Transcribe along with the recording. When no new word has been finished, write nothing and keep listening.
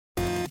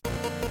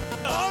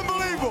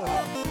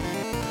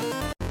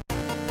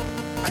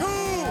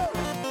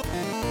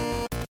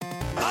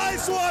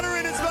ice water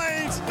in his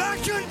veins. I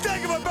couldn't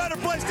think of a better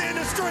place to end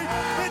the streak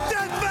in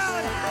Death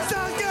Valley,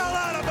 South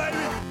Carolina,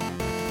 baby.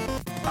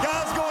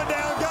 Guys going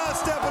down, guys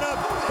stepping up.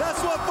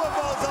 That's what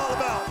football is all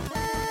about.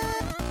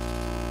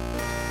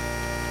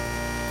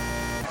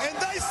 And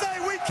they say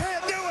we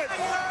can't do it.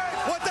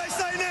 What they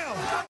say now?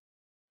 That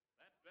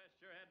dress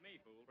sure had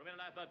me fooled. For a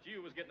minute I thought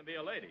you was getting to be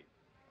a lady.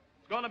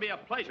 It's going to be a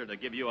pleasure to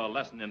give you a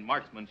lesson in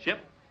marksmanship.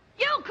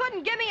 You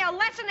couldn't give me a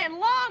lesson in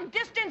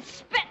long-distance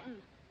spitting.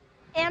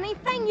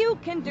 Anything you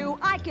can do,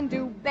 I can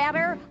do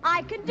better.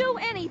 I can do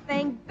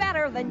anything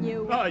better than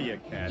you. No, you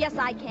can't. Yes,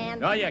 I can.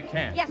 No, you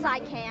can't. Yes, I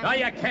can. No,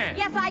 you can't.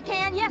 Yes, I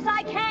can. Yes,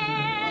 I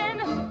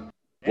can.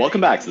 Welcome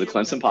back to the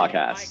Clemson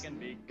Podcast.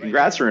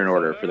 Congrats are in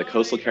order for the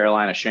Coastal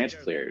Carolina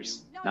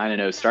Chanticleers.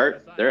 9-0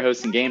 start. They're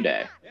hosting game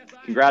day.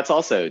 Congrats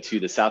also to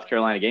the South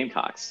Carolina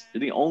Gamecocks. They're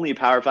the only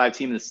Power 5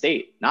 team in the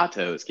state not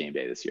to host game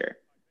day this year.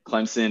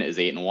 Clemson is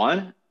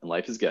 8-1, and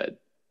life is good.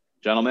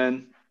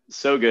 Gentlemen,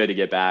 so good to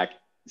get back,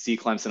 see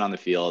Clemson on the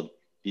field,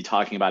 be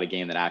talking about a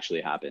game that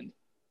actually happened.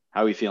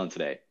 How are we feeling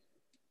today?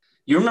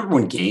 You remember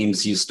when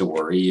games used to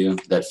worry you,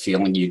 that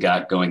feeling you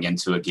got going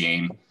into a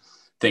game,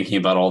 thinking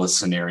about all the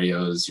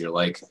scenarios, you're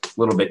like a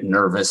little bit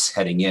nervous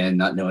heading in,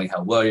 not knowing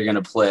how well you're going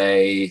to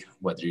play,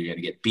 whether you're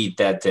going to get beat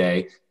that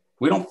day.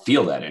 We don't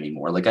feel that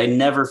anymore. Like I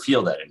never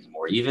feel that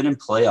anymore. Even in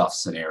playoff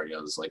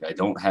scenarios, like I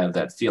don't have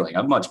that feeling.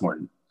 I'm much more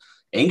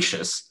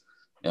anxious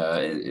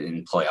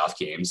in playoff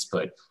games,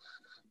 but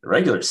the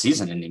regular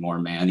season anymore,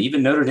 man.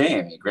 Even Notre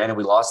Dame, granted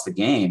we lost the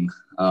game,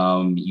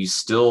 you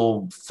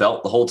still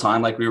felt the whole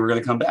time like we were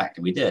going to come back,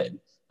 and we did.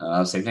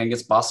 Same thing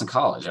against Boston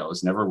College. I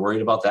was never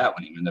worried about that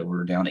one, even though we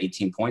were down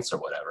 18 points or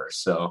whatever.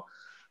 So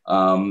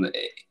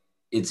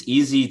it's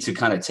easy to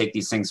kind of take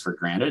these things for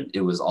granted.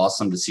 It was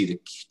awesome to see the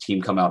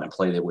team come out and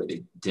play the way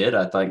they did.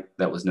 I think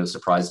that was no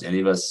surprise to any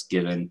of us,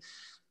 given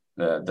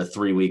the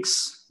 3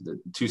 weeks, the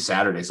 2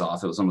 Saturdays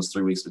off. It was almost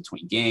 3 weeks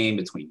between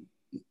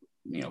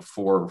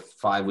 4 or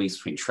 5 weeks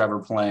between Trevor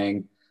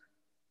playing.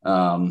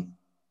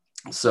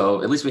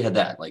 So at least we had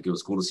that. Like, it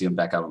was cool to see him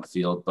back out on the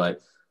field. But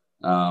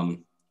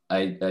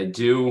I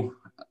do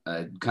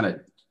kind of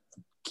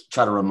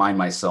try to remind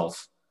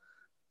myself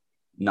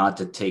not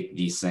to take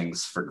these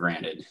things for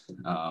granted,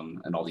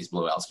 and all these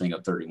blowouts being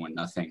up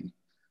 31-0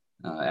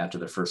 after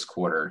the first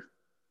quarter,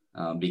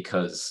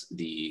 because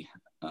the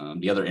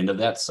other end of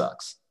that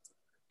sucks.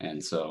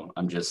 And so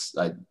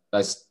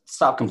I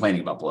stopped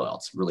complaining about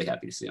blowouts. Really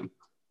happy to see them.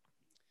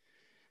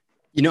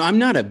 You know, I'm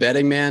not a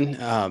betting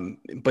man,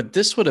 but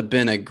this would have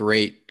been a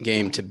great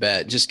game to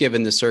bet, just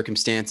given the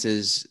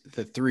circumstances,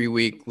 the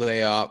 3-week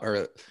layoff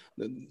or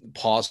the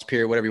pause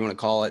period, whatever you want to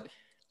call it.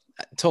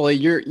 Tully,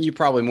 you're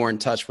probably more in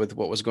touch with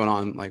what was going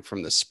on, like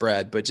from the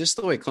spread, but just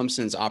the way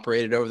Clemson's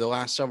operated over the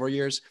last several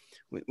years,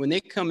 when they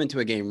come into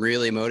a game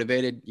really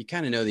motivated, you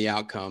kind of know the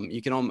outcome.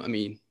 You kind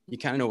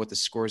of know what the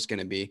score is going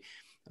to be.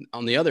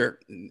 On the other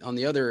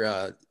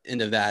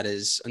end of that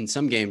is, in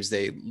some games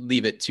they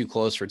leave it too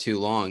close for too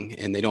long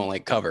and they don't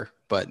like cover.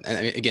 But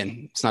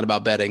again, it's not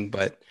about betting,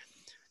 but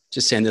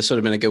just saying this would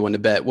have been a good one to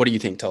bet. What do you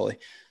think, Tully?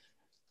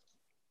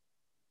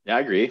 Yeah, I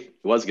agree. It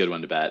was a good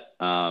one to bet.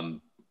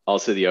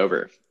 Also the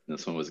over.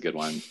 This one was a good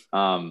one.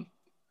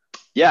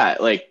 Yeah,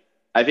 like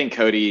I think,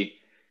 Cody,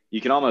 you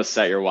can almost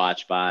set your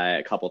watch by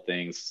a couple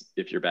things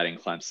if you're betting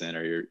Clemson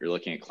or you're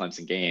looking at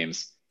Clemson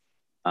games.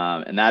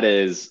 And that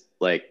is,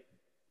 like,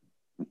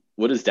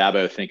 what does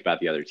Dabo think about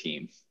the other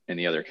team and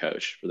the other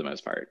coach for the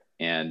most part?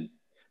 And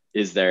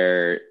is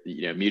there,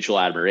 mutual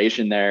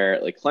admiration there?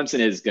 Like,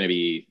 Clemson is going to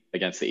be,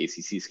 against the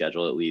ACC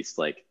schedule, at least,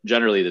 like,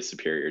 generally the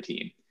superior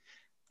team.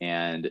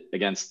 And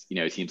against,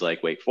 teams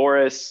like Wake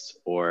Forest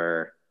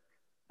or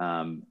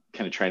kind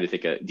of trying to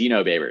think of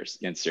Dino Babers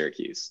against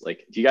Syracuse.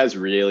 Like, do you guys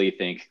really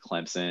think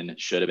Clemson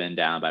should have been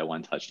down by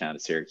 1 touchdown to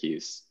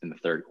Syracuse in the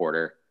third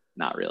quarter?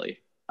 Not really.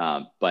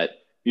 But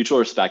mutual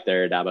respect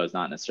there. Dabo is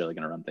not necessarily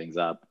going to run things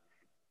up.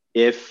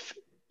 If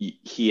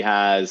he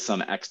has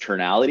some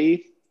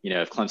externality,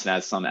 if Clemson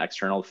has some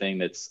external thing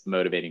that's a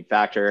motivating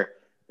factor,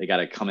 they got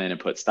to come in and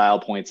put style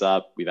points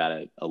up. We've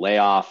had a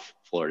layoff.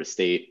 Florida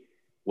State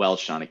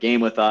welched on a game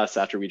with us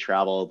after we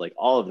traveled. Like,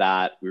 all of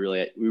that,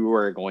 we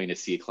were going to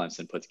see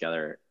Clemson put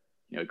together,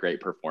 a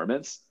great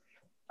performance.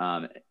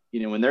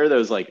 When there are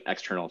those like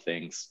external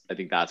things, I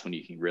think that's when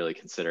you can really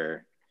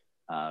consider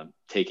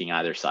taking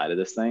either side of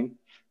this thing.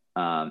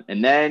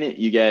 And then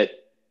you get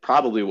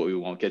probably what we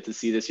won't get to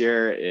see this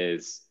year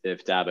is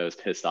if Dabo is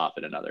pissed off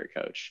at another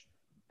coach.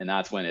 And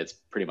that's when it's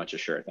pretty much a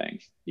sure thing.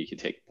 You can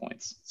take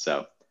points.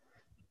 So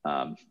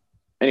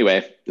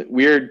anyway,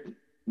 weird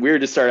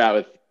to start out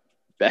with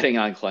betting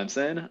on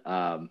Clemson.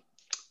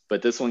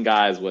 But this one,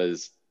 guys,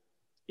 was,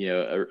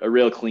 a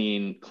real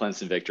clean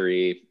Clemson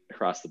victory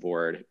across the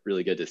board.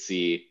 Really good to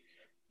see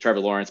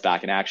Trevor Lawrence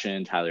back in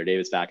action, Tyler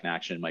Davis back in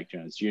action, Mike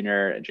Jones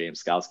Jr. and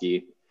James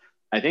Skalski.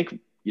 I think,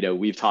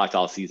 we've talked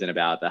all season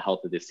about the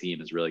health of this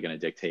team is really going to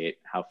dictate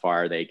how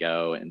far they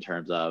go in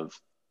terms of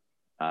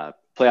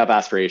playoff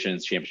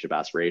aspirations, championship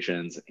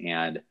aspirations.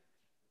 And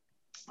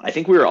I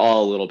think we were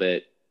all a little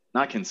bit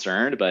not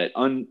concerned, but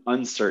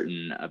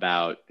uncertain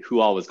about who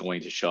all was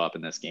going to show up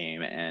in this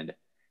game. And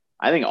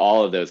I think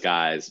all of those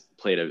guys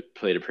played a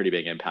pretty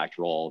big impact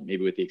role,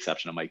 maybe with the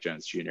exception of Mike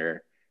Jones Jr.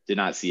 Did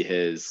not see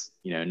his,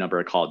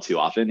 number called too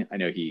often. I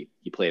know he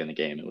played in the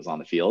game. It was on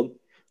the field.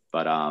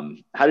 But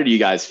how did you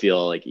guys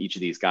feel like each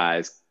of these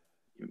guys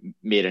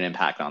made an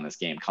impact on this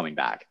game coming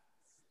back?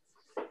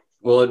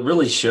 Well, it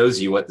really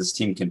shows you what this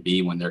team can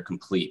be when they're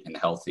complete and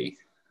healthy.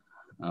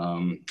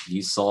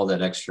 You saw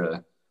that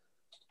extra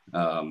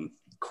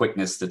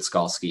quickness that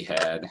Skalski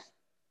had.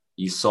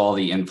 You saw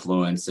the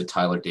influence that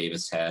Tyler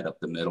Davis had up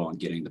the middle and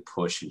getting the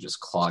push and just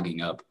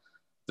clogging up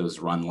those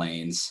run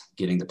lanes,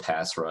 getting the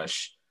pass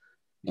rush.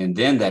 And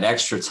then that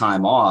extra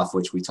time off,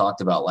 which we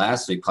talked about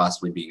last week,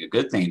 possibly being a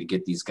good thing to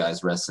get these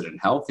guys rested and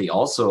healthy,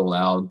 also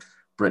allowed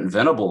Brent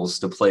Venables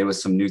to play with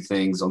some new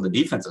things on the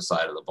defensive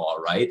side of the ball,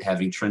 right?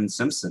 Having Trent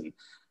Simpson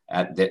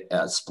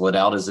split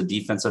out as a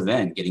defensive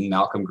end, getting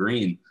Malcolm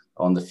Green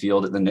on the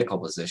field at the nickel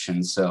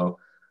position. So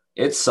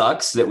it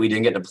sucks that we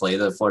didn't get to play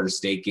the Florida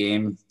State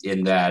game,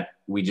 in that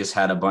we just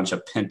had a bunch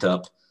of pent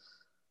up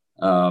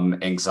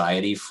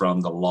anxiety from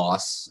the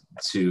loss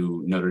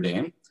to Notre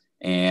Dame.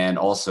 And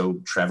also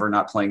Trevor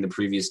not playing the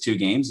previous 2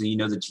 games. And,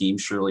 the team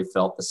surely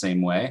felt the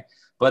same way.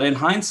 But in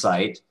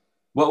hindsight,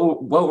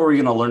 what were we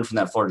going to learn from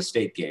that Florida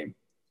State game?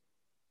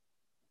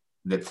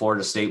 That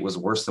Florida State was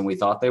worse than we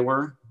thought they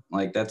were?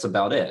 Like, that's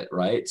about it,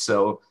 right?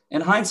 So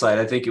in hindsight,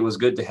 I think it was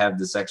good to have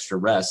this extra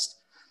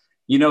rest.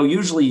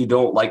 Usually you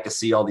don't like to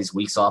see all these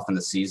weeks off in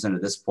the season.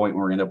 At this point,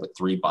 we're going to end up with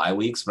 3 bye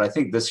weeks. But I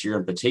think this year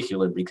in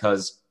particular,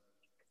 because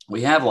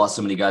we have lost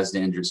so many guys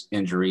to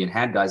injury and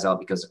had guys out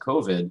because of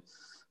COVID,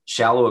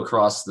 shallow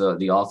across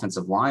the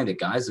offensive line, that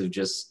guys have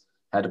just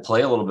had to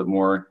play a little bit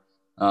more,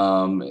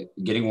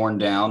 getting worn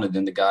down, and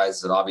then the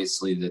guys that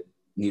obviously that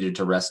needed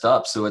to rest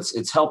up. So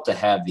it's helped to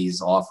have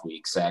these off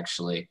weeks,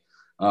 actually.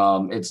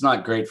 It's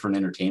not great for an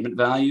entertainment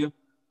value,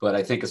 but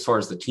I think as far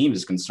as the team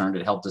is concerned,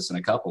 it helped us in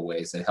a couple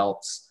ways. It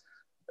helps,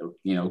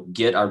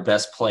 get our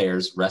best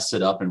players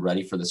rested up and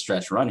ready for the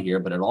stretch run here,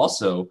 but it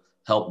also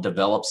helped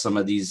develop some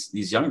of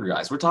these younger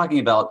guys. We're talking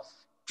about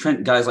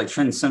guys like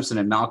Trent Simpson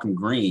and Malcolm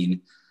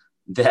Green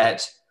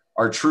that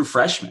are true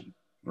freshmen,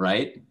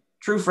 right?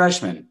 True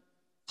freshmen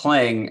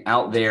playing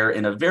out there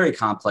in a very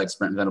complex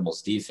Brent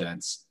Venables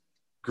defense.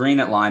 Green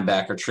at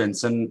linebacker, Trent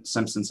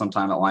Simpson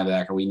sometime at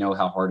linebacker. We know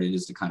how hard it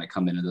is to kind of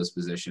come into those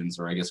positions,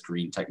 or I guess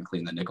Green technically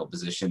in the nickel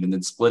position, and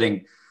then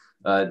splitting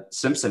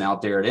Simpson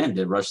out there at end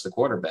to rush the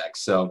quarterback.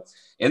 So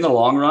in the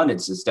long run,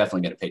 it's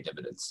definitely going to pay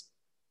dividends.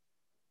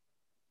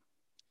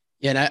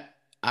 Yeah, and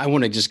I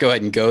want to just go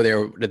ahead and go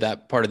there to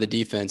that part of the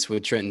defense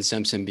with Trenton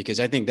Simpson, because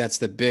I think that's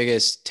the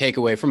biggest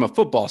takeaway from a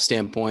football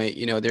standpoint.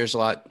 There's a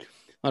lot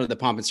of the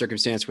pomp and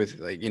circumstance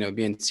with,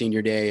 being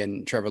senior day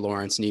and Trevor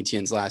Lawrence and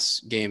Etienne's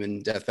last game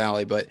in Death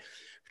Valley. But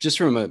just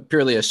from a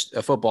purely a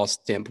football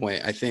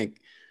standpoint, I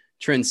think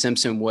Trenton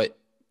Simpson,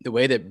 the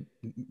way that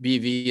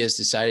BV has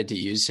decided to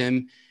use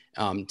him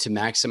to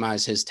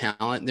maximize his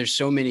talent, there's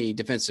so many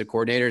defensive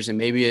coordinators, and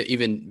maybe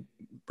even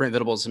Brent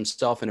Venables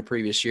himself in a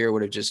previous year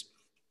would have just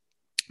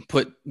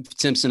put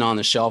Simpson on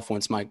the shelf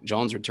once Mike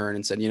Jones returned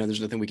and said,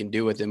 there's nothing we can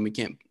do with him. We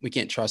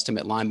can't trust him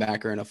at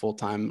linebacker in a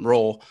full-time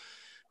role.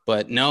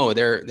 But no,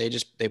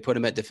 they put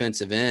him at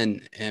defensive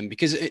end. And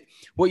because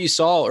what you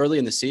saw early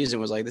in the season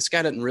was like, this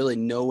guy doesn't really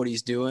know what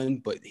he's doing,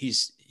 but he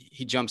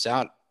jumps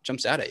out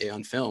at you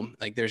on film.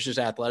 Like, there's just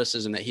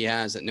athleticism that he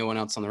has that no one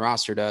else on the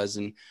roster does.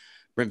 And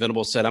Brent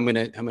Venables said, I'm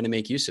going to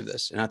make use of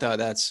this. And I thought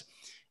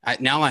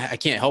I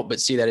can't help but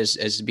see that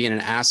as being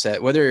an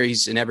asset, whether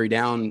he's an every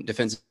down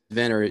defensive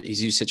end or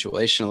he's used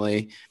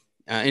situationally.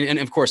 And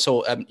of course,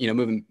 he'll,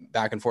 moving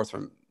back and forth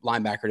from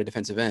linebacker to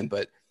defensive end.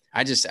 But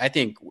I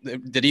think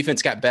the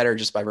defense got better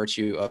just by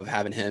virtue of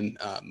having him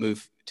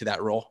move to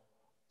that role.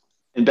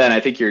 And Ben, I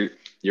think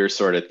your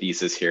sort of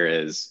thesis here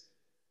is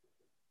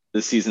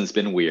this season's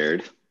been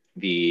weird.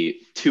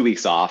 The 2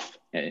 weeks off,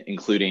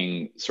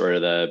 including sort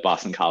of the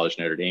Boston College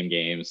Notre Dame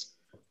games,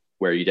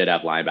 where you did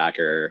have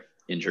linebacker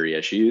injury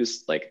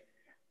issues. Like,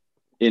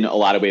 in a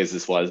lot of ways,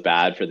 this was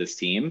bad for this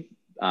team,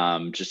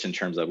 just in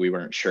terms of we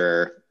weren't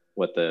sure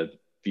what the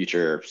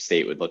future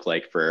state would look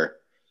like for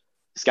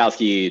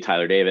Skalski,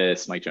 Tyler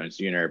Davis, Mike Jones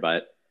Jr.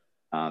 But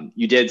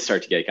you did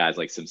start to get guys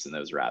like Simpson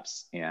those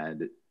reps,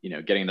 and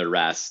getting the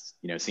rest,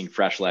 seeing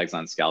fresh legs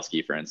on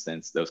Skalski, for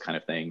instance, those kind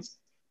of things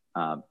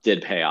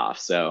did pay off.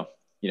 So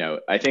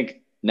I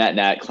think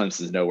net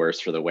Clemson's no worse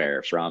for the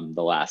wear from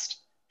the last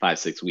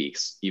 5-6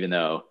 weeks, even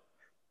though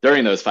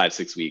during those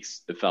 5-6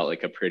 weeks, it felt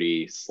like a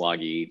pretty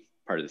sloggy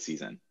part of the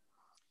season.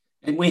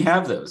 And we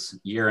have those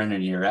year in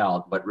and year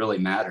out. What really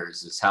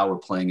matters is how we're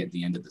playing at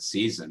the end of the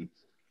season.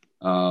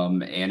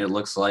 And it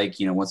looks like,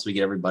 once we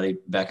get everybody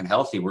back and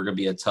healthy, we're going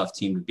to be a tough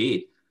team to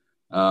beat.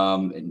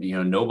 And,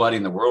 nobody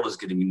in the world is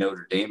giving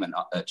Notre Dame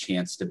a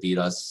chance to beat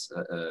us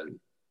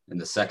in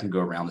the second go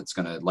around. That's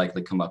going to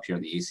likely come up here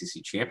in the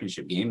ACC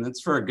championship game.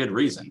 That's for a good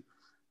reason.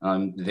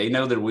 They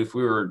know that if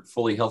we were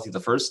fully healthy the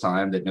first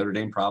time, that Notre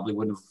Dame probably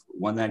wouldn't have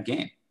won that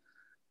game.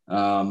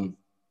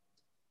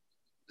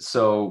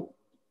 So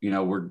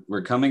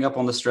we're coming up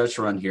on the stretch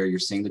run here. You're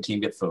seeing the team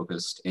get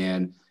focused,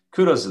 and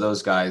kudos to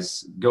those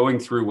guys going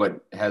through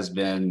what has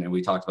been, and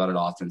we talked about it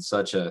often,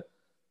 such an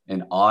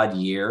odd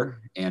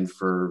year. And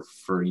for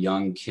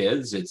young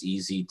kids, it's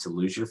easy to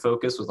lose your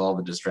focus with all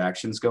the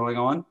distractions going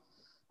on.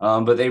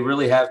 But they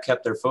really have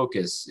kept their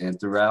focus. And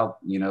throughout,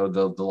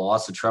 the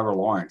loss of Trevor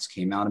Lawrence,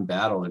 came out and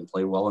battled and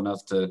played well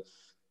enough to,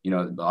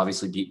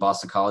 obviously beat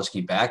Boston College,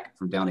 came back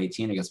from down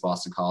 18 against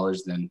Boston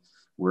College, then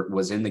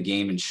was in the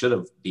game and should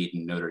have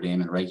beaten Notre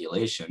Dame in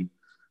regulation.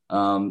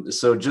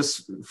 So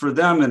just for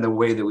them and the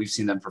way that we've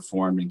seen them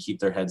perform and keep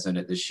their heads in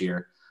it this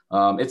year,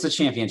 it's a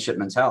championship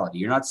mentality.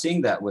 You're not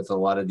seeing that with a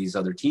lot of these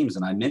other teams.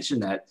 And I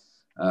mentioned that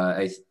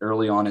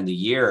early on in the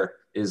year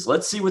is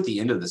let's see what the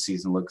end of the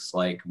season looks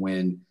like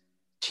when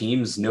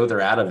teams know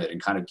they're out of it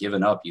and kind of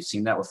given up. You've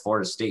seen that with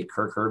Florida State.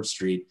 Kirk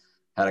Herbstreit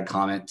had a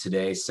comment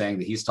today saying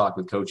that he's talked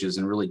with coaches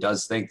and really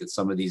does think that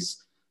some of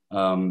these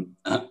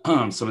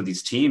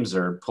teams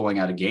are pulling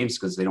out of games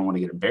because they don't want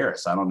to get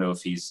embarrassed. I don't know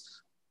if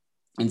he's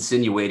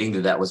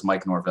insinuating that was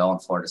Mike Norvell in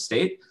Florida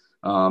State.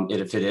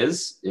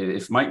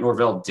 If Mike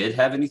Norvell did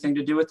have anything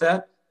to do with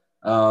that,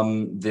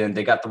 then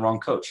they got the wrong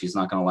coach. He's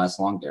not going to last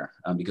long there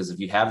because if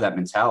you have that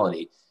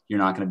mentality, you're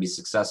not going to be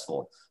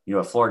successful.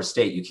 At Florida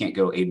State, you can't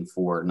go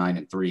 8-4,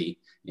 9-3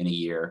 in a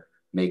year,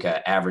 make an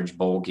average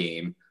bowl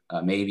game,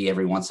 maybe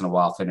every once in a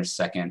while finish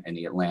second in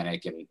the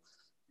Atlantic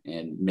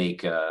and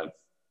make a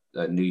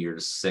New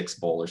Year's Six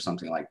bowl or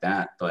something like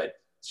that. But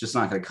it's just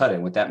not going to cut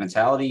it. With that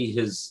mentality,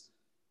 his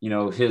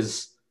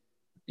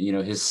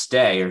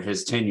stay or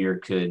his tenure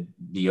could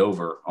be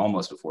over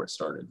almost before it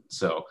started.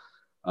 So,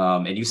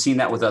 and you've seen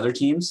that with other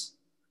teams.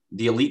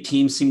 The elite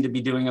teams seem to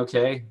be doing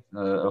okay,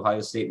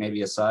 Ohio State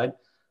maybe aside,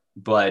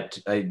 but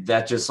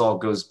that just all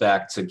goes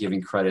back to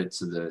giving credit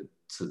to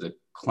the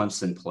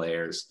Clemson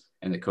players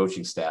and the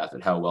coaching staff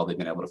and how well they've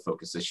been able to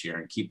focus this year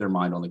and keep their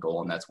mind on the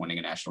goal, and that's winning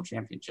a national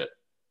championship.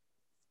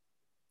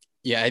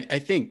 Yeah, I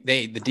think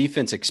the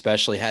defense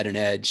especially had an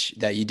edge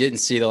that you didn't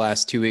see the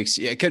last 2 weeks.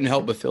 I couldn't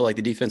help but feel like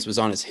the defense was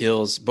on its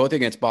heels, both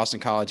against Boston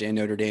College and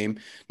Notre Dame.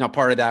 Now,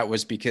 part of that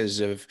was because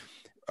of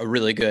a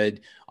really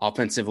good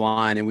offensive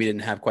line, and we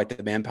didn't have quite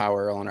the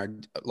manpower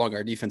along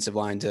our defensive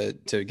line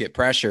to get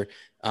pressure.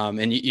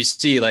 And you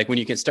see, like, when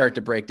you can start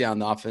to break down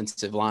the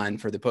offensive line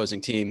for the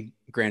opposing team,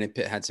 granted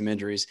Pitt had some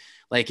injuries,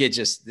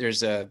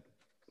 there's a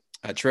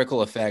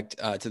trickle effect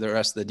to the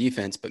rest of the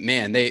defense. But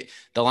man, the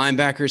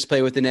linebackers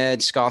play with an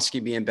edge.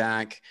 Skoski being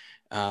back,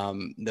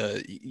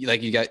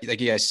 like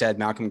you guys said,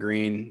 Malcolm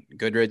Green,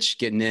 Goodrich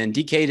getting in.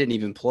 DK didn't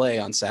even play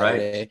on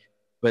Saturday, right.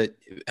 But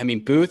I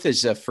mean, Booth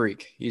is a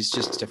freak. He's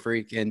just a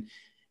freak. And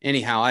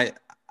anyhow,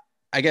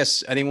 I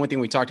guess I think one thing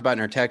we talked about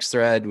in our text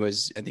thread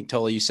was, I think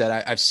Tola, you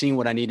said I've seen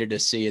what I needed to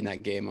see in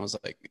that game. I was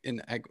like,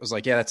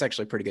 yeah, that's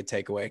actually a pretty good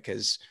takeaway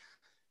because,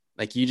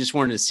 like, you just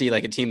wanted to see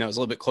like a team that was a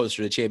little bit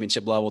closer to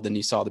championship level than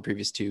you saw the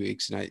previous 2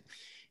 weeks, and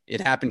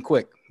it happened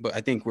quick. But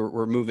I think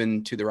we're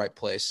moving to the right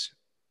place.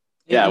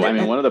 Yeah, I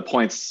mean, one of the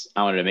points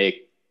I wanted to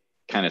make,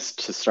 kind of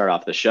to start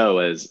off the show,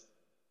 is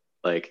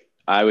like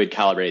I would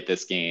calibrate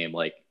this game.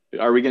 Like,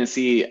 are we going to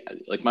see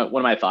one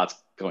of my thoughts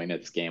going into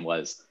this game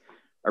was,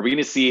 are we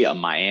going to see a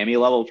Miami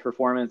level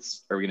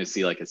performance? Or are we going to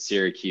see like a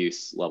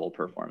Syracuse level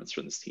performance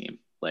from this team?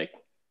 Like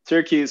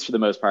Syracuse, for the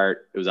most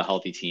part, it was a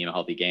healthy team, a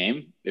healthy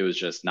game. It was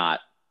just not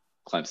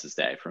Clemson's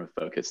day from a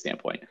focus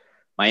standpoint.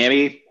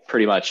 Miami,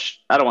 pretty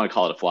much, I don't want to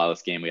call it a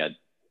flawless game. We had,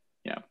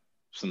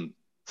 some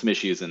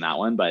issues in that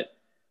one, but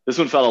this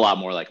one felt a lot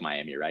more like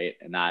Miami, right?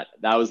 And that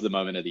was the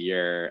moment of the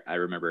year I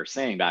remember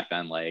saying back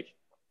then, like,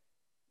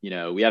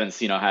 we haven't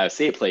seen Ohio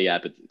State play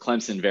yet, but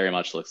Clemson very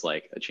much looks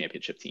like a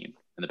championship team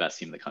and the best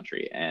team in the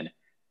country. And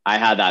I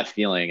had that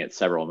feeling at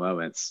several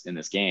moments in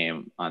this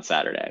game on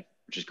Saturday,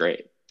 which is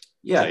great.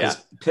 Yeah, because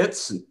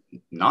Pitt's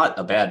not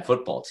a bad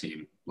football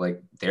team.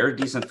 Like, they're a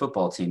decent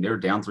football team. They were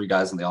down 3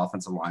 guys on the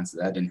offensive line, so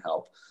that didn't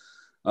help.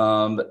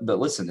 But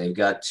listen, they've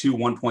got 2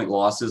 one-point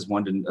losses,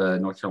 one to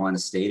North Carolina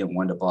State and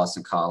one to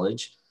Boston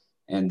College.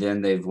 And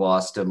then they've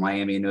lost to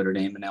Miami, Notre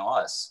Dame, and now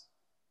us.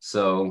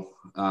 So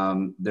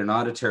they're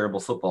not a terrible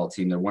football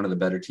team. They're one of the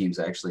better teams,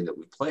 actually, that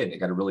we've played. They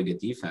got a really good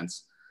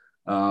defense.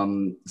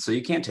 So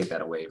you can't take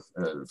that away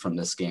from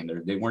this game.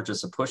 They weren't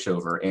just a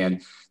pushover.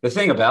 And the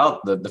thing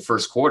about the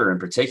first quarter in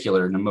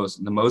particular, and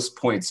the most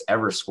points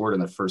ever scored in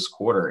the first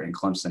quarter in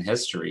Clemson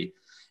history,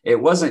 it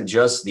wasn't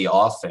just the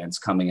offense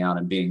coming out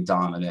and being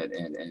dominant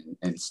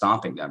and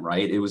stomping them,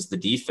 right? It was the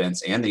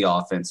defense and the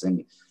offense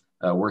and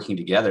working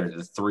together.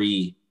 The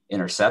 3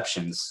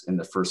 interceptions in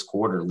the first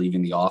quarter,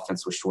 leaving the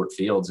offense with short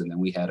fields. And then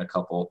we had a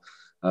couple,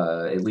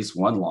 at least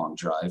one long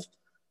drive.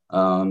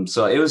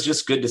 So it was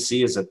just good to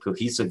see as a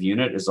cohesive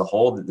unit as a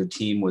whole that the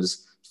team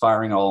was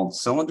firing all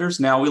cylinders.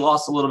 Now we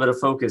lost a little bit of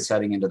focus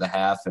heading into the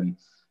half and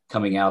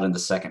coming out in the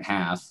second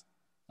half.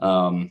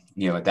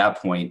 At that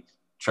point,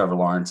 Trevor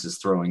Lawrence is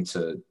throwing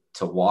to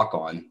walk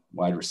on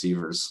wide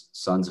receivers,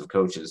 sons of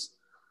coaches.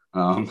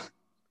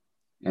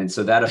 And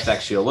so that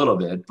affects you a little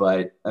bit,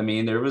 but I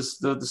mean, there was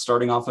the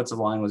starting offensive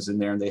line was in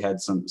there and they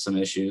had some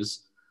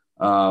issues.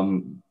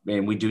 And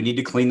we do need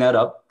to clean that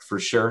up for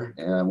sure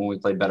when we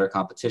play better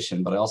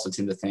competition. But I also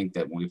tend to think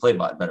that when we play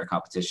better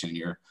competition,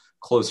 you're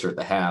closer at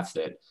the half,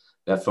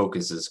 that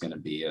focus is going to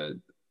be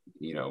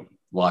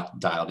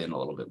dialed in a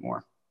little bit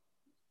more.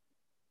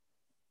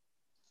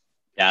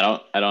 Yeah,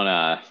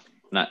 I'm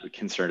not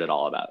concerned at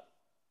all about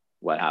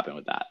what happened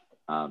with that.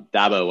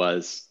 Dabo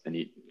was, and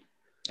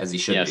as he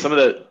should be.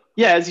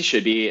 As he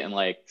should be. And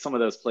like some of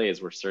those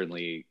plays were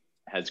certainly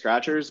head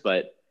scratchers,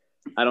 but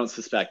I don't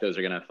suspect those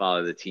are going to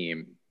follow the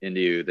team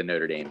into the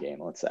Notre Dame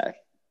game, let's say.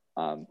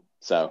 Oh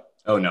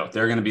no,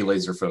 they're going to be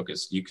laser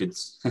focused. You could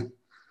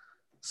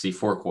see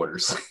 4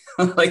 quarters,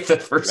 like the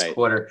first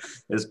quarter,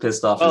 as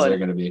pissed off as they're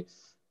going to be.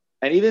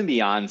 And even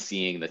beyond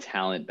seeing the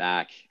talent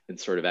back and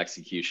sort of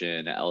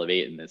execution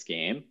elevate in this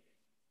game,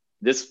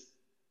 this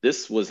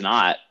was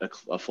not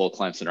a full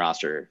Clemson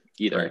roster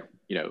either.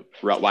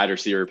 Right. Wide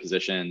receiver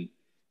position.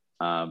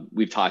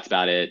 We've talked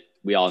about it.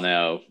 We all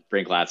know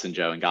Frank Latson,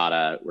 Joe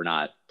Ngata were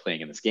not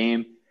playing in this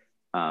game.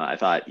 I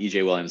thought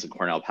EJ Williams and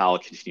Cornell Powell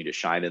continued to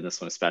shine in this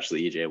one,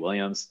 especially EJ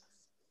Williams.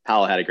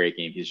 Powell had a great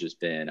game. He's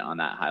just been on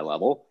that high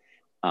level.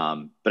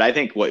 But I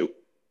think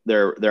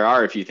there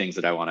are a few things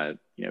that I want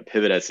to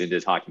pivot us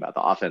into talking about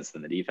the offense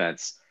and the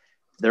defense.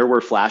 There were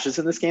flashes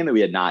in this game that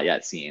we had not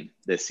yet seen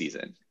this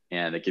season,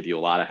 and that give you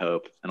a lot of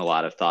hope and a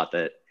lot of thought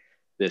that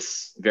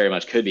this very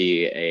much could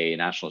be a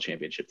national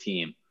championship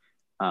team.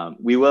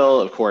 We will,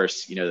 of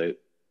course, the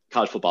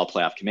College Football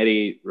Playoff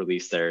Committee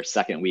released their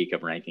second week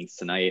of rankings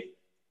tonight.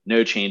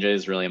 No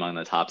changes really among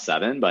the top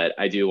 7, but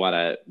I do want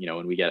to,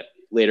 when we get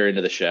later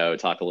into the show,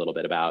 talk a little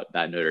bit about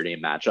that Notre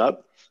Dame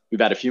matchup. We've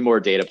had a few more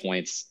data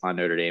points on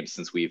Notre Dame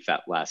since we've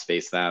last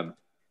faced them.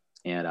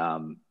 And I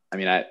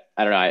don't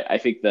know. I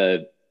think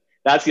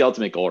that's the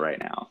ultimate goal right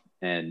now.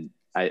 And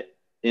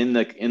in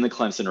the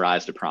Clemson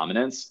rise to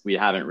prominence, we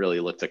haven't really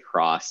looked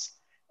across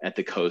at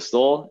the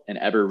Coastal and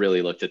ever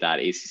really looked at that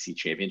ACC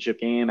championship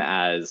game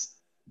as,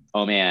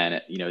 oh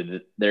man,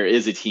 there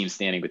is a team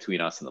standing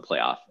between us and the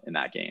playoff in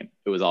that game.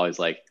 It was always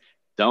like,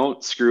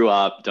 don't screw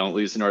up, don't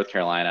lose to North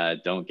Carolina,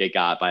 don't get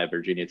got by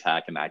Virginia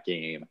Tech in that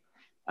game.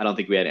 I don't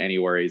think we had any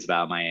worries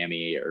about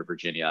Miami or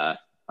Virginia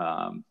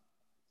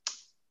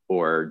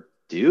or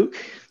Duke.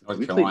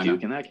 We played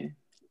Duke in that game.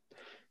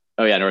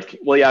 Oh yeah,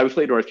 we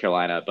played North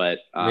Carolina, but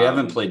we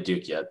haven't played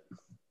Duke yet.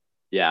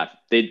 Yeah,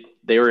 they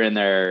were in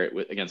there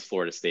against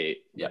Florida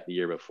State the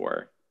year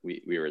before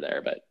we were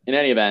there. But in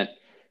any event,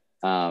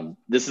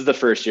 this is the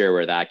first year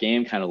where that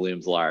game kind of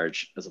looms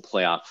large as a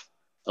playoff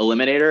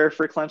eliminator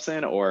for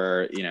Clemson,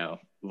 or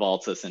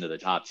vaults us into the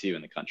top 2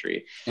 in the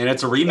country. And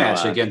it's a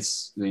rematch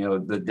against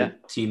the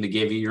team that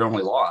gave you your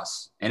only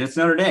loss, and it's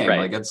Notre Dame. Right.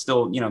 Like it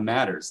still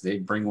matters. They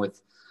bring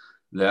with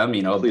them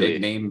a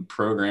big name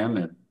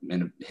program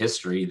and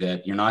history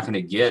that you're not going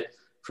to get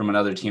from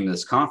another team in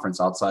this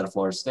conference outside of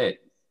Florida State.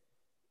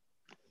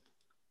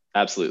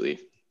 Absolutely.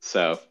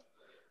 So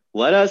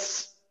let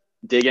us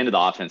dig into the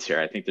offense here.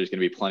 I think there's going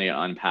to be plenty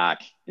to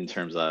unpack in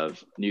terms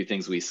of new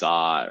things we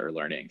saw or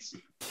learnings.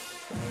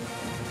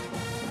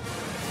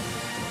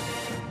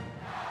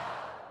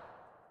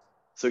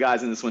 So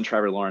guys, in this one,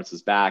 Trevor Lawrence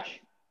was back.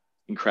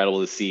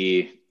 Incredible to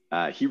see.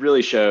 He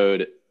really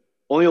showed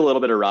only a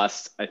little bit of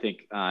rust. I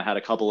think had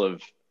a couple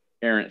of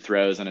errant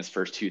throws on his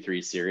first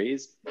 2-3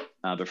 series.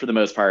 But for the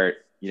most part,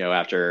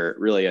 after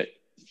really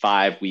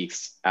 5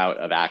 weeks out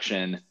of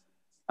action,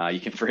 you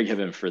can forgive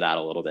him for that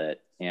a little bit.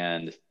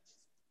 And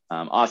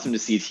awesome to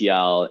see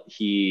TL.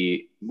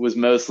 He was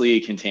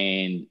mostly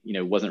contained,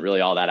 wasn't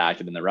really all that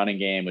active in the running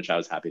game, which I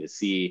was happy to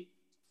see,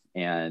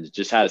 and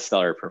just had a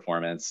stellar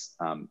performance.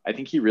 I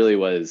think he really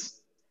was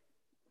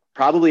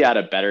probably had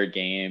a better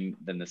game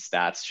than the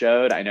stats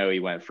showed. I know he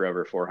went for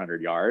over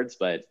 400 yards,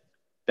 but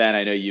Ben,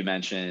 I know you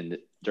mentioned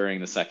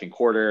during the second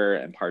quarter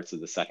and parts of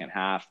the second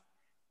half,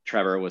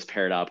 Trevor was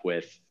paired up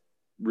with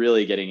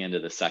really getting into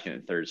the second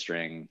and third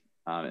string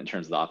in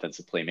terms of the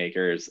offensive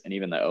playmakers and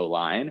even the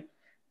O-line.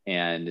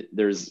 And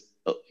there's,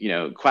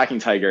 Quacking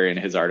Tiger in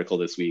his article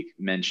this week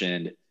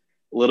mentioned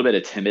a little bit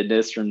of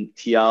timidness from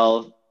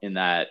TL in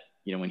that,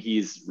 when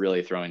he's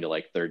really throwing to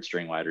like third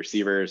string wide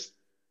receivers,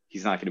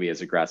 he's not going to be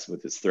as aggressive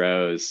with his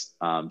throws,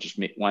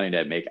 wanting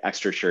to make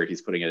extra sure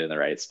he's putting it in the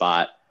right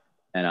spot.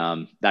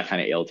 And that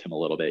kind of ailed him a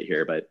little bit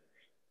here. But,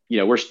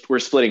 we're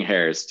splitting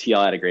hairs.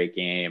 TL had a great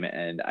game,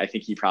 and I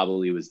think he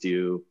probably was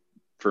due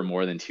for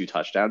more than 2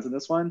 touchdowns in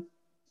this one.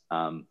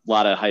 A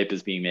lot of hype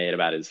is being made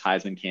about his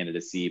Heisman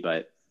candidacy,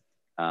 but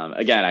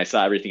again, I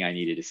saw everything I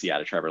needed to see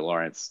out of Trevor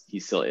Lawrence. He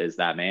still is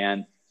that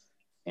man,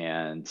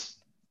 and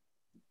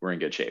we're in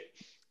good shape.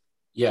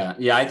 Yeah,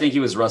 I think he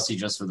was rusty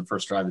just for the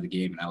first drive of the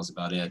game, and that was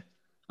about it.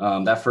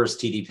 That first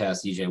TD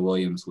pass, EJ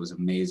Williams, was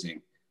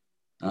amazing.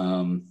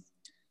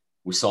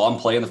 We saw him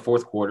play in the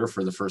fourth quarter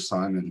for the first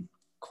time in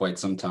quite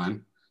some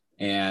time,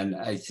 and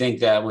I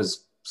think that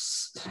was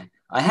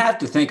 – I have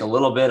to think a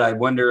little bit. I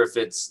wonder if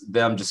it's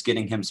them just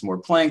getting him some more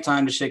playing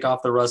time to shake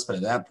off the rust, but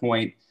at that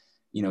point –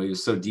 he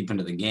was so deep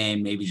into the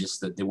game, maybe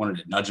just that they wanted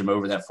to nudge him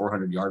over that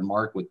 400-yard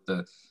mark with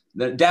the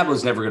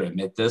Dabo's never going to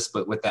admit this,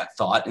 but with that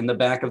thought in the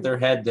back of their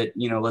head that,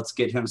 let's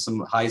get him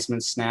some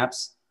Heisman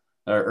snaps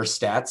or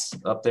stats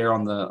up there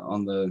on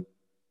the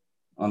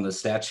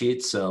stat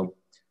sheet. So,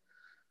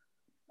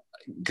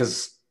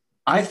 because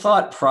I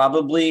thought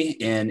probably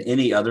in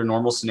any other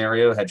normal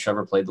scenario, had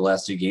Trevor played the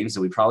last 2 games,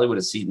 that we probably would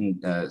have seen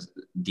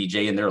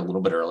DJ in there a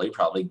little bit early,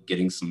 probably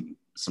getting some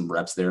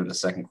reps there in the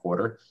second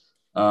quarter.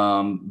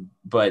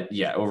 But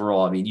yeah,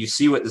 overall, I mean, you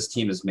see what this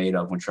team is made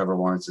of when Trevor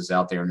Lawrence is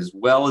out there, and as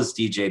well as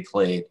DJ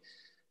played,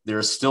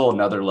 there's still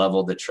another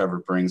level that Trevor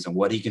brings and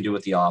what he can do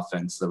with the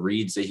offense, the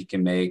reads that he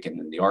can make,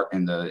 and the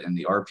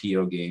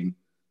RPO game.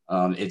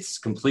 It's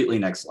completely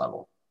next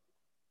level.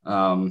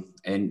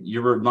 And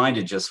you're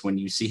reminded just when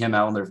you see him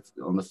out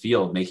on the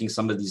field, making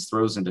some of these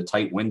throws into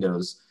tight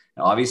windows,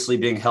 obviously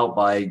being helped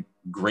by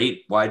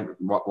great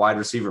wide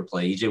receiver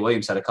play. EJ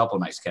Williams had a couple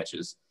nice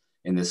catches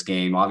in this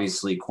game.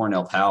 Obviously,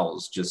 Cornell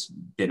Powell's just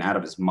been out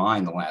of his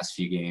mind the last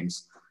few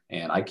games,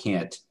 and I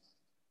can't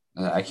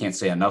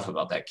say enough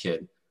about that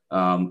kid.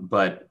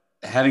 But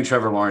having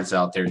Trevor Lawrence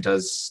out there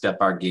does step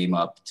our game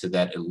up to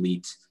that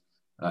elite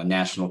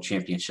national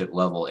championship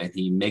level, and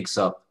he makes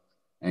up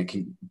and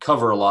can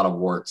cover a lot of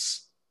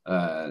warts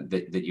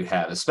that you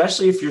have,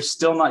 especially if you're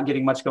still not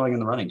getting much going in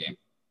the running game.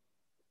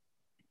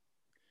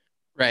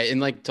 Right.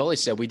 And like Tully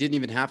said, we didn't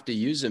even have to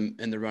use him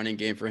in the running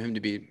game for him to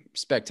be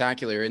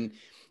spectacular and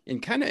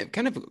kind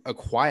of a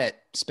quiet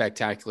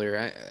spectacular.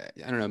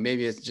 I don't know,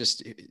 maybe it's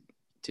just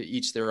to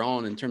each their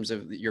own in terms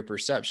of your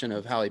perception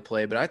of how he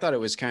played, but I thought it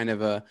was kind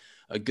of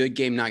a good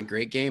game, not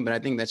great game. But I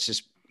think that's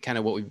just kind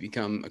of what we've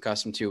become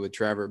accustomed to with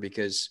Trevor,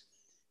 because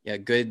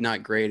good,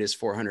 not great is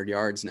 400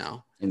 yards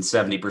now. And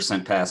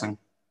 70% passing.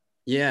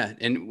 Yeah.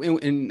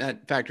 And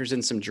that factors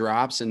in some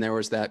drops. And there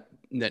was that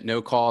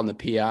no call on the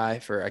PI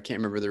for, I can't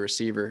remember the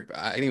receiver.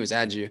 I think it was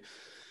Adju.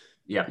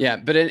 Yeah. Yeah.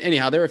 But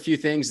anyhow, there were a few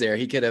things there.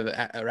 He could have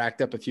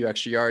racked up a few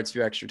extra yards, a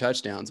few extra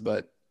touchdowns,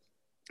 but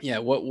yeah,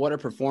 what a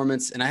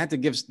performance. And I have to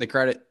give the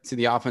credit to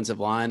the offensive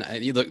line.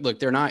 Look,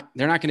 they're not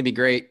going to be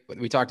great.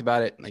 We talked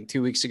about it like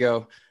 2 weeks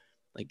ago.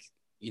 Like,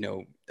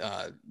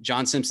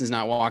 John Simpson's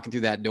not walking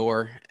through that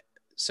door.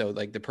 So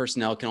like the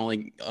personnel can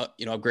only,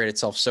 upgrade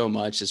itself so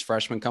much as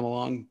freshmen come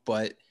along.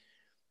 But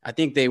I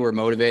think they were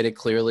motivated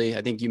clearly.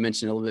 I think you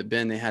mentioned a little bit,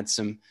 Ben, they had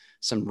some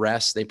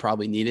rest. They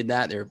probably needed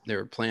that. They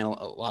were playing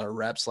a lot of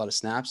reps, a lot of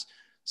snaps.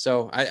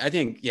 So I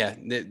think,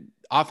 the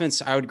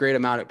offense, I would grade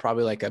them out at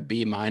probably like a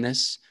B-,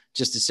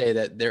 just to say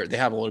that they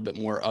have a little bit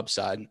more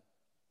upside.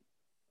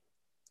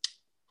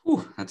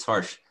 Whew, that's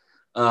harsh.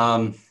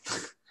 You're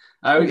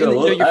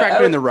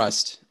factoring in the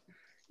rust.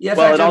 Yeah,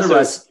 well, it also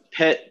rust.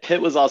 Pitt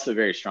was also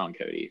very strong,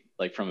 Cody.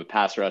 Like from a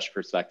pass rush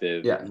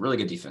perspective. Yeah, really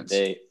good defense.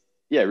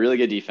 Really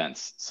good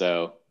defense.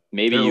 So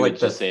maybe you would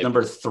just say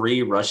number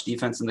 3 rush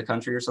defense in the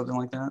country or something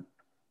like that.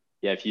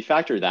 Yeah, if you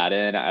factor that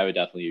in, I would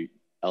definitely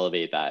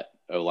elevate that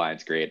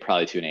O-line's grade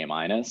probably to an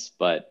A-.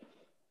 But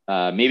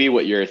maybe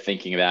what you're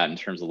thinking about in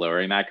terms of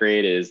lowering that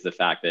grade is the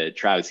fact that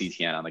Travis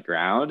Etienne on the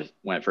ground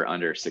went for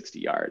under 60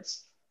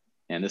 yards.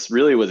 And this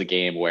really was a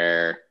game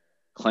where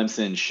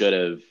Clemson should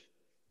have,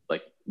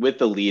 like with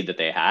the lead that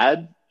they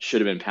had, should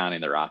have been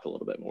pounding the rock a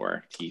little bit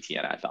more to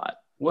Etienne, I thought.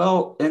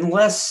 Well,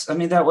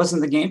 that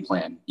wasn't the game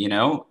plan.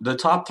 The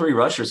top 3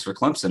 rushers for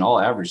Clemson all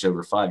averaged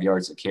over 5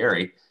 yards a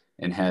carry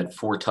and had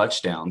 4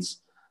 touchdowns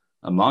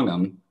among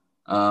them.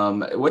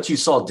 What you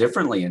saw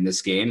differently in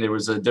this game, there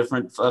was a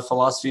different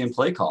philosophy in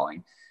play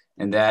calling,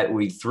 and that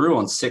we threw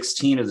on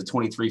 16 of the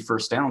 23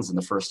 first downs in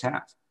the first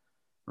half.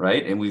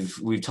 Right. And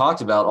we've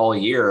talked about all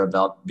year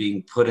about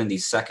being put in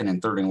these second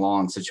and third and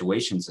long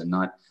situations and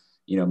not,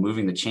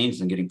 moving the chains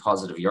and getting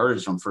positive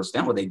yardage on first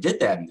down. Well, they did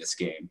that in this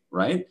game.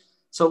 Right.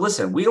 So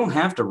listen, we don't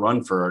have to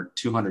run for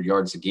 200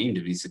 yards a game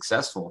to be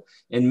successful.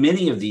 In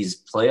many of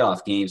these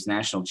playoff games,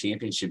 national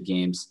championship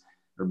games,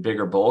 or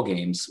bigger bowl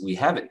games, we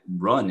haven't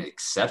run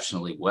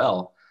exceptionally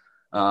well.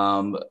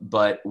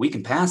 But we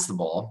can pass the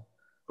ball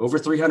over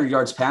 300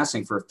 yards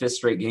passing for a 5th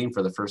straight game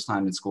for the first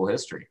time in school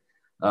history.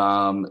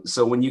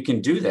 So when you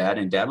can do that,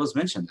 and Dabo's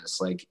mentioned this,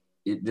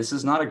 this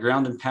is not a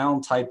ground and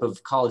pound type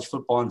of college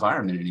football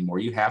environment anymore.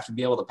 You have to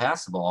be able to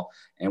pass the ball,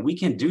 and we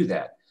can do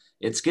that.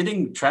 It's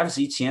getting Travis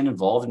Etienne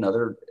involved in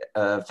other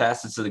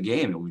facets of the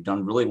game, and we've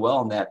done really well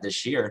on that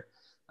this year.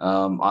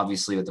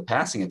 Obviously with the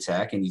passing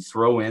attack, and you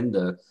throw in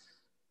the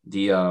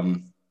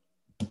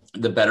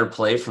better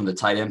play from the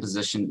tight end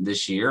position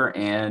this year,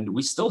 and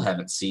we still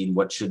haven't seen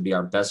what should be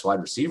our best wide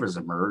receivers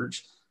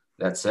emerge.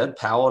 That said,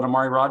 Powell and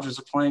Amari Rodgers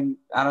are playing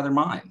out of their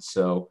minds.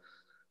 So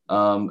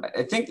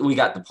I think we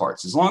got the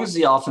parts. As long as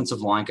the offensive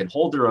line can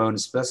hold their own,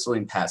 especially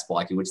in pass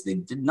blocking, which they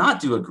did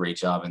not do a great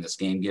job in this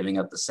game, giving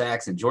up the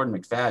sacks. And Jordan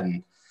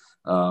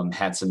McFadden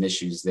had some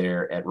issues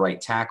there at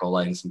right tackle,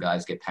 letting some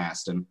guys get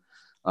past him.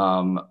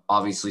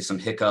 Obviously, some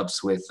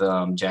hiccups with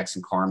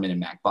Jackson Carman and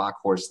Mac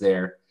Bockhorst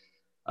there.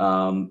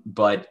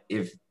 But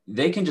if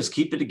they can just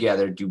keep it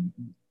together,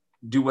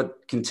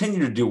 continue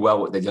to do well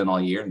what they've done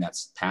all year, and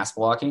that's pass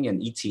blocking,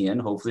 and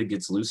ETN hopefully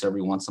gets loose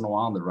every once in a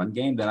while in the run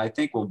game, then I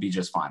think we'll be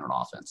just fine on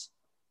offense.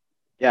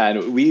 Yeah,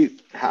 and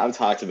we have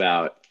talked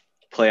about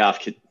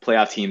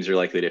playoff teams are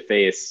likely to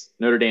face.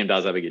 Notre Dame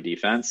does have a good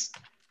defense.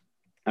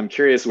 I'm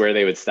curious where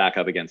they would stack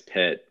up against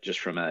Pitt just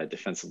from a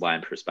defensive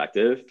line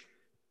perspective.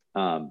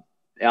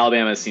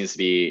 Alabama seems to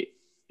be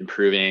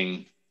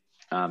improving.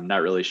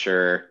 Not really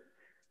sure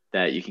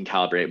that you can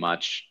calibrate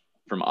much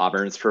from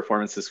Auburn's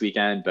performance this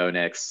weekend. Bo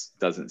Nix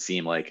doesn't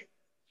seem like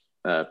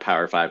a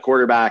Power 5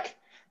 quarterback.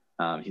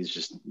 He's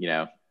just,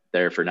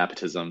 there for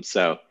nepotism.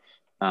 So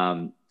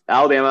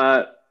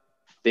Alabama,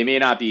 they may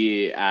not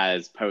be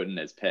as potent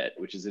as Pitt,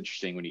 which is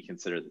interesting when you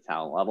consider the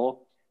talent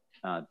level.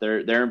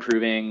 They're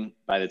improving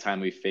by the time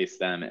we face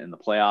them in the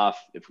playoff.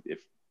 If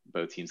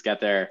both teams get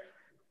there,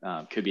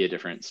 could be a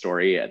different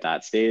story at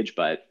that stage.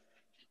 But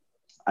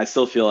I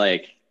still feel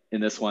like in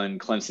this one,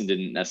 Clemson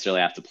didn't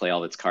necessarily have to play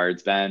all its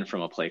cards, Ben,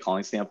 from a play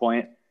calling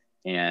standpoint.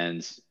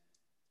 And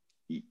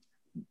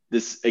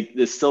this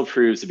still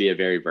proves to be a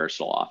very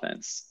versatile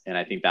offense. And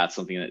I think that's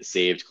something that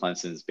saved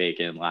Clemson's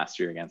bacon last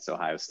year against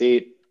Ohio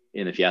State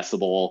in the Fiesta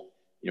Bowl.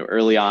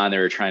 Early on, they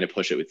were trying to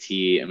push it with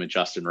T and with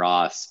Justin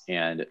Ross,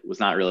 and it was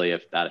not really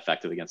that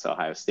effective against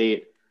Ohio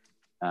State.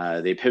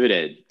 They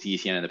pivoted to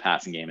Etienne in the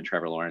passing game and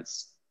Trevor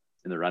Lawrence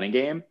in the running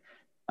game.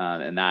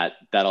 And that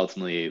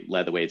ultimately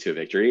led the way to a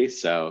victory.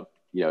 So,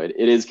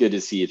 it is good to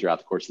see throughout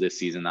the course of this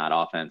season that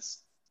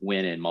offense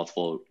win in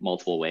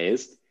multiple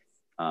ways.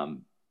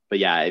 But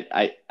yeah,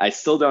 I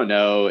still don't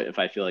know if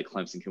I feel like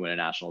Clemson can win a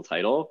national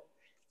title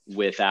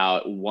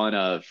without one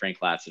of Frank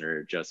Latson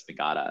or Joseph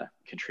Ngata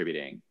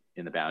contributing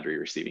in the boundary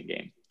receiving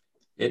game.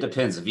 It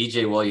depends. If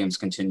EJ Williams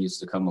continues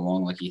to come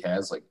along like he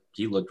has, like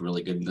he looked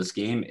really good in this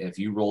game. If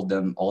you rolled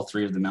all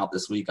three of them out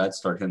this week, I'd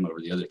start him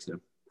over the other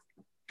two.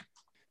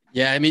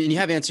 Yeah, I mean, you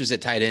have answers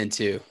at tight end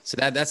too, so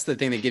that's the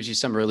thing that gives you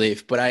some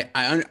relief. But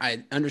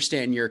I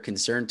understand your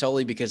concern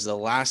totally, because the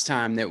last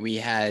time that we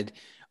had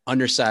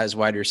undersized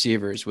wide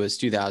receivers was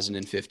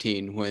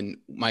 2015 when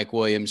Mike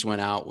Williams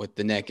went out with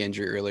the neck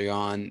injury early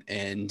on,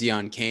 and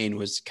Deion Kane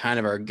was kind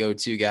of our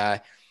go-to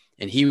guy,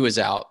 and he was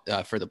out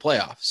for the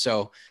playoffs.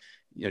 So,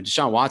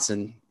 Deshaun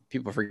Watson,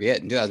 people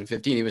forget, in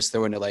 2015 he was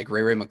throwing to like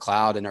Ray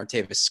McLeod and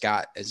Artavis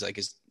Scott as like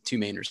his two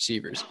main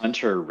receivers.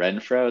 Hunter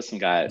Renfrow, some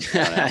guy.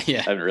 Yeah.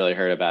 I haven't really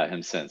heard about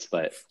him since,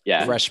 but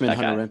yeah. Freshman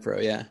Hunter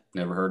Renfrow, yeah.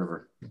 Never heard of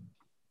her.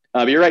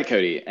 But you're right,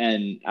 Cody.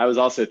 And I was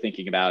also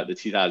thinking about the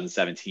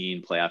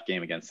 2017 playoff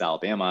game against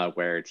Alabama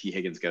where T.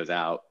 Higgins goes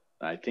out,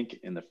 I think, in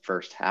the end of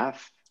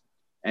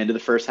the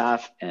first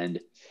half. And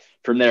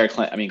from there,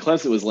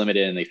 Clemson was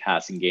limited in the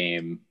passing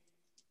game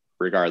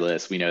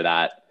regardless. We know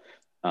that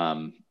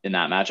in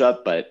that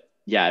matchup. But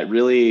yeah,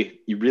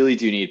 you really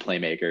do need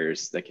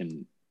playmakers that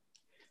can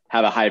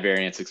have a high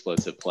variance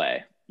explosive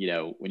play.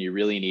 When you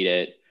really need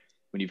it,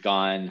 when you've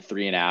gone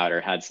 3 and out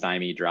or had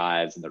stymied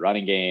drives in the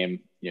running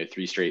game,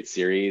 3 straight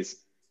series,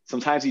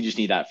 sometimes you just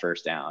need that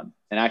first down.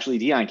 And actually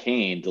Deion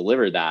Kane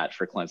delivered that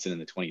for Clemson in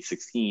the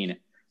 2016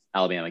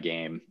 Alabama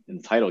game, in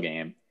the title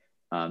game.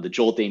 The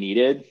jolt they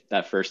needed,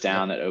 that first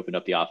down that opened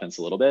up the offense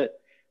a little bit.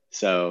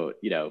 So,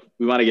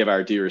 we want to give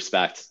our due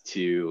respect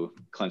to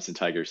Clemson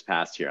Tigers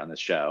past here on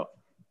this show,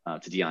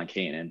 to Deion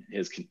Kane and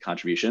his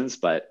contributions.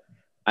 But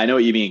I know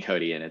what you mean,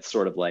 Cody. And it's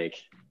sort of like,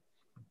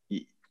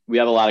 we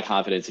have a lot of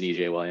confidence in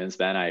EJ Williams,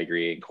 Ben, I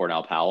agree, and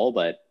Cornell Powell,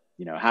 but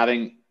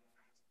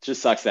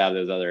just sucks to have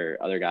those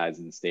other guys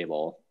in the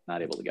stable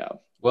not able to go.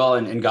 Well,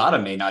 and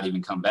Ngata may not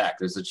even come back.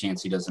 There's a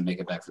chance he doesn't make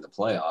it back for the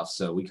playoffs.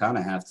 So we kind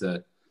of have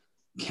to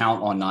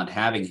count on not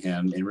having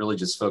him and really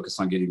just focus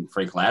on getting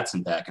Frank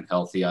Latson back and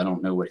healthy. I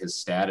don't know what his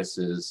status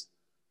is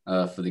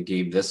for the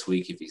game this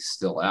week, if he's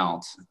still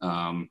out.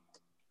 I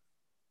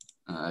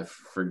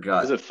forgot.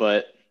 It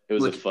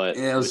was a foot.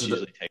 Yeah, it was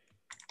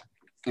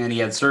and he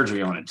had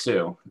surgery on it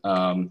too.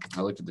 I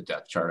looked at the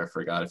depth chart. I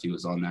forgot if he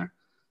was on there.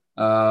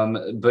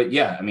 But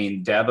yeah,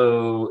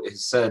 Dabo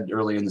has said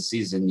early in the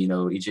season,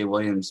 EJ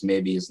Williams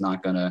maybe is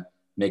not going to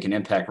make an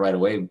impact right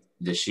away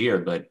this year,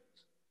 but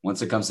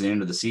once it comes to the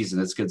end of the season,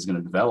 this kid's going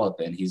to develop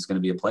and he's going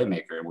to be a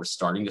playmaker. And we're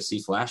starting to see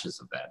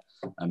flashes of that.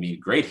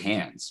 Great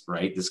hands,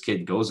 right? This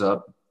kid goes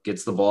up,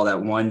 gets the ball,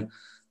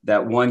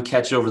 that one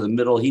catch over the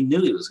middle. He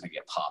knew he was going to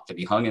get popped, and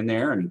he hung in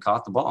there and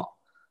caught the ball.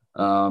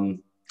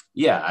 I'm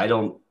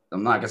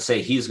not going to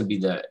say he's going to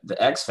be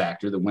the X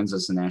factor that wins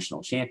us a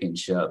national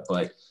championship,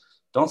 but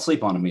don't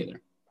sleep on him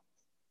either.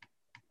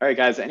 All right,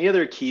 guys, any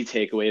other key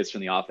takeaways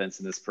from the offense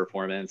in this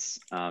performance?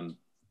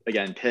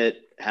 Again,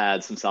 Pitt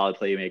had some solid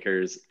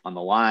playmakers on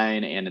the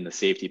line and in the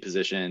safety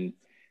position.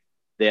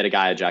 They had a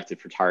guy ejected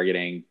for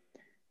targeting.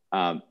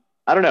 I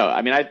don't know.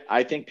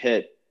 I think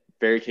Pitt,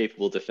 very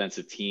capable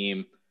defensive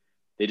team.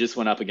 They just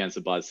went up against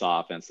a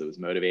buzzsaw offense that was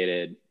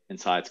motivated, and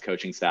saw its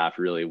coaching staff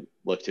really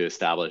look to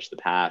establish the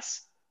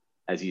pass,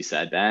 as you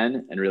said,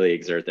 Ben, and really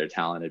exert their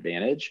talent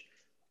advantage.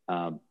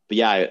 But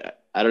yeah,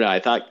 I don't know. I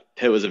thought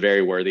Pitt was a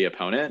very worthy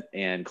opponent,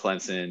 and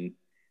Clemson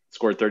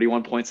scored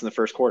 31 points in the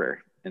first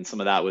quarter. And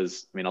some of that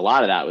was, a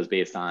lot of that was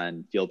based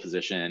on field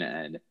position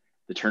and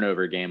the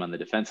turnover game on the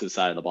defensive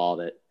side of the ball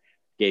that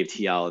gave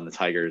TL and the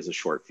Tigers a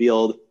short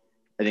field.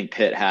 I think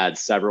Pitt had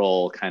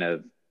several kind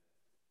of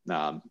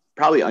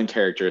probably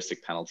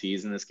uncharacteristic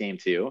penalties in this game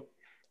too.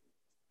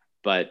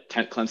 but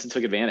Clemson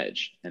took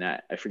advantage. And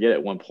I forget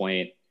at one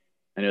point,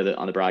 I know that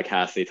on the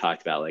broadcast they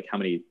talked about like how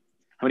many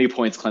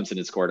points Clemson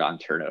had scored on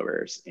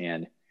turnovers,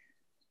 and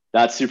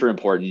that's super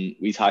important.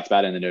 We talked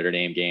about it in the Notre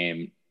Dame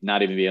game,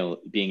 not even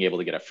being able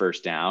to get a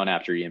first down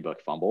after Ian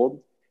Book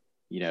fumbled.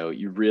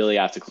 You really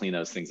have to clean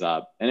those things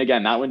up. And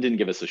again, that one didn't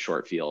give us a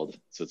short field,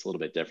 so it's a little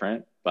bit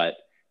different, but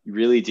you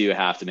really do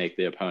have to make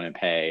the opponent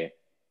pay.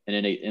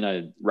 And in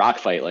a rock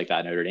fight like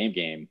that Notre Dame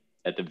game,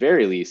 at the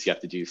very least, you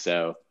have to do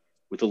so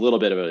with a little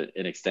bit of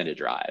an extended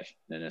drive,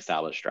 an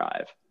established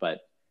drive.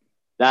 But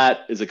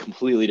that is a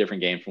completely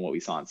different game from what we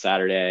saw on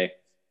Saturday.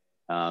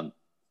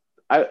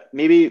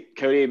 Maybe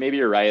Cody, maybe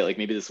you're right. Like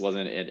maybe this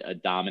wasn't a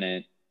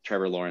dominant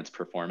Trevor Lawrence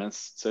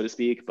performance, so to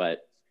speak, but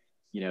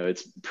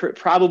it's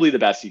probably the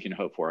best you can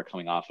hope for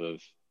coming off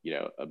of,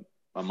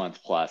 a month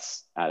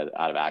plus out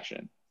of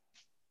action.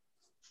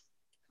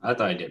 I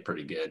thought he did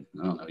pretty good.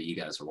 I don't know what you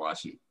guys were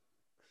watching.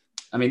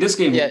 I mean, this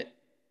game,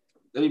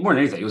 more than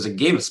anything, it was a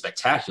game of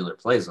spectacular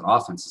plays on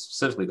offense,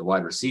 specifically the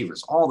wide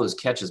receivers. All those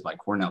catches by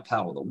Cornell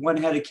Powell, the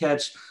one-headed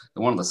catch,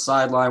 the one on the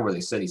sideline where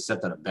they said he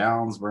stepped out of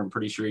bounds, where I'm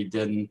pretty sure he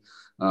didn't.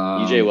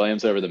 EJ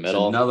Williams over the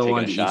middle. Another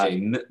one to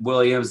EJ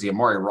Williams, the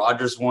Amari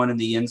Rogers one in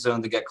the end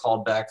zone to get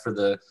called back for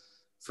the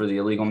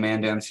illegal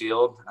man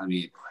downfield. I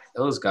mean,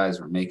 those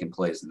guys were making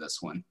plays in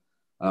this one.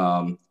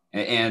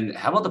 And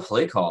how about the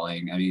play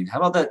calling? I mean, how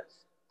about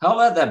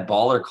that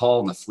baller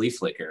call on the flea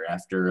flicker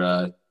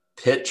after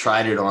Pitt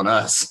tried it on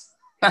us?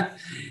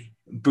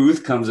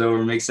 Booth comes over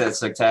and makes that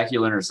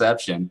spectacular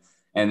interception,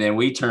 and then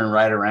we turn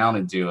right around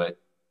and do it.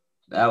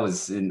 That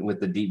was with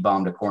the deep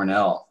bomb to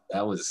Cornell.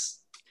 That was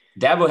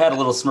Dabo had a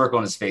little smirk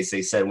on his face,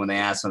 they said, when they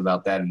asked him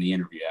about that in the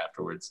interview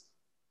afterwards.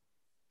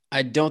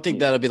 I don't think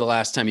that'll be the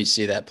last time you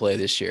see that play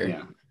this year.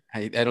 Yeah.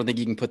 I don't think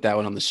you can put that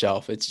one on the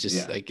shelf. It's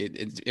just like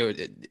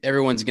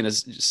everyone's going to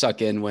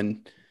suck in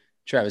when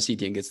Travis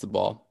Etienne gets the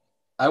ball.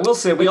 I will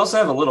say we also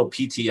have a little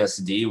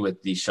PTSD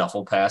with the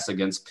shuffle pass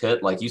against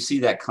Pitt. Like you see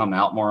that come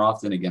out more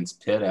often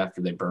against Pitt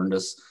after they burned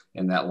us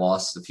in that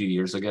loss a few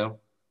years ago.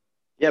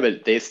 Yeah,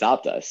 but they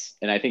stopped us.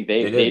 And I think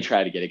they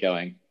tried to get it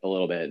going a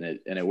little bit,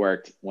 and it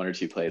worked one or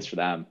two plays for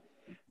them.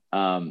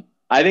 I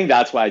think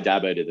that's why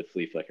Dabo did the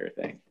flea flicker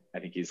thing. I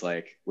think he's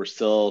like, we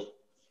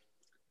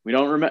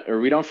don't remember,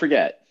 or we don't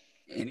forget.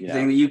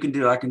 Anything that you can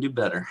do, I can do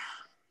better.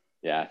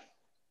 Yeah,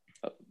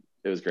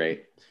 it was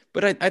great.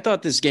 But I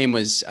thought this game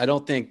was.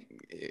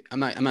 I'm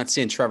not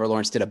saying Trevor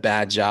Lawrence did a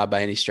bad job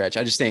by any stretch.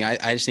 I just think.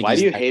 Why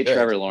do you hate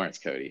Trevor Lawrence,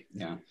 Cody?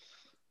 Yeah,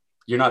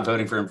 you're not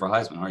voting for him for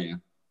Heisman, are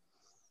you?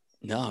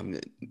 No,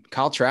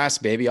 Kyle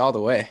Trask, baby, all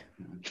the way.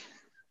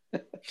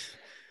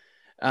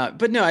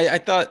 But no, I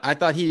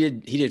thought he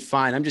did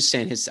fine. I'm just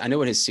saying I know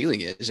what his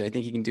ceiling is. I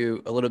think he can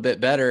do a little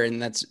bit better,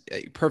 and that's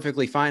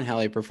perfectly fine how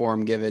he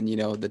performed given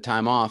the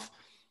time off.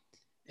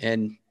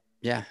 And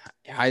yeah,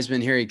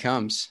 Heisman, here he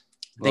comes.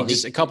 I think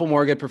just a couple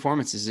more good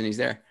performances and he's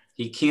there.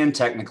 He can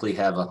technically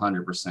have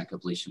 100%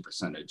 completion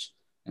percentage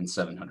and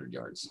 700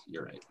 yards.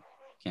 You're right.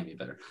 Can't be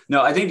better.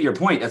 No, I think to your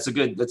point, that's a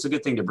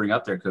good thing to bring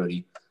up there,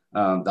 Cody.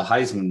 The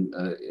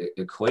Heisman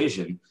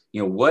equation,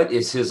 what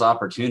is his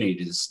opportunity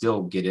to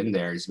still get in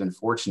there? He's been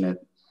fortunate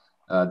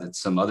that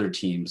some other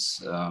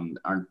teams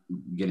aren't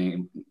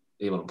getting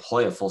able to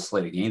play a full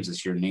slate of games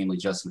this year, namely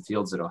Justin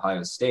Fields at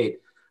Ohio State.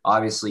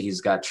 Obviously,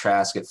 he's got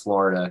Trask at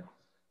Florida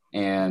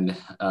and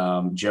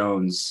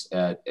Jones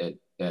at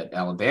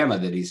Alabama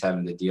that he's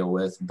having to deal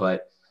with.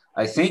 But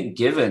I think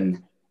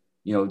given,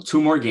 2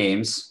 more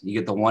games, you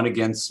get the one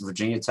against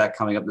Virginia Tech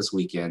coming up this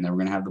weekend, then we're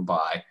going to have the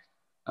bye.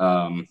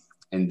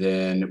 And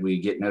then we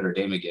get Notre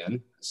Dame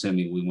again,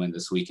 assuming we win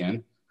this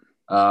weekend.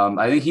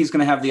 I think he's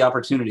going to have the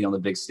opportunity on the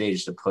big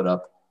stage to put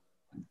up,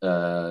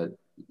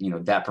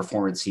 that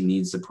performance he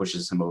needs that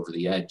pushes him over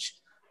the edge.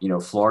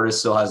 Florida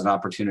still has an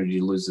opportunity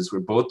to lose this.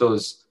 Where both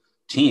those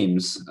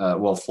teams,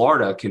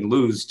 Florida can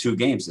lose 2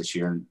 games this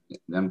year and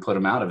then put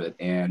them out of it.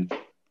 And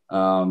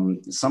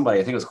somebody,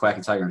 I think it was Quack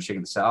and Tiger and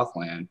Chicken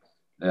Southland,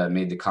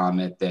 made the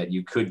comment that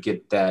you could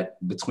get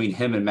that between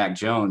him and Mac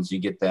Jones, you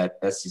get that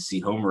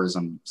SEC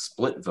homerism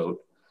split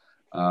vote.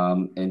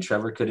 And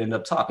Trevor could end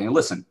up topping. And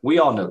listen, we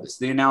all know this.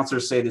 The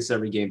announcers say this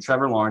every game.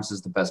 Trevor Lawrence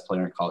is the best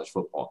player in college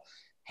football,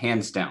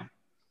 hands down.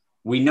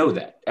 We know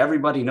that.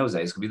 Everybody knows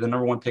that. He's going to be the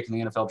number 1 pick in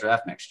the NFL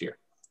draft next year.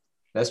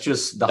 That's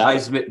just the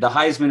Heisman. The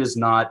Heisman is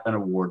not an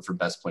award for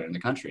best player in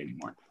the country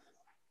anymore.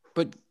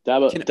 But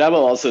Dabo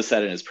also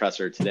said in his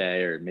presser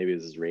today, or maybe it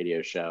was his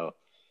radio show,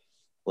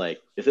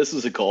 like if this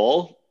was a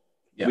goal,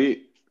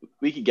 we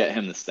could get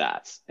him the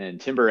stats.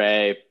 And Tim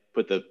Beret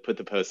put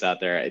the post out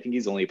there. I think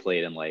he's only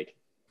played in like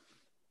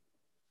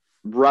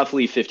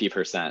roughly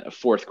 50% of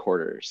fourth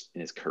quarters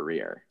in his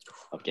career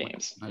of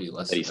games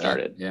that he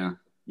started.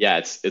 Yeah,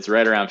 it's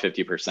right around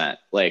 50%.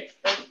 Like,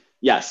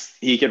 yes,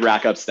 he could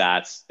rack up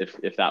stats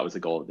if that was the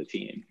goal of the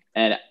team.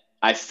 And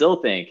I still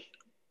think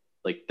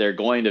like they're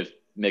going to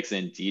mix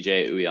in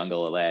DJ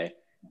Uiagalelei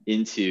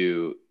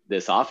into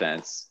this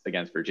offense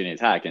against Virginia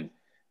Tech, and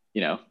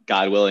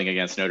God willing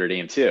against Notre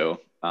Dame too.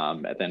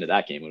 At the end of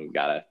that game when we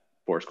got a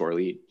 4-score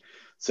lead,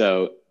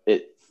 so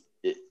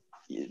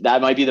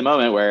that might be the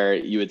moment where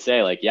you would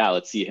say, like, yeah,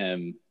 let's see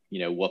him,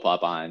 whoop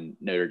up on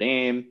Notre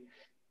Dame,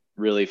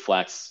 really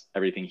flex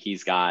everything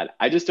he's got.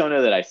 I just don't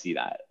know that I see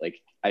that.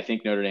 Like, I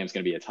think Notre Dame's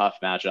going to be a tough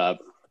matchup.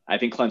 I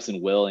think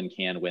Clemson will and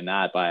can win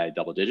that by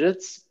double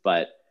digits,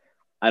 but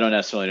I don't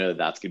necessarily know that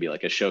that's going to be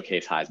like a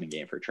showcase Heisman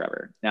game for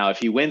Trevor. Now, if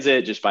he wins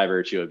it just by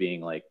virtue of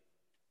being like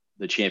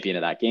the champion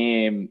of that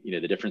game,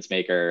 the difference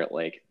maker,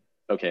 like,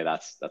 okay,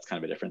 that's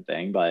kind of a different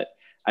thing. But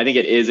I think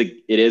it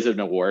is an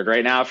award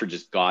right now for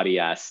just gaudy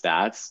ass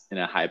stats in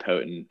a high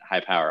potent, high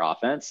power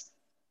offense.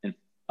 And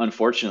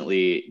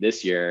unfortunately,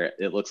 this year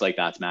it looks like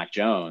that's Mac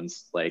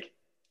Jones. Like,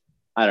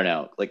 I don't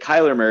know, like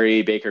Kyler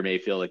Murray, Baker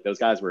Mayfield, like those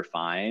guys were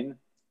fine.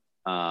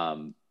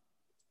 But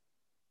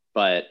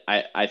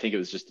I think it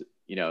was just,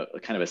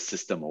 kind of a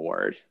system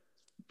award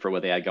for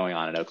what they had going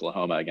on in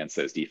Oklahoma against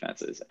those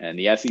defenses. And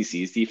the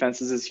SEC's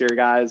defenses this year,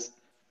 guys,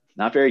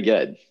 not very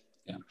good.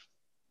 Yeah.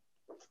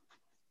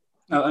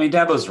 No, I mean,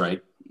 Dabo's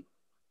right.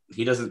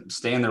 He doesn't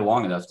stay in there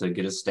long enough to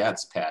get his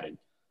stats padded.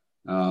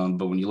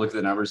 But when you look at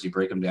the numbers, you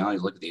break them down, you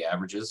look at the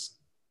averages,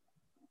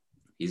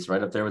 he's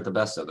right up there with the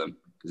best of them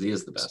because he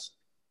is the best.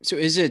 So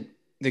is it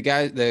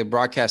the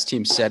broadcast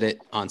team said it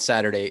on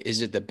Saturday,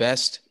 is it the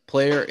best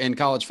player in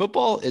college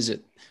football? Is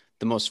it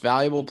the most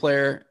valuable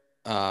player?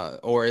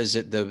 Or is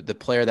it the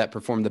player that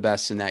performed the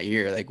best in that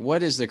year? Like,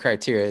 what is the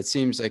criteria? It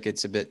seems like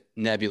it's a bit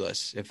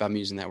nebulous, if I'm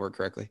using that word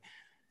correctly.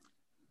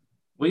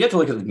 Well, you have to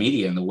look at the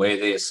media and the way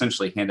they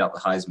essentially hand out the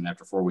Heisman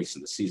after 4 weeks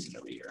of the season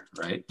every year,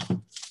 right?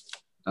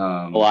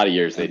 A lot of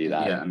years they do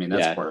that. Yeah, I mean,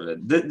 that's part of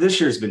it.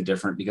 This year's been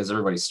different because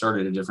everybody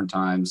started at different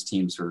times.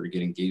 Teams were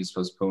getting games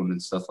postponed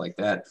and stuff like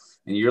that.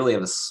 And you really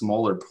have a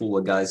smaller pool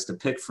of guys to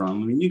pick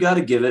from. I mean, you got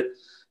to give it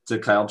to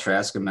Kyle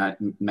Trask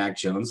and Mac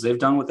Jones. They've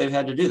done what they've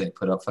had to do. They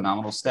put up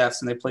phenomenal stats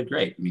and they played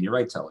great. I mean, you're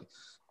right, Tully.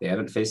 They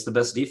haven't faced the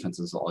best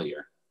defenses all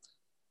year.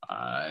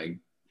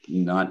 I'm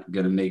not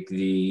going to make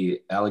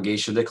the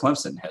allegation that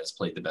Clemson has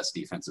played the best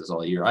defenses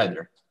all year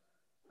either.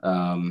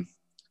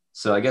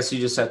 So I guess you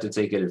just have to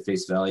take it at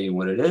face value and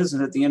what it is.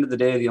 And at the end of the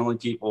day, the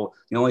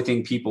only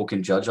thing people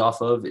can judge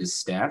off of is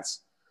stats.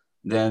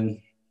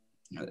 Then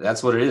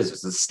that's what it is.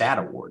 It's a stat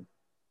award.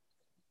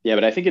 Yeah,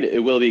 but I think it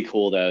will be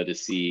cool though to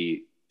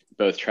see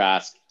both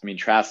Trask. I mean,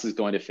 Trask is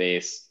going to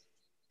face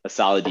a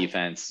solid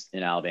defense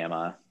in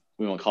Alabama.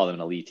 We won't call them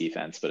an elite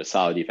defense, but a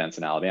solid defense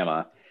in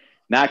Alabama.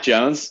 Mac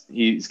Jones,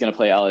 he's going to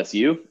play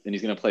LSU and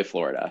he's going to play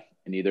Florida.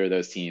 And neither of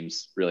those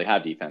teams really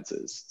have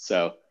defenses.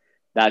 So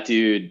that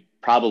dude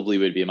probably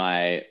would be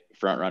my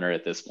front runner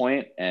at this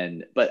point.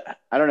 But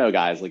I don't know,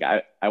 guys, like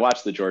I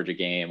watched the Georgia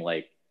game.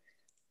 Like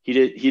he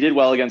did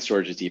well against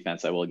Georgia's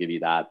defense. I will give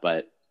you that,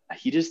 but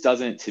he just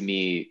doesn't, to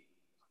me,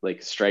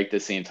 like strike the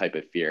same type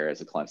of fear as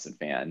a Clemson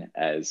fan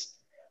as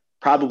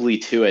probably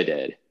Tua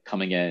did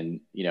coming in,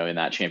 in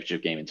that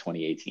championship game in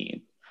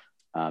 2018.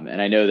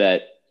 And I know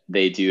that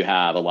they do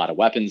have a lot of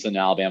weapons in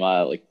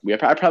Alabama. Like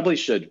I probably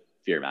should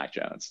fear Mac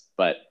Jones,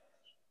 but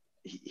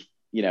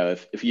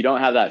if you don't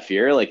have that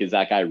fear, like, is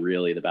that guy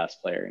really the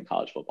best player in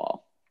college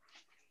football?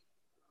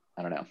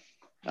 I don't know.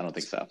 I don't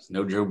think so.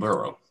 No Joe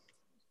Burrow.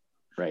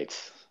 Right.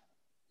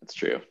 That's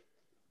true.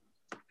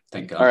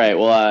 Thank God. All right.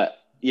 Well,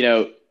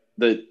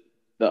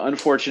 the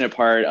unfortunate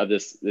part of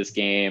this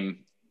game,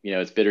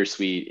 it's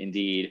bittersweet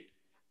indeed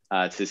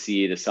to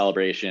see the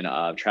celebration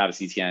of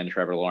Travis Etienne,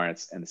 Trevor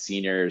Lawrence, and the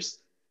seniors.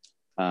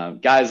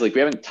 Guys, like,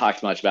 we haven't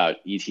talked much about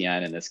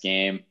Etienne in this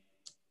game.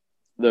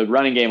 The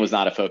running game was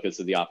not a focus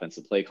of the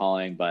offensive play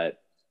calling,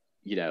 but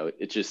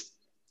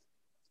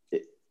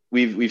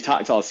we've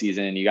talked all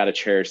season. You got to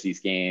cherish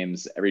these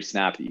games. Every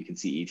snap that you can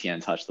see Etienne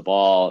touch the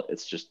ball,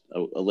 it's just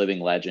a living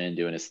legend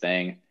doing his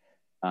thing.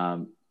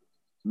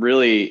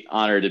 Really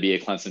honored to be a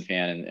Clemson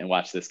fan and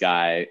watch this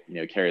guy,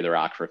 carry the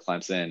rock for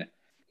Clemson.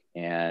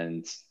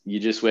 And you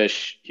just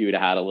wish he would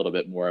have had a little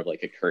bit more of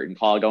like a curtain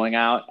call going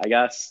out, I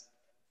guess.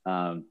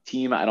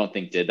 Team, I don't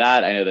think did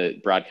that. I know the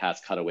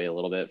broadcast cut away a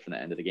little bit from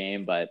the end of the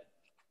game, but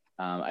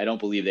I don't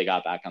believe they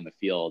got back on the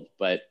field.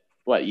 But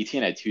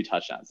Etienne had 2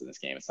 touchdowns in this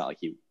game. It's not like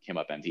he came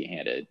up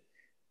empty-handed.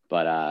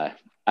 But I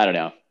don't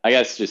know. I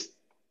guess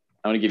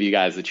I want to give you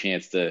guys a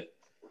chance to,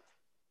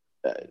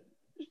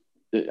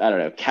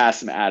 cast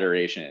some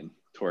adoration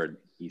toward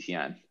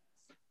Etienne.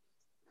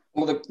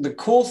 Well, the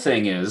cool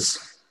thing is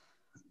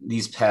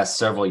these past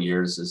several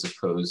years, as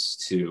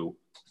opposed to,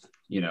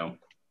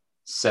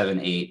 7,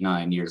 8,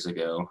 9 years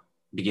ago,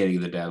 beginning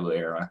of the Dabo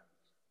era,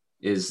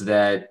 is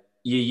that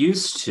you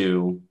used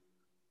to,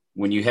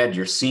 when you had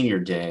your senior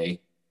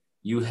day,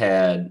 you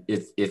had,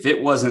 if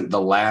it wasn't the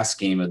last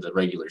game of the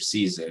regular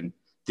season,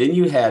 then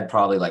you had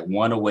probably like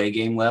 1 away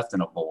game left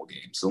and a bowl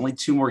game. So only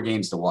 2 more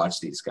games to watch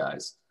these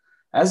guys.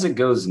 As it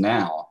goes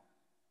now,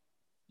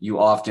 you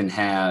often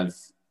have,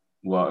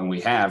 and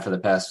we have for the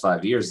past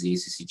 5 years, the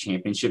ACC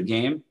championship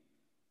game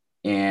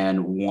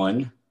and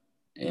 1,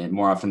 and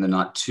more often than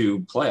not,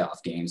 2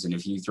 playoff games. And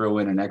if you throw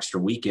in an extra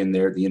weekend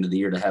there at the end of the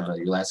year to have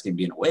your last game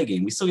be an away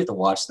game, we still get to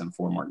watch them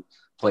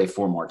play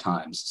 4 more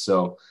times.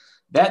 So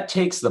that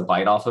takes the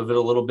bite off of it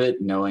a little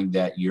bit, knowing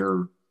that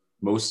you're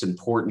most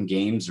important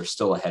games are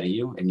still ahead of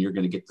you, and you're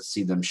going to get to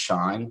see them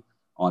shine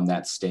on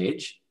that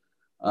stage.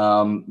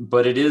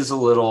 But it is a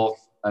little,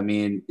 I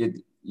mean,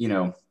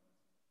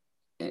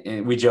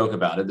 and we joke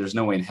about it. There's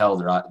no way in hell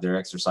they're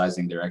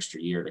exercising their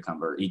extra year to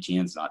come, or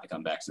Etienne's not to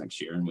come back next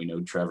year. And we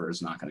know Trevor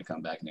is not going to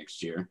come back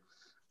next year.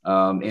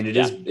 And it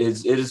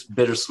is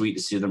bittersweet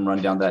to see them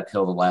run down that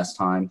hill the last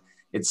time.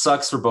 It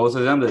sucks for both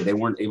of them that they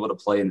weren't able to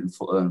play in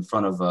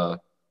front of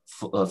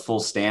full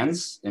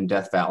stands in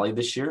Death Valley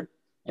this year.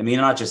 I mean,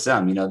 not just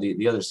them,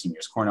 the other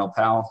seniors, Cornell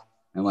Powell,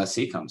 unless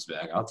he comes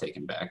back, I'll take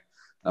him back.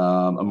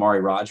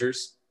 Amari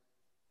Rogers.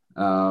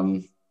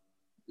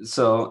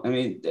 So, I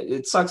mean,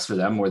 it sucks for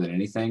them more than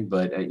anything,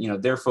 but,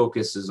 their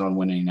focus is on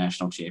winning a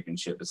national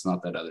championship. It's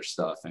not that other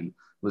stuff. And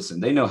listen,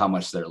 they know how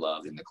much they're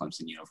loved in the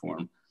Clemson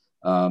uniform.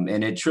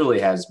 And it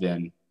truly has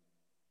been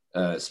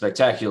a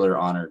spectacular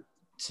honor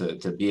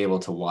to be able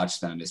to watch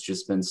them. It's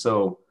just been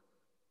so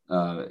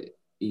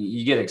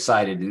you get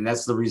excited. And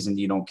that's the reason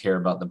you don't care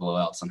about the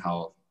blowouts and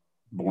how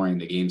boring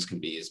the games can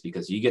be, is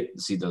because you get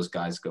to see those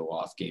guys go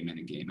off game in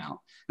and game out.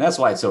 And that's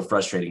why it's so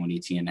frustrating when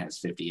Etienne has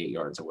 58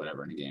 yards or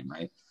whatever in a game,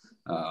 right?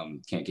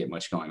 Can't get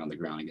much going on the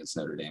ground against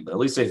Notre Dame, but at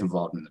least they've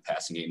involved him in the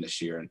passing game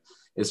this year. And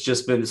it's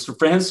just been,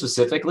 for him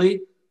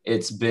specifically,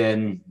 it's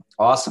been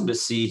awesome to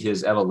see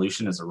his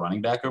evolution as a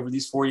running back over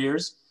these 4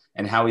 years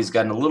and how he's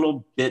gotten a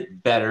little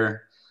bit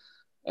better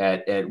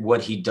at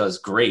what he does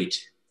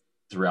great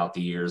throughout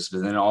the years,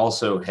 but then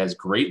also has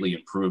greatly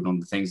improved on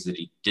the things that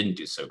he didn't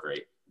do so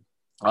great.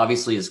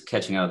 Obviously, his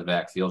catching out of the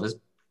backfield, his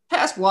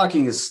pass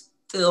blocking is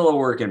still a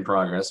work in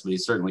progress, but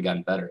he's certainly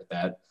gotten better at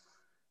that.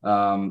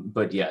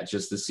 But yeah,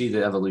 just to see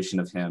the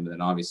evolution of him, and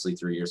then obviously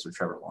 3 years with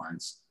Trevor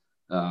Lawrence,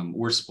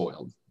 we're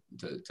spoiled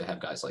to have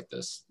guys like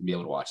this, be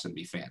able to watch them,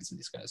 be fans of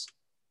these guys.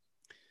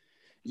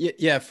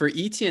 Yeah. For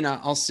Etienne,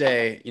 I'll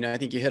say, I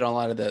think you hit on a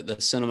lot of the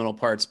sentimental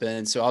parts,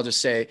 Ben. So I'll just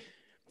say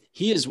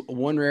he is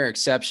one rare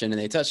exception.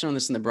 And they touched on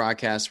this in the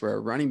broadcast, where a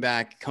running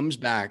back comes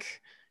back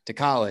to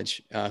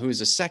college, who is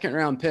a second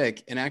round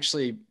pick and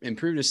actually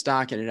improved his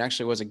stock. And it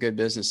actually was a good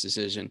business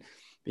decision,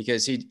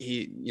 because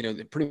he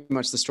pretty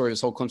much the story of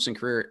his whole Clemson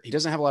career, he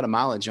doesn't have a lot of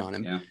mileage on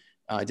him. Yeah.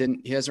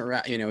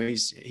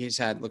 He's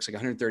had, looks like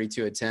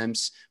 132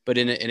 attempts, but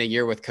in a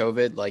year with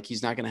COVID, like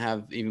he's not going to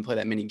have even play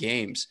that many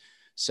games.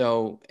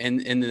 So,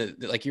 and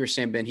like you were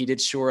saying, Ben, he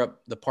did shore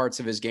up the parts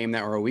of his game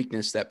that were a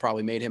weakness that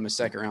probably made him a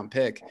second round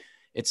pick.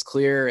 It's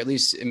clear, at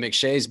least in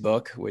McShay's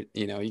book,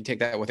 you take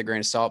that with a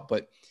grain of salt,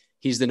 but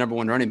he's the number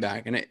one running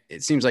back. And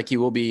it seems like he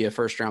will be a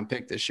first round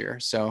pick this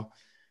year. So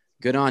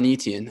good on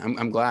Etienne.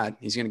 I'm glad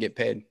he's going to get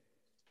paid.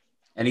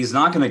 And he's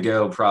not going to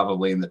go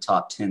probably in the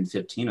top 10,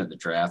 15 of the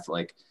draft,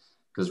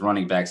 because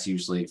running backs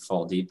usually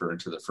fall deeper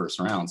into the first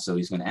round. So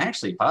he's going to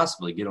actually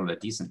possibly get on a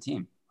decent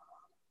team.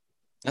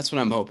 That's what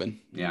I'm hoping.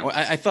 Yeah. Well,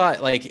 I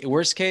thought,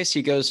 worst case,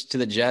 he goes to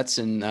the Jets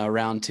in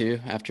round 2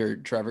 after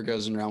Trevor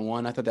goes in round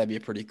 1. I thought that'd be a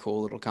pretty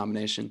cool little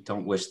combination.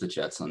 Don't wish the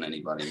Jets on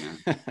anybody,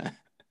 man.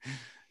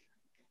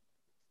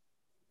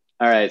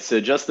 All right. So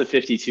just the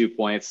 52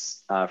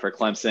 points for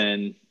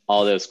Clemson,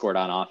 all those scored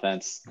on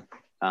offense.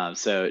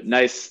 So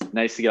nice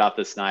to get off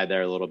the snide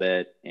there a little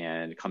bit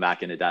and come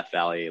back into Death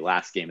Valley,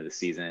 last game of the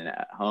season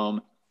at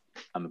home.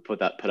 I'm going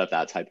to put up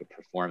that type of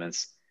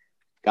performance.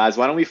 Guys,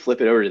 why don't we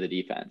flip it over to the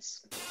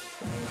defense?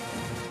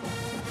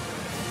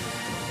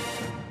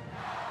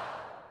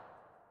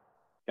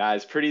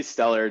 Guys, pretty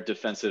stellar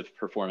defensive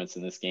performance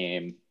in this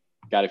game.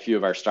 Got a few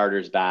of our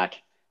starters back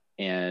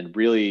and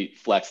really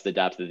flexed the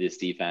depth of this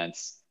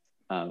defense.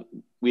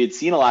 We had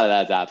seen a lot of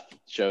that depth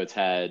show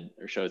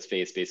its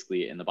face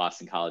basically in the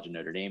Boston College and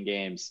Notre Dame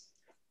games.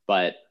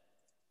 But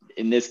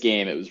in this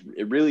game,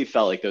 it really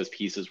felt like those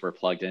pieces were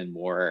plugged in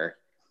more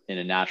in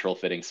a natural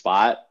fitting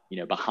spot,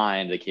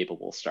 behind the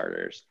capable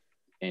starters.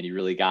 And you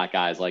really got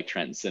guys like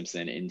Trenton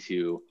Simpson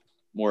into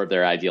more of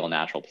their ideal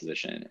natural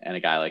position. And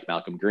a guy like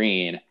Malcolm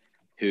Green,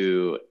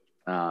 who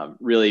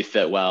really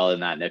fit well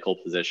in that nickel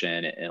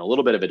position and a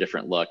little bit of a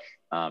different look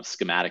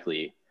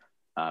schematically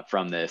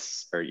from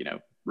this, or,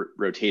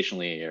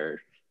 rotationally,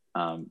 or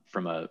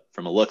from a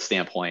look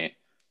standpoint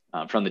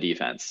from the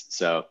defense.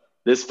 So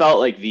this felt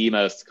like the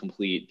most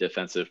complete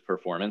defensive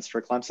performance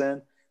for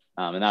Clemson.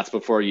 And that's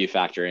before you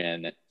factor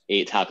in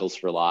 8 tackles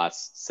for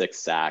loss, 6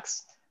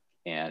 sacks,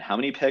 and how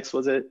many picks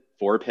was it?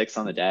 4 picks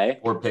on the day?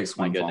 4 picks,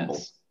 1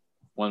 fumble.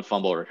 1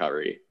 fumble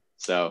recovery.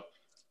 So,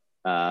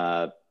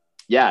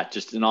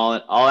 just an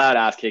all-out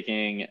ass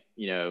kicking.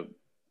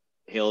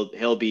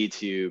 He'll be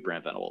to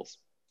Brent Venables.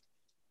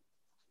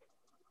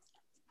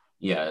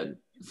 Yeah,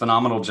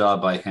 phenomenal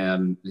job by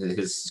him.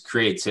 His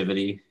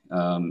creativity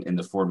in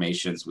the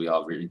formations. We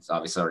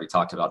obviously already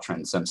talked about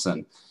Trenton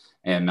Simpson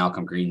and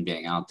Malcolm Green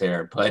being out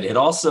there, but it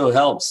also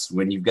helps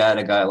when you've got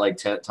a guy like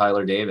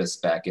Tyler Davis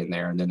back in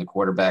there, and then the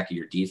quarterback of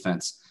your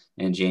defense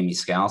and Jamie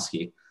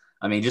Skalski.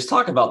 I mean, just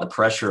talk about the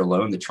pressure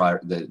alone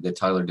that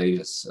Tyler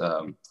Davis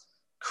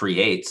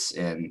creates,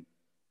 and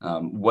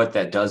what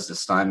that does to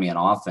stymie an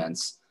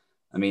offense.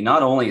 I mean,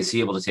 not only is he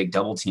able to take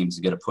double teams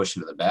and get a push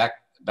into the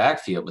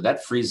backfield, but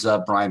that frees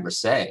up Brian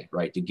Brisset,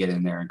 right, to get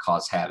in there and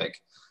cause havoc.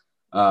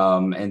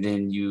 And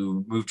then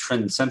you move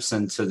Trenton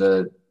Simpson to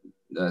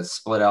the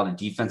split out a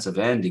defensive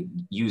end to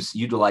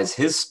utilize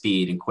his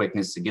speed and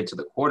quickness to get to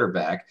the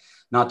quarterback.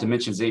 Not to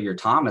mention Xavier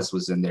Thomas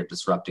was in there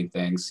disrupting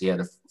things. He had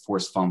a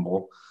forced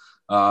fumble.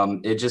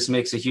 It just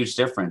makes a huge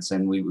difference.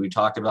 And we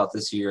talked about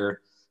this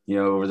year,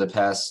 over the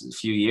past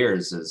few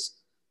years, is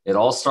it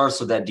all starts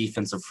with that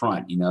defensive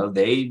front.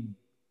 They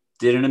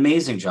did an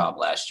amazing job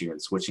last year in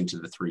switching to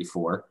the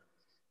 3-4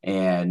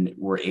 and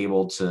were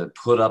able to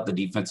put up the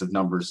defensive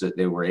numbers that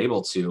they were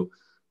able to.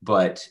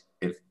 But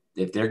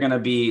if they're going to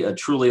be a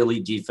truly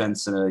elite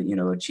defense and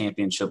a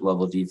championship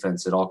level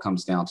defense, it all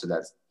comes down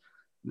to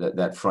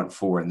that front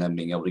four and them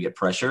being able to get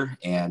pressure.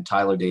 And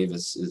Tyler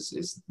Davis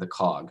is the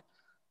cog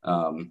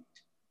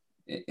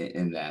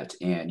in that.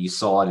 And you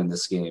saw it in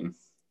this game.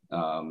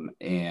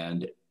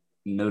 And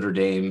Notre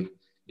Dame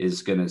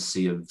is going to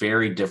see a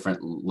very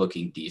different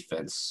looking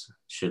defense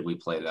should we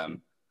play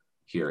them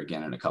here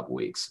again in a couple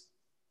weeks.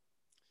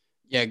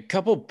 Yeah, a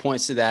couple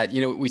points to that.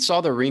 We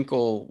saw the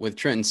wrinkle with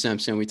Trenton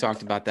Simpson. We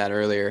talked about that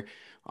earlier.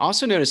 I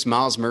also noticed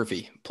Miles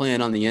Murphy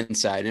playing on the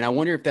inside. And I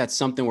wonder if that's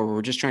something where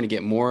we're just trying to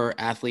get more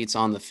athletes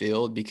on the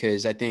field,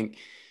 because I think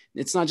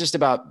it's not just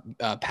about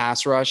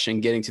pass rush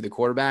and getting to the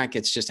quarterback.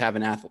 It's just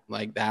having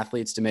the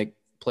athletes to make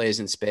plays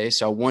in space.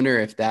 So I wonder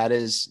if that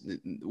is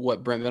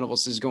what Brent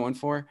Venables is going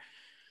for.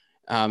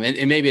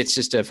 And maybe it's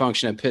just a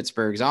function of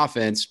Pittsburgh's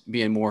offense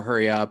being more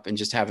hurry up and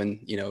just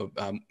having,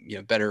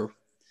 better,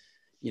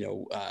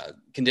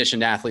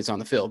 conditioned athletes on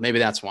the field. Maybe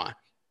that's why.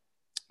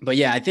 But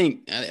yeah, I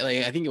think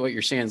what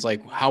you're saying is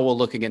like how we'll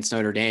look against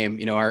Notre Dame.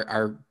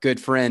 Our good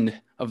friend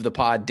of the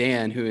pod,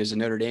 Dan, who is a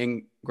Notre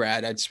Dame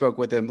grad, I spoke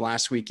with him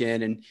last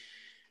weekend and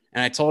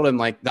I told him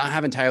like not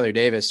having Tyler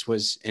Davis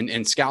and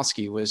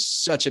Skalski was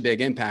such a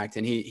big impact.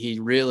 And he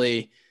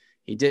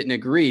didn't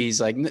agree.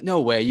 He's like, no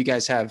way. You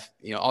guys have,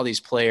 all these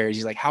players.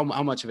 He's like, how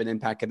much of an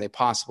impact could they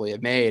possibly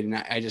have made? And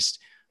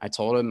I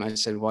told him, I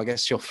said, well, I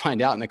guess you'll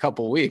find out in a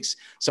couple of weeks.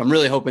 So I'm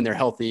really hoping they're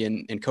healthy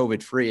and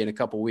COVID free in a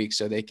couple of weeks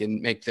so they can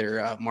make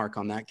their mark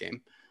on that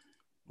game.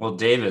 Well,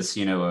 Davis,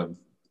 a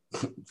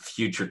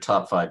future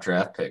top 5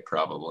 draft pick,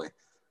 probably.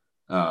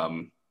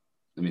 That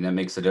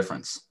makes a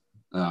difference.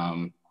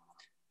 And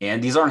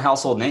these aren't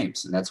household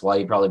names. And that's why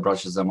he probably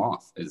brushes them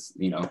off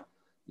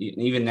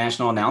even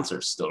national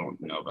announcers still don't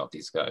know about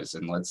these guys.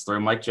 And let's throw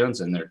Mike Jones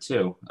in there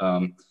too.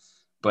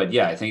 But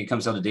yeah, I think it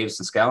comes down to Davis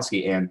and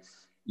Skalski. And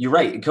you're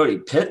right, Cody.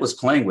 Pitt was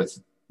playing with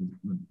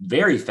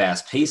very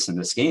fast pace in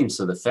this game.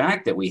 So the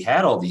fact that we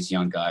had all these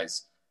young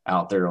guys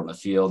out there on the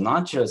field,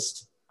 not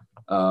just,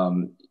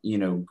 Green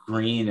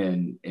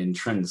and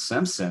Trenton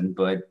Simpson,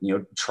 but,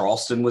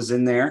 Charleston was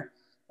in there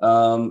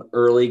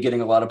early,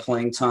 getting a lot of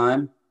playing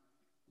time.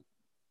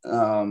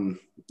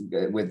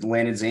 With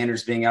Landon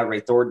Zanders being out,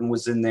 Ray Thornton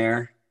was in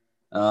there.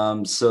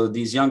 So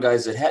these young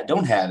guys that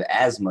don't have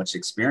as much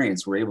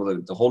experience were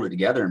able to hold it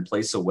together and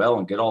play so well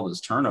and get all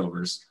those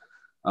turnovers.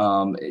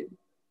 It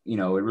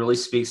really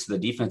speaks to the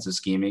defensive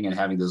scheming and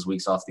having those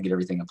weeks off to get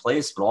everything in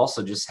place, but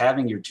also just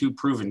having your 2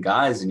 proven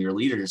guys and your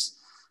leaders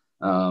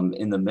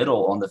in the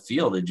middle on the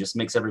field. It just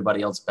makes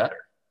everybody else better.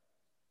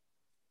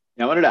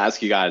 I wanted to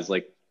ask you guys,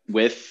 like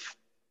with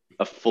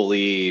a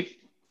fully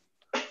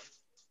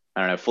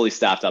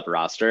staffed up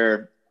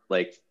roster,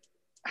 like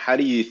how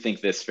do you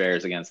think this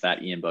fares against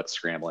that Ian Book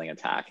scrambling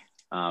attack?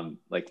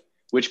 Like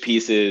which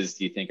pieces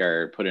do you think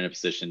are put in a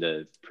position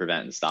to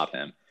prevent and stop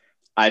him?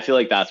 I feel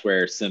like that's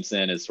where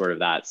Simpson is sort of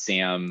that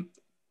Sam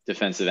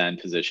defensive end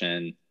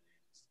position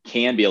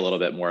can be a little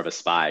bit more of a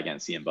spy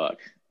against Ian Book.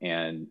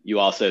 And you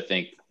also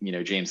think,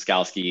 James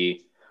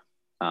Skalski,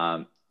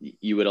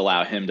 you would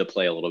allow him to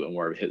play a little bit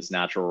more of his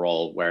natural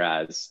role.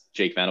 Whereas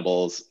Jake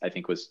Venables, I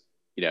think was,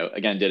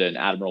 again, did an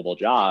admirable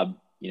job,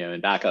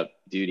 in backup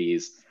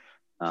duties.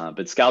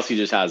 But Skalski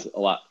just has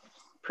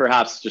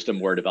perhaps just a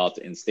more developed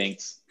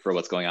instinct for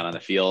what's going on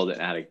the field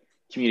and how to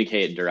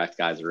communicate and direct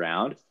guys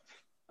around.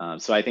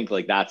 So I think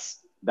like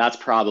that's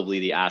probably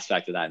the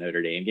aspect of that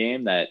Notre Dame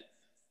game that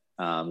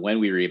when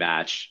we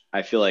rematch,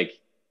 I feel like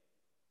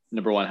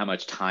number one, how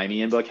much time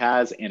Ian Book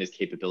has and his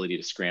capability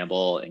to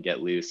scramble and get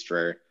loose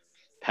for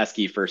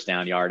pesky first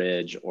down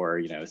yardage or,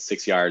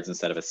 6 yards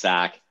instead of a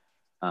sack.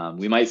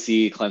 We might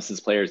see Clemson's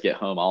players get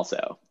home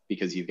also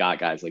because you've got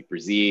guys like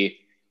Brzee,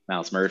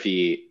 Miles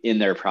Murphy in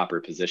their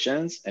proper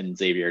positions and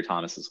Xavier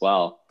Thomas as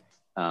well.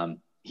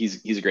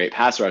 He's a great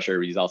pass rusher,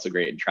 but he's also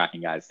great in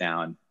tracking guys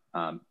down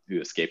who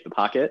escape the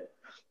pocket.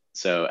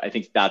 So I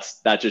think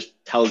that just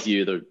tells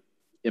you the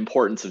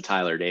importance of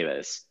Tyler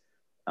Davis.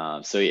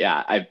 So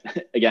yeah,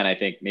 I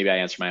think maybe I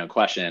answered my own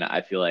question.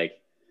 I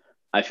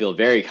feel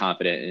very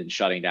confident in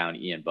shutting down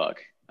Ian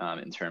Book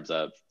in terms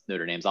of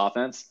Notre Dame's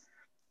offense.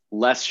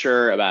 Less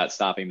sure about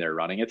stopping their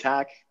running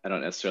attack. I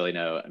don't necessarily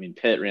know. I mean,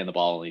 Pitt ran the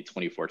ball only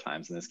 24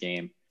 times in this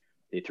game.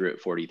 They threw it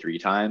 43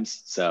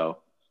 times. So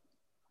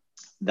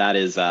that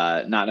is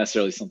not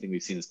necessarily something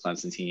we've seen this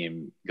Clemson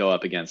team go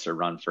up against a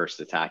run first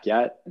attack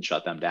yet and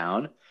shut them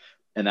down.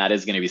 And that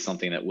is going to be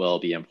something that will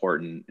be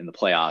important in the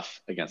playoff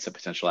against a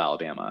potential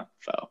Alabama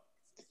foe.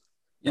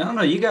 Yeah, I don't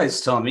know. You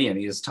guys tell me. I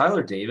mean, is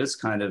Tyler Davis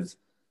kind of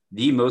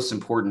the most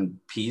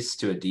important piece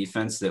to a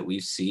defense that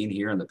we've seen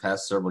here in the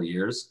past several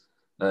years.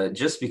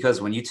 Just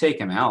because when you take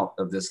him out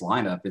of this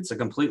lineup, it's a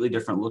completely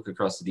different look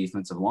across the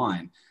defensive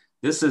line.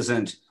 This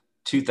isn't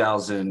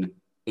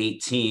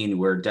 2018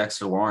 where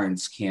Dexter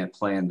Lawrence can't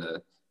play in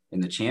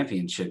the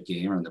championship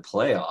game or in the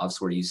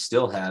playoffs, where you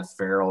still have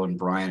Farrell and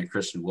Bryant and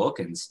Christian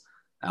Wilkins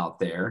out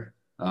there,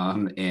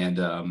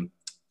 and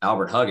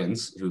Albert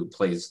Huggins, who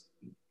played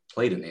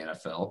in the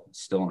NFL,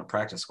 still on a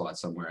practice squad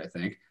somewhere, I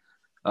think.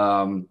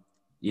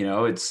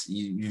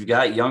 You've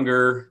got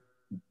younger,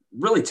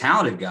 really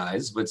talented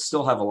guys, but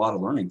still have a lot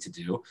of learning to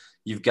do.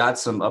 You've got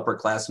some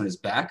upperclassmen as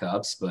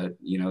backups, but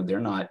they're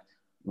not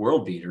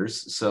world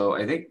beaters. So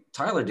I think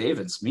Tyler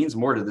Davis means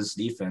more to this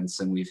defense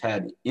than we've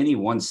had any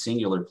one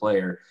singular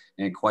player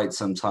in quite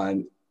some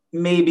time.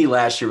 Maybe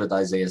last year with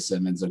Isaiah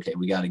Simmons. Okay,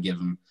 we got to give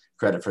him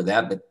credit for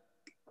that, but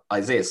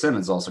Isaiah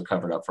Simmons also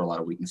covered up for a lot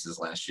of weaknesses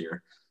last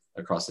year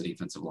across the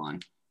defensive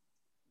line.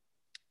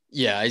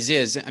 Yeah,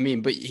 Isaiah's,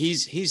 but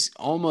he's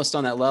almost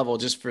on that level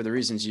just for the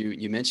reasons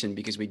you mentioned,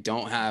 because we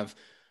don't have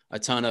a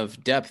ton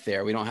of depth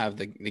there. We don't have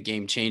the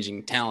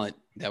game-changing talent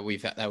that we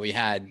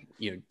had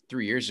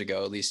 3 years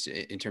ago, at least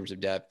in terms of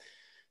depth.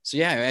 So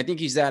yeah, I think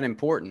he's that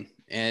important,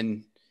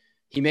 and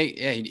he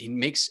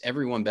makes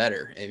everyone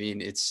better.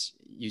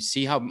 You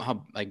see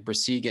how like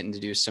Brissy getting to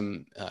do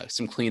some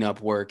cleanup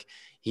work.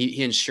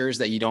 He ensures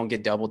that you don't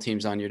get double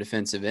teams on your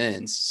defensive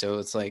ends. So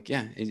it's like,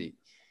 yeah,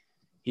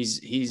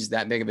 he's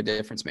that big of a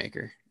difference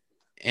maker.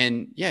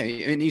 And yeah,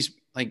 and he's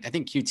like, I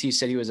think QT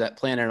said he was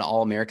playing at an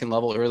All-American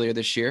level earlier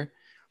this year.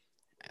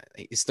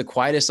 It's the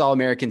quietest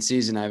All-American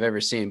season I've ever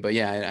seen, but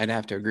yeah, I'd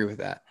have to agree with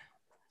that.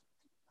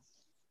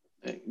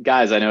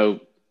 Guys, I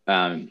know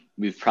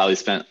we've probably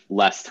spent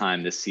less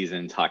time this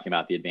season talking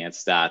about the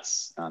advanced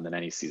stats than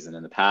any season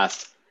in the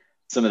past.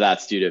 Some of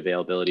that's due to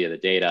availability of the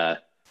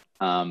data.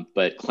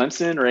 But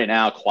Clemson right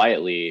now,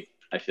 quietly,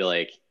 I feel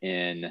like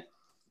in,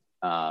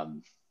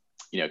 kind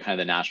of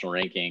the national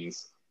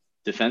rankings,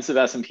 defensive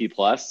S&P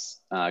plus,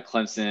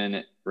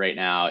 Clemson right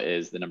now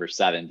is the number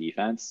 7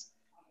 defense.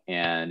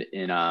 And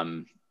in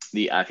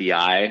the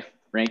FEI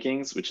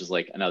rankings, which is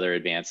like another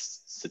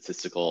advanced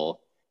statistical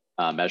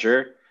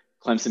measure,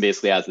 Clemson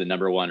basically has the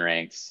number 1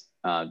 ranked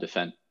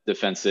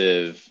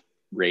defensive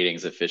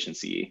ratings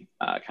efficiency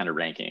kind of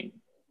ranking.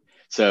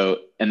 So,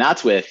 and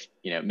that's with,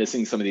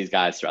 missing some of these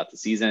guys throughout the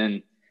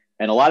season.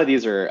 And a lot of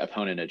these are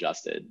opponent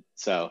adjusted.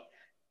 So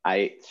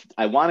I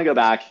want to go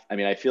back.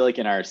 I feel like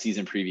in our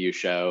season preview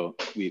show,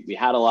 we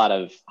had a lot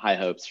of high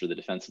hopes for the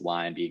defensive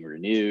line being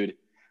renewed,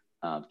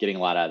 getting a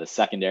lot out of the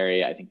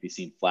secondary. I think we've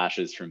seen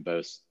flashes from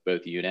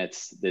both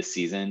units this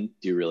season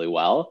do really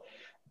well.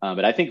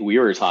 But I think we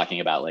were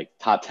talking about like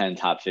top 10,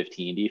 top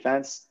 15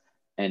 defense,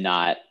 and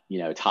not,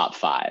 top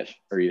 5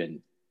 or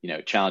even,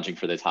 challenging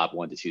for the top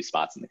 1 to 2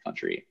 spots in the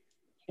country.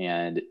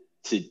 And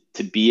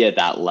to be at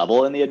that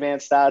level in the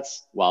advanced stats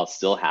while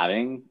still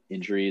having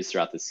injuries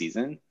throughout the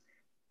season,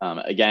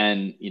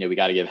 again, we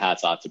got to give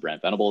hats off to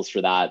Brent Venables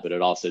for that, but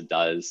it also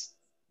does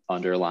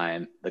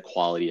underline the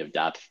quality of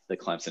depth that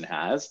Clemson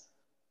has.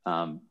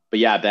 But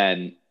yeah,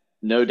 Ben,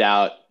 no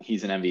doubt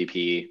he's an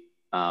MVP.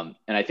 And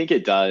I think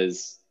it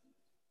does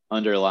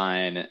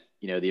underline,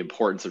 the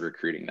importance of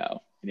recruiting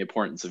though, and the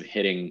importance of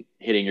hitting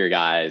your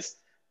guys.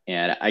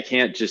 And I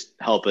can't just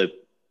help it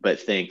but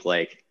think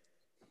like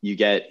you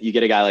get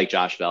a guy like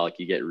Josh Belk,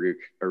 you get Rook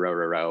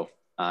Ororo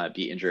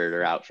be injured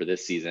or out for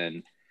this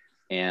season,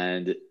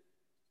 and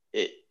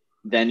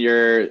then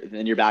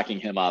you're backing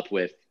him up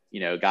with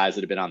guys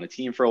that have been on the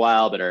team for a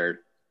while, but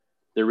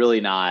they're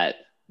really not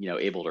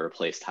able to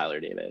replace Tyler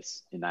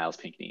Davis and Niles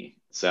Pinckney.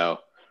 So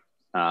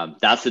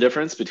that's the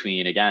difference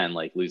between, again,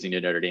 like losing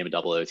to Notre Dame in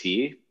double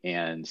OT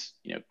and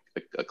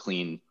a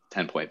clean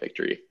 10-point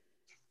victory.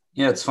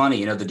 Yeah, it's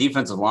funny. The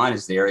defensive line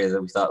is the area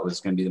that we thought was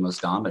going to be the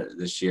most dominant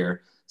this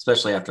year,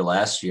 especially after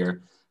last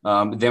year.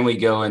 Then we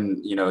go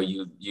and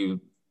you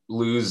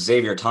lose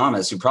Xavier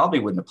Thomas, who probably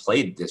wouldn't have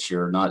played this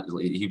year.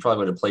 He probably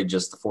would have played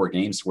just the 4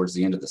 games towards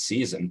the end of the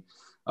season.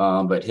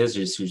 But his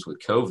issues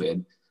with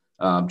COVID.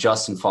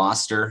 Justin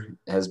Foster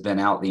has been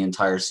out the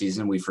entire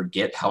season. We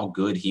forget how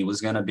good he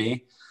was going to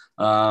be.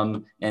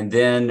 And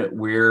then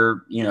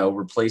we're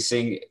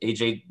replacing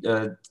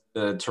AJ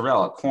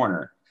Terrell at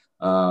corner.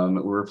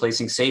 We're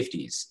replacing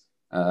safeties.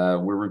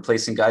 We're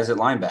replacing guys at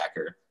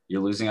linebacker.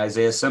 You're losing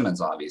Isaiah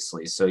Simmons,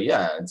 obviously. So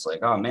yeah, it's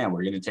like, oh man,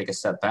 we're going to take a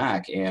step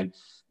back. And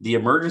the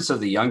emergence of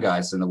the young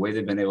guys and the way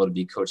they've been able to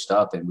be coached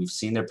up, and we've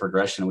seen their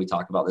progression. And we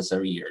talk about this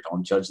every year.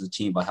 Don't judge the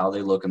team by how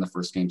they look in the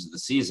first games of the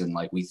season.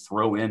 Like, we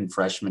throw in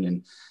freshmen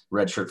and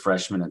redshirt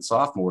freshmen and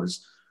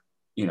sophomores,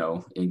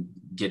 and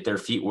get their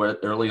feet wet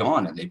early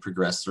on, and they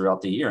progress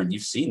throughout the year. And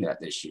you've seen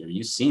that this year.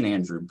 You've seen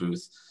Andrew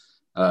Booth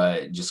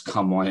just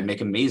come on and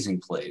make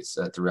amazing plays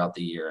throughout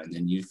the year. And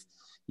then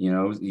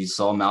you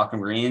saw Malcolm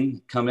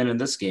Green come in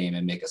this game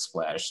and make a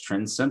splash.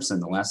 Trent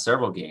Simpson, the last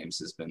several games,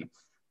 has been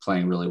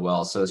playing really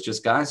well. So it's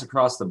just guys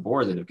across the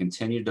board that have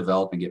continued to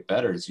develop and get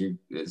better as the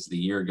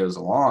year goes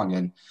along,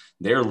 and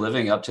they're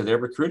living up to their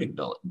recruiting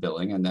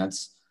billing. And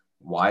that's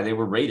why they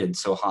were rated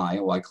so high,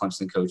 and why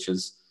Clemson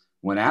coaches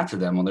went after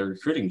them on the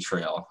recruiting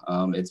trail.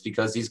 It's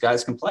because these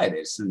guys can play. They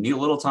just need a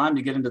little time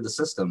to get into the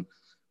system.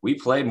 We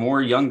play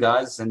more young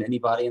guys than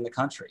anybody in the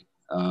country.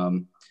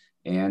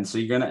 And so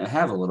you're going to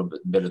have a little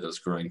bit of those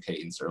growing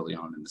pains early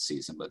on in the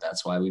season, but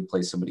that's why we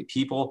play so many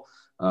people.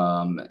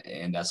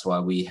 And that's why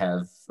we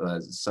have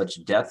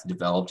such depth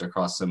developed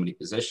across so many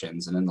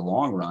positions. And in the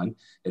long run,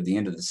 at the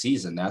end of the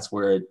season, that's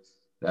where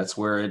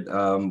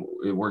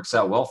it works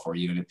out well for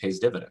you and it pays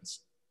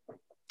dividends.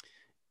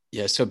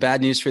 Yeah. So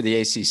bad news for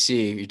the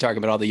ACC. You're talking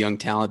about all the young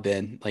talent,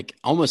 Ben. Like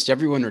almost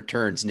everyone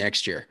returns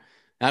next year.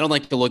 I don't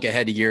like to look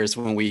ahead to years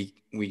when we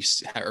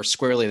are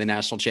squarely in the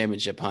national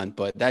championship hunt,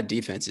 but that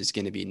defense is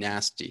going to be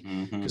nasty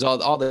because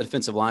all the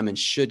defensive linemen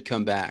should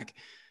come back,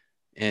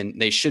 and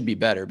they should be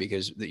better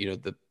because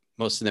the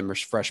most of them are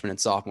freshmen and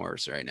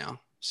sophomores right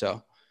now.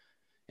 So,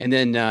 and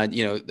then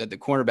the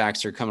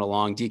cornerbacks are coming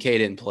along. DK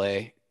didn't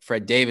play.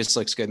 Fred Davis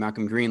looks good.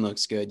 Malcolm Green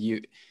looks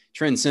good.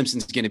 Trenton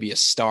Simpson's going to be a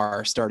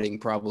star starting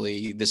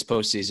probably this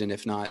postseason,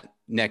 if not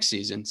next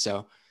season.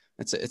 So.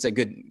 It's a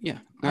good,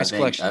 nice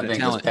collection of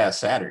talent. It's past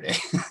Saturday.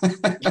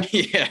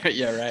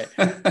 Yeah,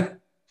 right.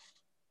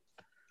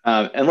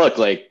 And look,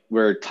 like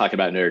we're talking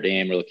about Notre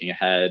Dame, we're looking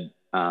ahead.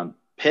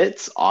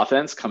 Pitt's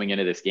offense coming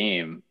into this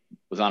game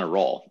was on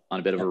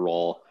a bit of a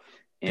roll.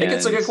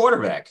 Pickett's a good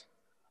quarterback.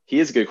 He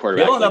is a good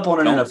quarterback. He'll end up on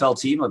an NFL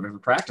team or a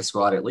practice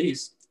squad at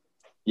least.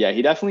 Yeah,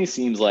 he definitely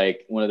seems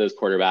like one of those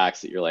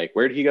quarterbacks that you're like,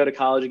 where did he go to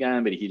college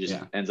again? But he just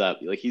ends up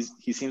like he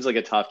seems like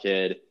a tough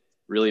kid.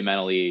 Really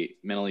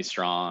mentally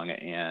strong.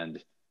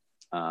 And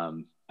I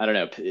don't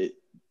know,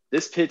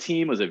 this Pitt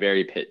team was a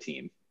very Pitt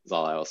team is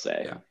all I will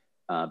say.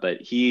 Yeah.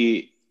 But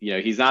he's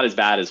not as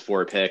bad as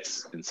 4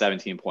 picks and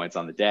 17 points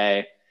on the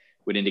day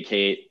would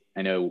indicate.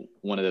 I know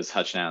one of those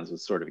touchdowns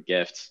was sort of a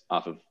gift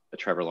off of a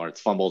Trevor Lawrence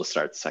fumble to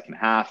start the second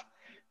half.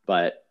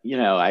 But,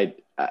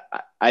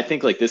 I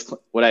think like this,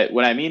 what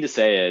I mean to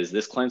say is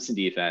this Clemson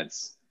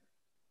defense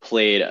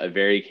played a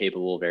very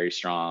capable, very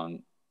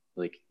strong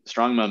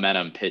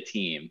momentum Pitt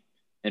team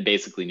and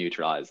basically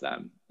neutralized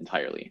them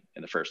entirely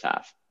in the first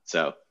half.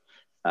 So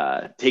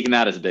taking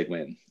that as a big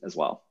win as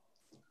well.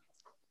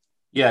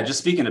 Yeah, just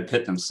speaking of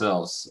Pitt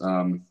themselves,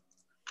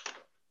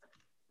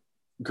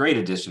 great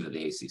addition to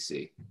the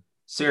ACC.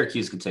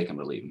 Syracuse can take him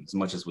or leave him as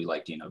much as we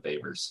like Dino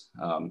Babers.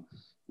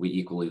 We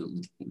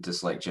equally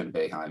dislike Jim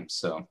Boeheim.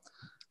 So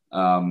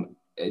I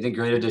think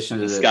great addition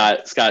to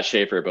Scott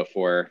Schaefer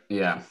before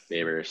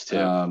Babers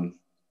too.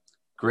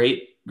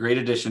 Great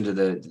addition to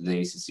the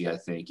ACC, I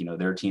think.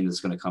 They're a team that's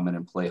going to come in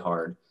and play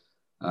hard,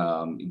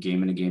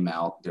 game in and game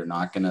out. They're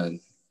not going to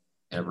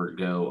ever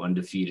go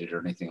undefeated or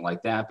anything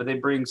like that, but they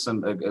bring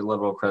a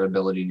level of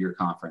credibility to your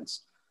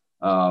conference.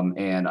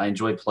 And I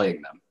enjoy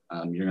playing them.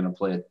 You're going to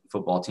play a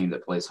football team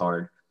that plays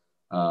hard.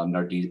 I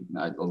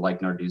like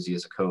Narduzzi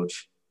as a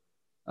coach.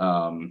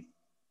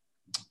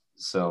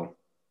 So,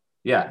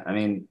 yeah, I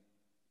mean,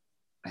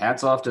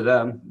 hats off to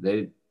them.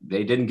 They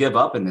didn't give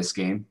up in this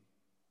game.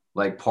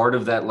 Like part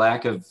of that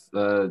lack of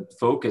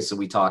focus that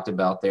we talked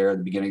about there at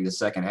the beginning of the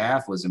second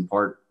half was in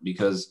part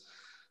because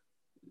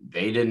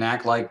they didn't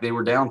act like they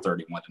were down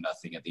 31-0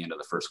 at the end of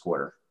the first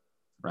quarter,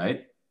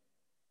 right?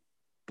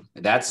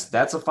 That's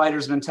a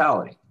fighter's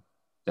mentality.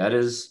 That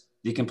is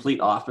the complete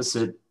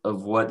opposite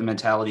of what the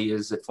mentality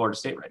is at Florida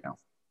State right now.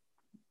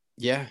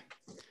 Yeah.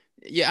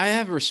 Yeah, I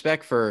have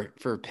respect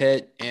for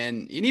Pitt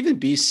and even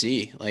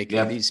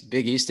BC, these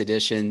Big East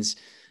editions.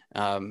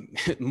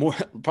 More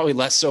probably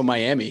less so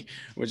Miami,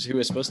 who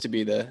was supposed to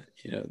be the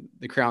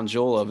crown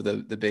jewel of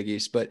the Big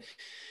East. But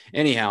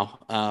anyhow,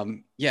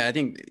 I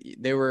think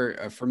they were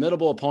a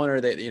formidable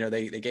opponent. That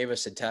they gave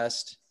us a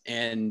test,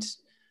 and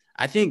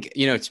I think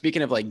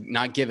speaking of like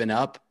not giving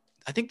up,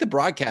 I think the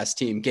broadcast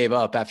team gave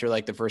up after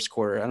like the first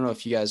quarter. I don't know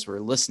if you guys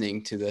were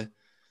listening to the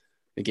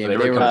game.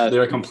 They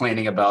were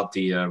complaining about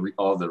the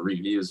all the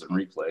reviews and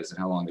replays and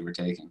how long they were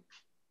taking.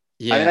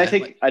 Yeah, I mean, I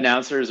think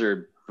announcers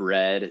are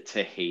bred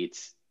to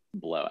hate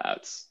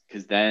blowouts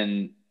because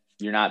then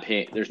you're not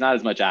paying, there's not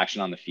as much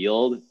action on the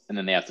field, and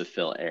then they have to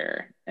fill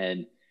air,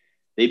 and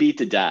they beat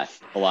to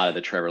death a lot of the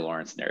Trevor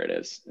Lawrence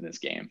narratives in this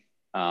game.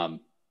 I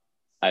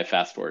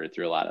fast forwarded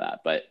through a lot of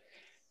that, but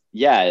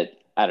I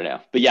don't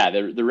know, but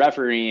the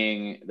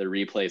refereeing, the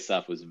replay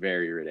stuff was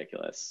very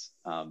ridiculous.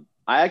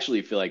 I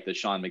actually feel like the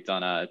Sean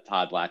McDonough,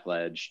 Todd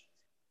Blackledge,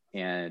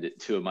 and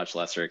to a much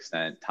lesser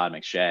extent Todd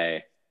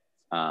McShay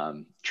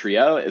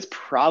trio is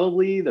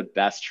probably the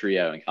best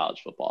trio in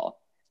college football.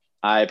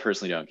 I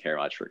personally don't care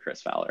much for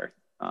Chris Fowler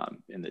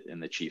in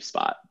the chief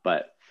spot,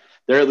 but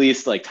they're at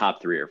least like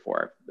top 3 or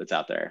 4 that's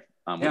out there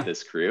with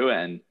this crew.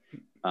 And,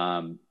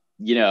 I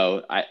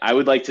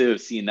would like to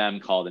have seen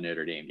them call the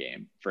Notre Dame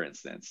game, for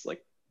instance,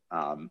 but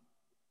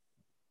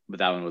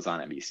that one was on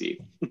NBC.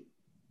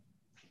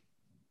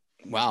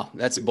 Wow.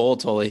 That's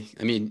bold, Tully.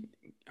 I mean,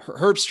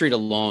 Herb Street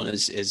alone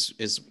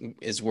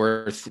is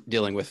worth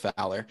dealing with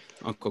Fowler,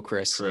 Uncle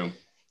Chris. True.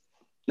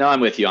 No,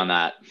 I'm with you on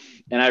that.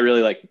 And I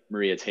really like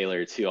Maria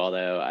Taylor too,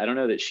 although I don't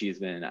know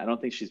that I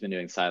don't think she's been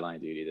doing sideline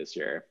duty this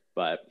year,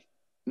 but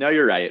no,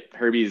 you're right.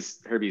 Herbie's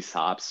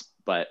tops,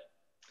 but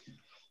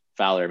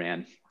Fowler,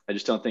 man, I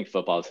just don't think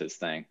football is his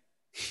thing.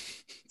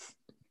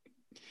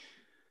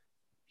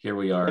 Here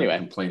we are Anyway.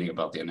 complaining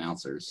about the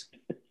announcers.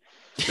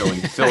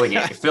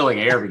 filling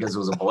air because it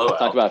was a blowout.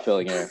 Talk about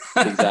filling air.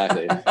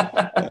 Exactly.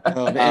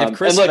 And if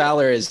Chris and look-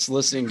 Fowler is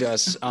listening to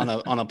us on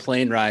a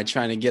plane ride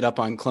trying to get up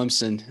on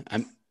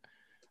Clemson,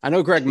 I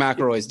know Greg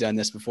McElroy's done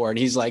this before, and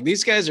he's like,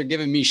 these guys are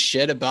giving me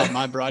shit about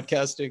my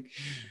broadcasting.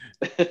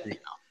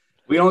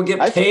 We don't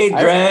get paid,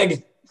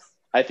 Greg.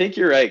 I think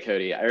you're right,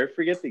 Cody. I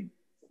forget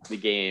the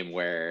game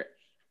where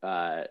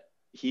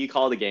he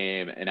called a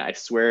game, and I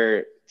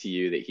swear to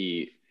you that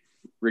he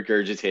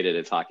regurgitated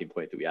a talking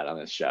point that we had on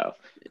this show.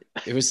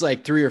 It was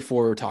like 3 or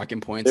 4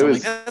 talking points.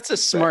 Like, that's a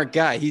smart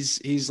guy.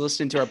 He's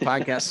listening to our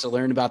podcast to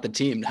learn about the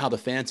team, how the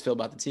fans feel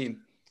about the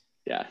team.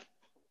 Yeah,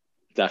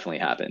 definitely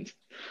happened.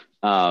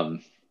 All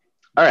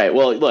right.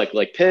 Well, look,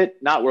 like Pitt,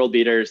 not world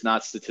beaters,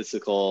 not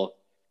statistical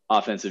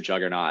offensive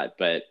juggernaut,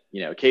 but,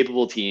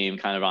 capable team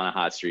kind of on a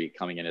hot streak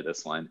coming into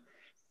this one.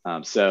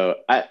 So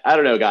I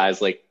don't know,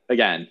 guys, like,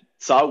 again,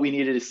 saw what we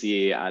needed to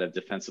see out of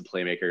defensive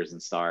playmakers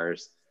and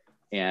stars,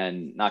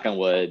 and knock on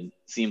wood,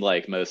 seemed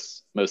like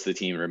most of the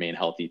team remained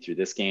healthy through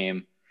this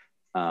game.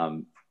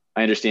 I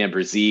understand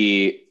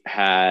Brzee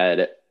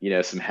had,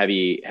 some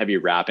heavy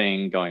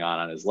wrapping going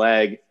on his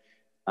leg,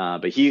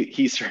 but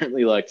he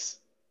certainly looked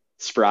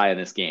spry in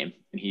this game,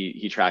 and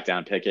he tracked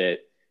down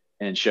Pickett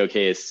and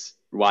showcased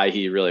why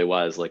he really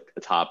was like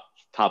a top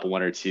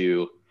 1 or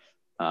 2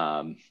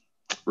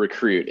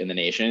 recruit in the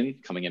nation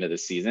coming into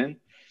this season.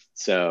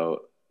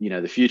 So,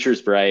 the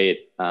future's bright.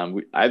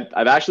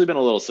 I've actually been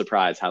a little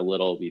surprised how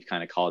little we've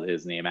kind of called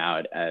his name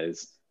out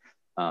as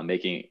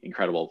making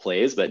incredible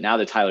plays. But now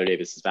that Tyler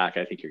Davis is back,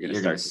 I think you're going to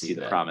start to see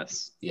the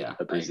promise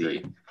of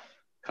Brzee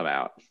come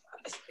out.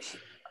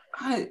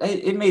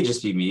 It may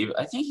just be me, but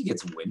I think he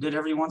gets winded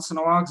every once in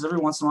a while, because every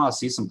once in a while I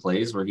see some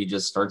plays where he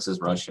just starts his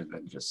rush and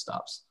then just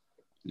stops.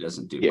 He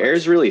doesn't do the much.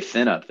 air's really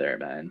thin up there,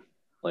 man.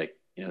 Like,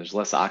 there's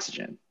less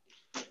oxygen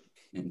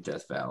in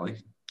Death Valley.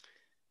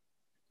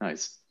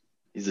 Nice.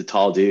 He's a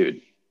tall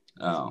dude.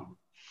 Oh,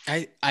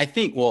 I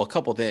think, well, a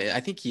couple things.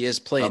 I think he is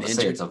playing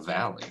injured. It's a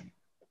valley.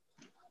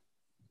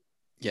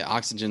 Yeah,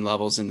 oxygen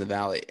levels in the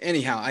valley.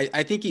 Anyhow,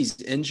 I think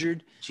he's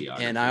injured.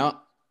 Geography. And I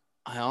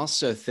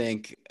also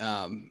think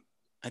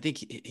I think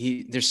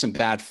he there's some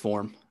bad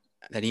form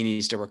that he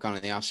needs to work on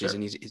in the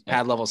offseason. Sure. His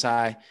pad level's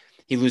high.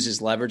 He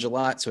loses leverage a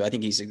lot. So I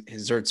think he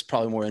exerts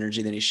probably more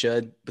energy than he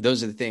should. But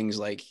those are the things,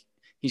 like,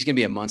 he's going to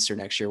be a monster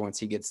next year once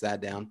he gets that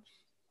down.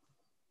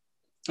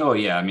 Oh,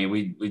 yeah. I mean,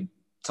 we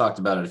talked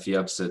about it a few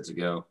episodes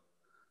ago.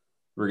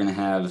 We're going to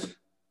have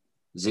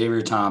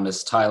Xavier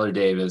Thomas, Tyler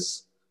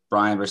Davis,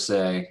 Brian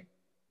Brzee,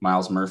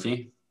 Miles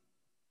Murphy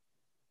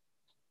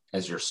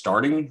as your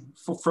starting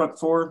front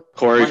four.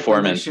 Corey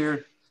Foreman. Next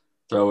year.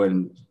 Throw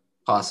in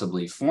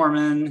possibly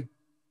Foreman.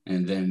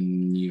 And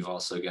then you've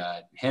also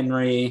got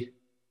Henry.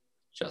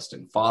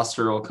 Justin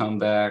Foster will come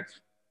back.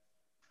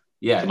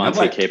 Yeah. Monte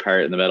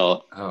Capehart in the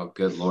middle. Oh,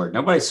 good Lord.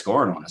 Nobody's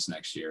scoring on us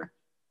next year.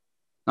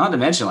 Not to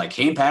mention, like,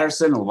 Kane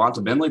Patterson and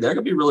Levante Bentley, they're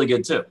going to be really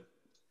good too.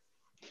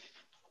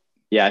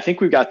 Yeah, I think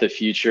we've got the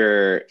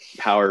future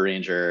Power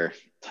Ranger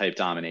type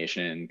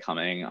domination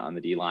coming on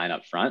the D line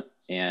up front.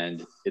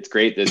 And it's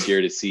great this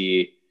year to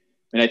see.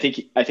 And I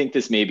think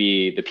this may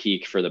be the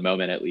peak for the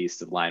moment, at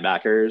least, of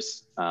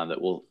linebackers that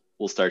we'll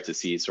start to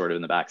see sort of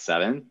in the back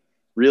seven.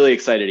 Really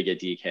excited to get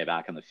DK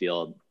back on the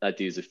field. That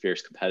dude's a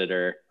fierce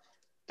competitor.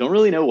 Don't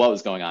really know what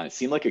was going on. It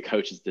seemed like a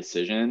coach's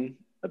decision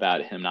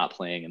about him not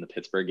playing in the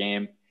Pittsburgh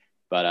game,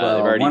 but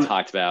they've already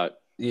talked about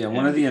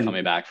one of the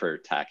coming back for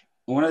Tech.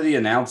 One of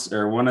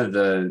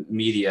the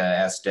media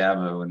asked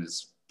Dabo in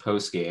his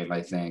post game,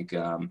 I think,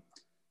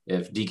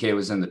 if DK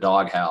was in the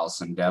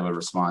doghouse, and Dabo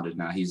responded,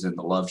 "No, he's in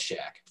the love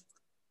shack."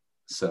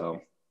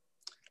 So,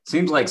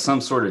 seems like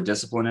some sort of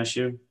discipline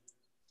issue.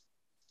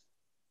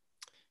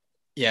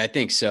 Yeah, I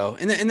think so.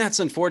 And that's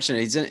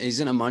unfortunate. He's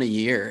in a money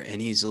year, and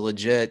he's a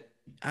legit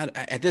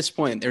at this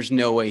point, there's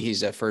no way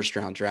he's a first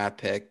round draft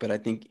pick, but I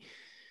think,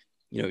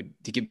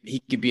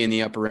 he could be in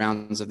the upper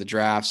rounds of the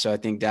draft. So I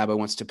think Dabo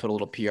wants to put a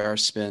little PR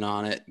spin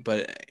on it,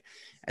 but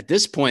at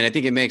this point, I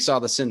think it makes all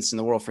the sense in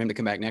the world for him to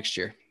come back next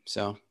year.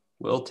 So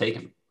we'll take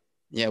him.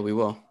 Yeah, we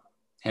will.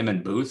 Him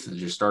and Booth as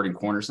your starting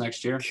corners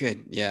next year.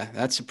 Good. Yeah.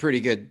 That's a pretty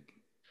good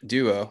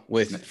duo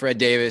with Fred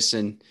Davis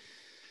and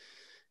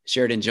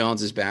Sheridan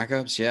Jones as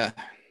backups. Yeah.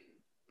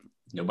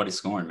 Nobody's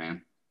scoring,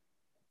 man.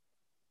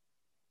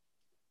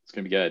 It's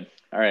going to be good.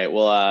 All right.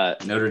 Well,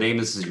 Notre Dame,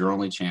 this is your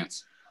only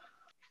chance.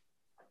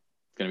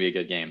 It's going to be a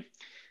good game.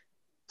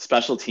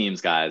 Special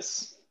teams,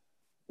 guys.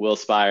 Will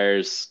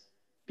Spires,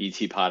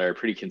 BT Potter,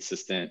 pretty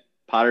consistent.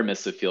 Potter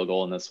missed a field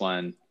goal in this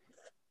one.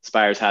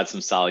 Spires had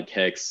some solid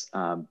kicks.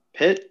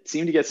 Pitt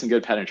seemed to get some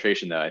good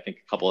penetration, though. I think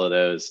a couple of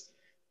those,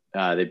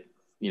 they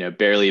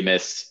barely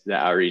missed the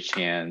outreach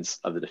hands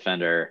of the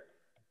defender.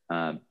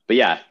 But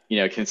yeah,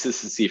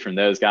 consistency from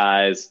those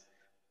guys.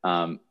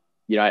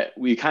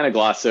 We kind of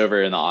glossed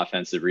over in the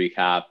offensive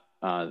recap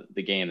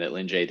the game that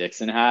Lynn J.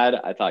 Dixon had.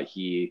 I thought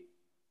he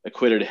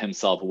acquitted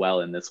himself well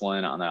in this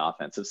one on the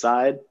offensive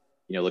side.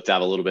 looked to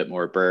have a little bit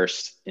more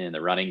burst in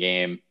the running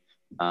game.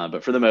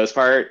 But for the most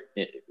part,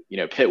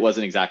 Pitt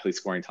wasn't exactly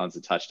scoring tons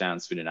of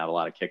touchdowns. We didn't have a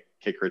lot of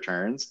kick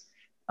returns.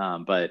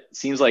 But it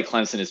seems like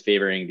Clemson is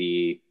favoring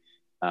the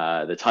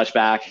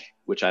touchback,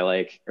 which I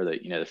like, or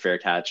the fair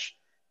catch.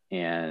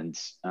 And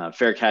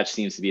fair catch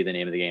seems to be the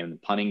name of the game in the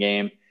punting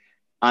game.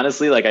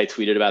 Honestly, like I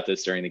tweeted about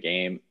this during the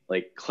game,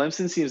 like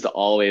Clemson seems to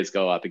always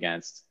go up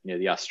against,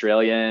 the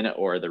Australian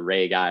or the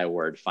Ray Guy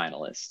Award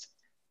finalist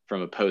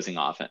from opposing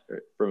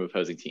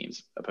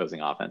teams,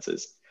 opposing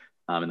offenses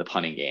in the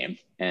punting game.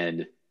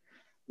 And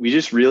we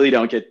just really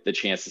don't get the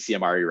chance to see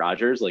Amari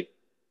Rogers like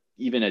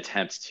even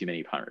attempt too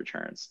many punt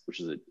returns, which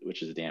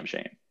is a damn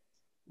shame.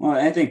 Well,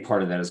 I think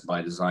part of that is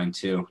by design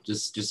too.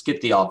 Just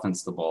get the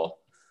offense the ball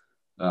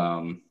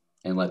and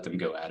let them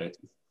go at it.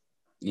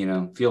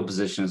 Field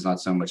position is not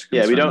so much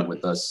concern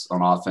with us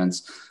on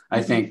offense.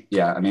 I think,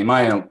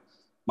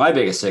 my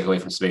biggest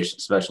takeaway from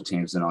special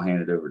teams, and I'll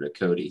hand it over to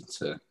Cody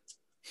to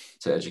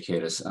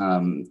educate us,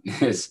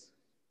 is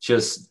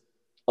just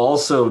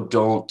also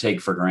don't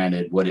take for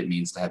granted what it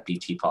means to have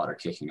BT Potter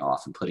kicking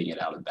off and putting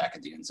it out in the back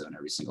of the end zone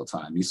every single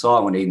time. You saw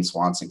it when Aiden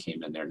Swanson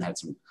came in there and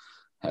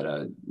had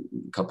a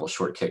couple of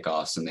short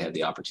kickoffs, and they had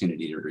the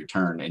opportunity to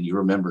return. And you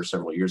remember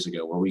several years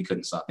ago where we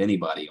couldn't stop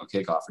anybody on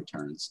kickoff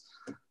returns.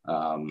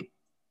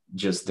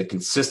 Just the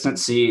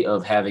consistency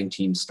of having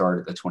teams start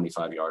at the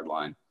 25-yard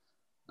line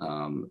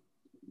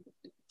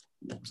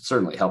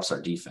certainly helps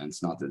our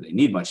defense. Not that they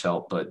need much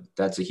help, but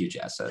that's a huge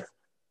asset.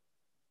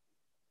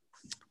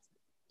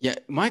 Yeah,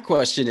 my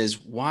question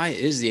is, why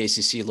is the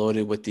ACC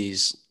loaded with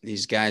these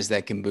guys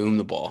that can boom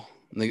the ball,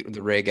 the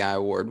Ray Guy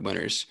Award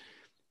winners,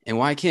 and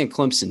why can't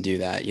Clemson do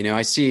that?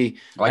 I see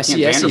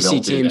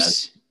SEC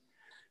teams.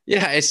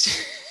 Yeah,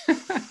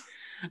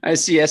 I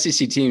see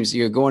SEC teams.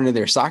 Going to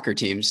their soccer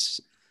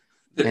teams,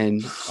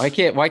 and why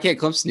can't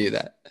Clemson do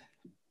that?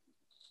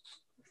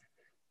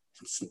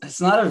 It's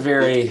not a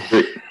very.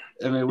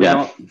 I mean, we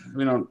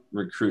don't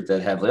recruit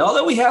that heavily.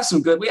 Although we have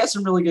some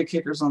really good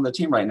kickers on the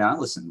team right now.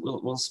 Listen,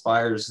 Will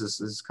Spires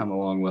has come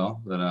along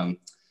well, but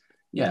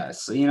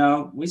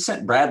so we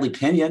sent Bradley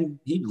Pinion.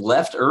 He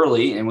left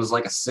early and was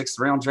like a 6th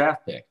round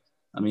draft pick.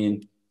 I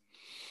mean,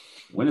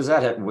 when does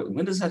that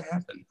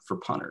happen for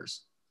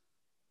punters?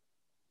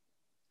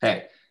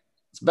 Hey,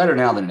 it's better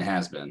now than it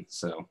has been.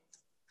 So.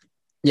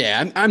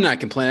 Yeah, I'm not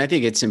complaining. I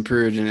think it's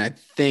improved, and I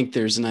think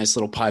there's a nice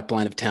little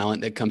pipeline of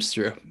talent that comes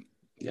through.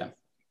 Yeah.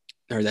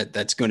 Or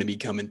that's going to be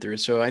coming through.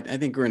 So I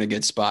think we're in a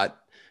good spot.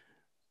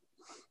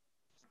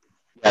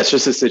 That's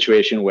just a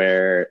situation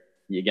where,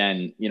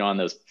 again, on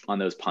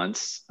those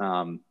punts,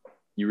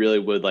 you really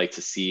would like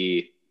to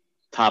see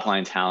top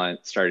line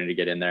talent starting to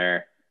get in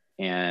there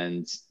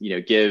and,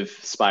 give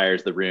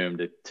Spires the room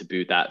to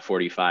boot that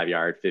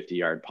 45-yard,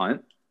 50-yard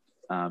punt.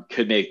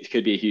 Could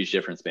be a huge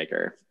difference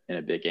maker in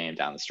a big game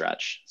down the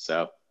stretch.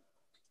 So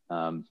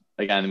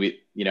again,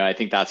 I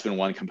think that's been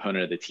one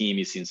component of the team.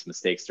 You've seen some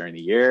mistakes during the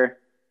year.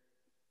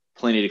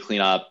 Plenty to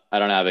clean up. I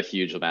don't have a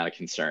huge amount of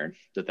concern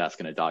that that's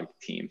going to dog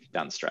the team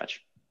down the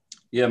stretch.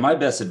 Yeah, my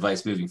best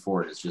advice moving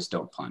forward is just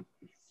don't punt.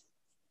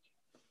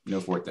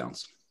 No 4th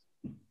downs.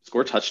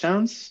 Score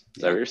touchdowns?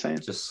 Is that what you're saying?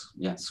 Just,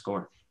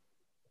 score.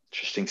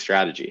 Interesting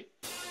strategy.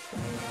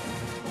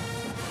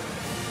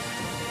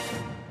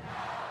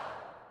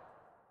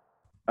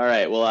 All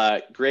right,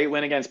 well, great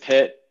win against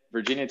Pitt.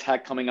 Virginia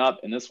Tech coming up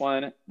in this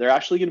one. They're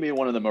actually going to be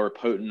one of the more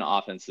potent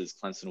offenses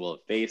Clemson will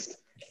have faced.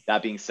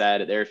 That being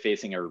said, they're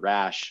facing a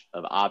rash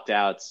of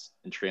opt-outs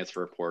and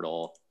transfer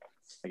portal,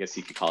 I guess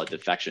you could call it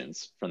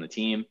defections from the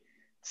team.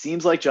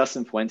 Seems like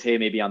Justin Fuente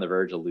may be on the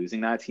verge of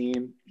losing that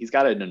team. He's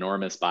got an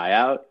enormous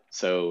buyout.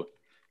 So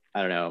I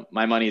don't know.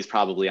 My money is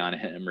probably on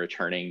him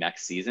returning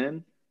next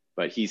season,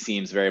 but he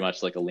seems very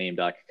much like a lame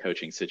duck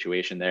coaching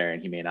situation there,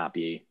 and he may not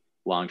be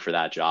long for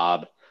that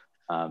job.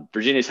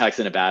 Virginia Tech's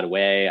in a bad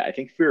way. I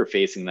think if we were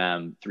facing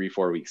them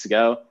 3-4 weeks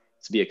ago,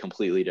 to be a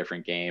completely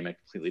different game, a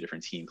completely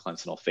different team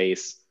Clemson will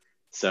face.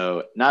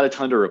 So not a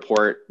ton to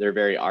report. They're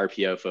very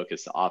RPO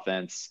focused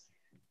offense,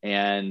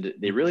 and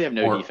they really have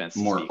no defense.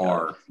 More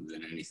R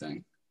than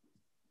anything.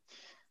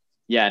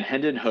 Yeah, and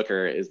Hendon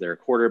Hooker is their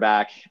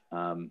quarterback.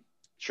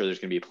 Sure, there's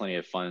going to be plenty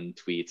of fun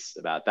tweets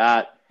about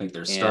that. I think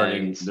their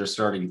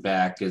starting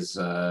back is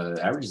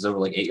averages over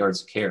like 8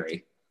 yards a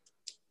carry.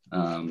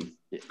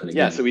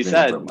 So we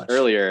said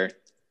earlier,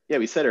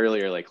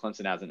 like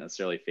Clemson hasn't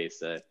necessarily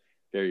faced a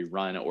very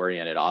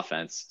run-oriented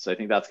offense. So I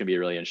think that's going to be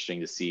really interesting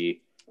to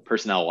see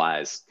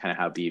personnel-wise kind of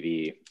how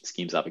BV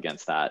schemes up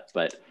against that.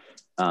 But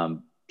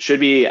should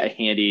be a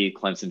handy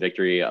Clemson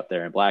victory up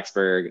there in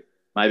Blacksburg.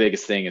 My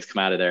biggest thing is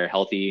come out of there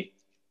healthy,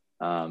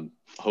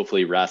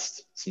 hopefully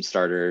rest some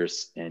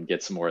starters and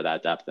get some more of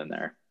that depth in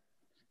there.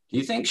 Do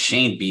you think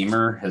Shane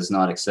Beamer has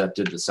not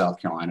accepted the South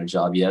Carolina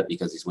job yet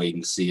because he's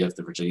waiting to see if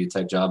the Virginia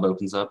Tech job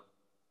opens up?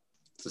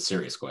 It's a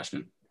serious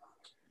question.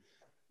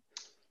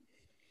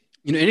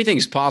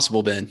 Anything's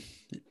possible, Ben.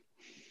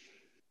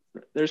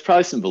 There's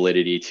probably some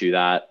validity to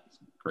that.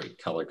 Great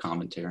color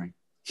commentary.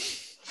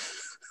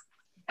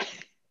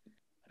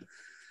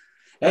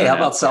 Hey, how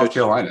about South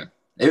Carolina?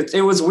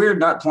 It was weird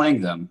not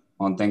playing them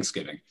on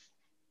Thanksgiving.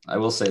 I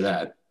will say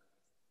that.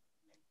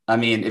 I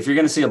mean, if you're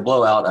going to see a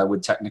blowout, I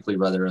would technically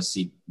rather us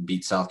see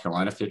beat South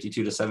Carolina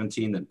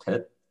 52-17 than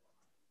Pitt.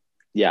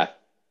 Yeah.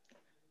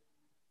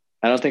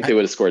 I don't think they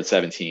would have scored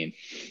 17.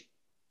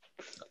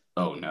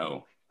 Oh,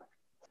 no.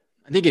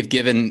 I think if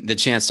given the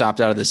chance to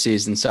opt out of the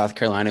season, South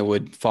Carolina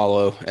would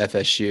follow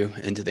FSU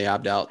into the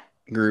opt-out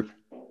group.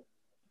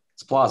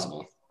 It's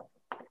plausible.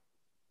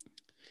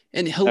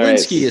 And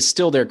Helinski is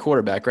still their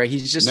quarterback, right?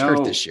 He's just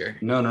hurt this year.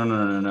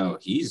 No.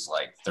 He's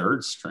like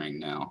third string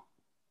now.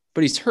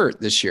 But he's hurt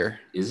this year.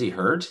 Is he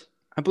hurt?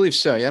 I believe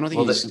so. Yeah, I don't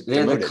think he's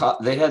demoted.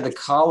 They had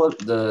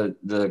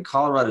the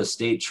Colorado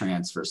State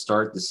transfer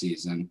start the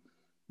season,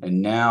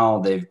 and now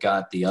they've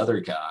got the other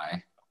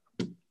guy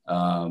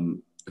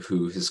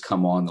who has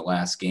come on the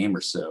last game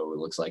or so. It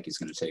looks like he's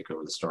going to take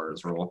over the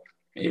starter's role.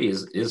 Maybe he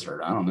is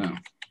hurt. I don't know.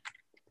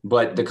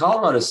 But the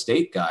Colorado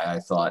State guy, I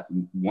thought,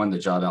 won the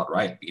job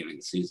outright at the beginning of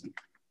the season.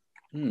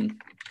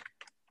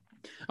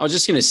 I was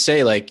just going to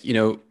say, like, you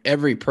know,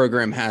 every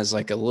program has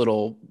like a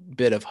little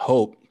bit of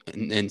hope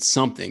and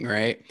something,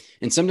 right?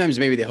 And sometimes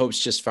maybe the hope's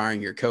just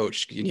firing your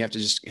coach. You have to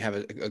just have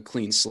a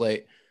clean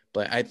slate.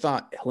 But I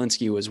thought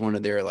Helinski was one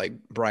of their like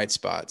bright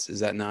spots.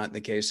 Is that not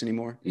the case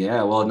anymore?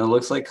 Yeah, well, it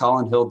looks like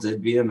Colin Hill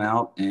did beat him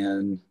out,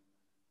 and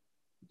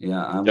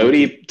yeah,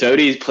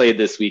 Doty played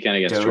this weekend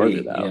against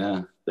Georgia, though.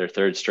 Yeah, their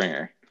third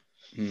stringer.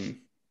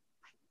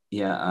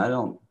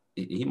 Yeah,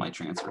 he might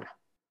transfer.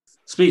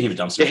 Speaking of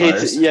dumpster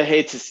fires,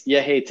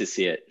 hate to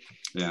see it.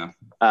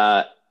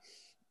 Yeah.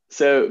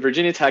 So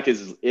Virginia Tech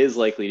is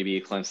likely to be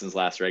Clemson's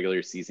last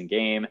regular season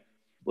game.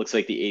 Looks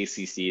like the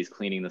ACC is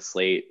cleaning the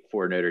slate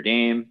for Notre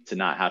Dame to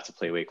not have to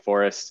play Wake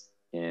Forest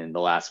in the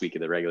last week of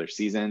the regular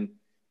season.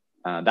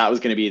 That was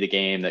going to be the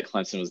game that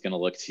Clemson was going to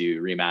look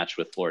to rematch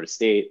with Florida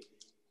State.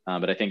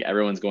 But I think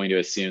everyone's going to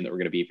assume that we're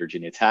going to beat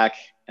Virginia Tech,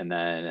 and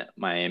then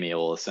Miami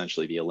will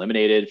essentially be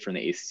eliminated from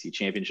the ACC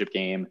championship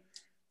game.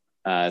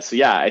 So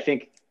yeah, I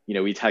think, you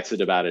know, we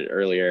texted about it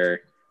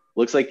earlier.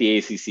 Looks like the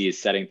ACC is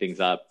setting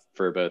things up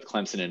for both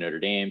Clemson and Notre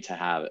Dame to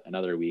have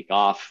another week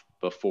off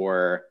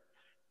before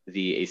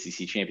the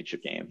ACC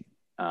championship game.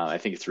 I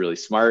think it's really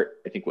smart.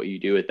 I think what you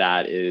do with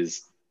that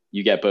is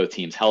you get both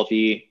teams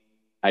healthy.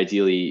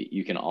 Ideally,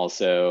 you can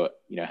also,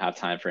 you know, have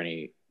time for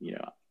any, you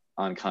know,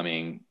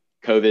 oncoming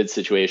COVID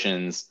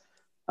situations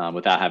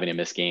without having to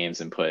miss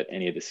games and put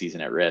any of the season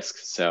at risk.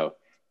 So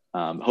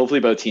hopefully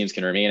both teams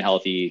can remain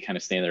healthy, kind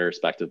of stay in their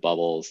respective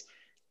bubbles.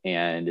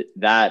 And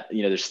that,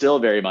 you know, there's still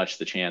very much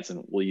the chance,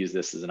 and we'll use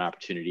this as an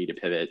opportunity to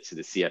pivot to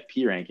the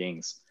CFP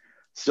rankings,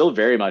 still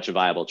very much a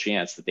viable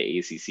chance that the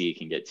ACC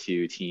can get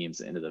two teams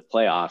into the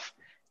playoff.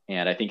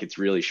 And I think it's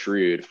really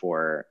shrewd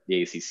for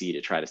the ACC to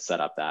try to set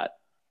up that,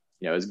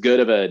 you know, as good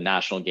of a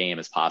national game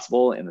as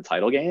possible in the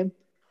title game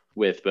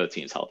with both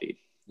teams healthy.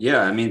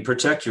 Yeah, I mean,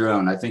 protect your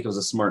own. I think it was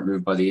a smart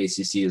move by the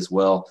ACC as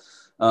well,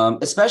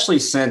 especially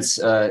since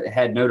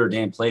had Notre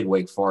Dame played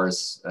Wake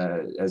Forest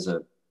as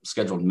a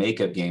scheduled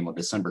makeup game on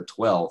December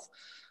 12th,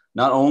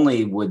 not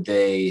only would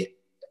they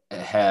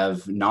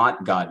have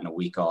not gotten a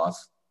week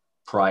off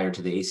prior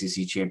to the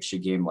ACC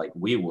championship game like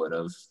we would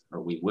have,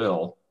 or we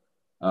will,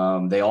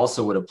 they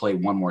also would have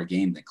played one more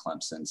game than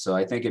Clemson. So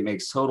I think it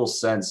makes total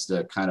sense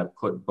to kind of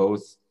put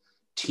both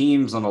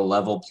teams on a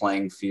level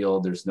playing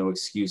field. There's no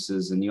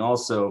excuses. And you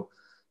also,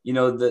 you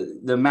know,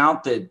 the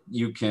amount that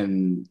you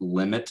can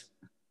limit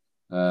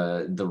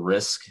the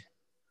risk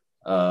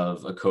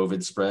of a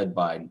COVID spread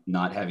by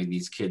not having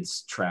these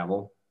kids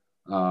travel.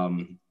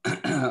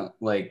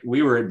 Like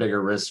we were at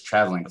bigger risk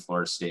traveling to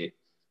Florida State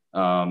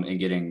and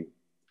getting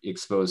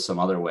exposed some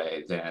other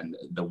way than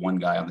the one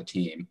guy on the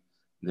team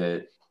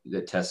that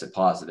tested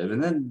positive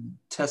and then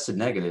tested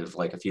negative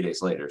like a few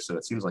days later. So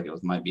it seems like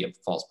it might be a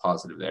false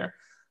positive there.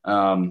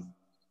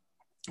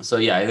 So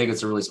yeah, I think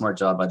it's a really smart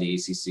job by the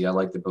ACC. I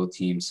like that both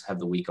teams have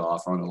the week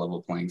off on a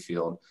level playing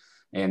field,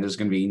 and there's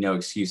going to be no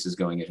excuses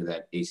going into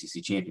that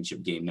ACC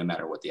championship game, no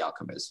matter what the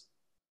outcome is.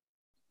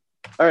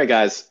 All right,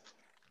 guys.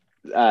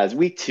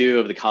 Week 2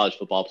 of the college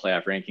football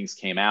playoff rankings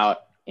came out,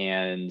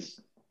 and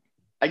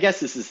I guess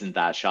this isn't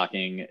that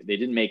shocking. They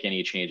didn't make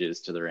any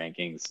changes to the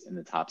rankings in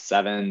the top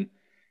 7.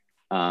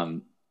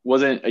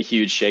 Wasn't a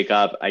huge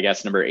shakeup. I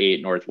guess number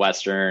 8,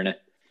 Northwestern,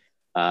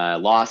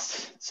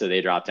 lost, so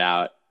they dropped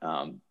out.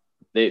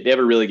 They have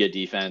a really good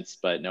defense,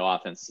 but no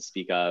offense to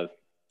speak of.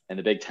 And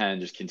the Big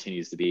Ten just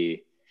continues to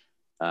be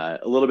a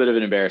little bit of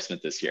an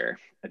embarrassment this year.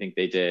 I think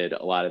they did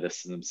a lot of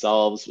this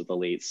themselves with a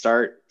late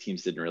start.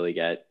 Teams didn't really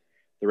get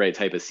the right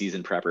type of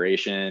season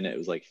preparation. It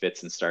was like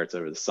fits and starts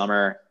over the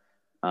summer.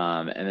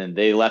 And then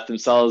they left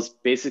themselves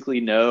basically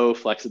no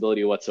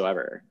flexibility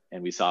whatsoever.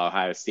 And we saw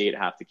Ohio State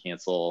have to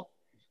cancel.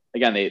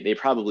 Again, they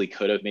probably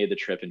could have made the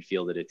trip and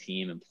fielded a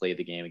team and played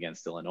the game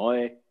against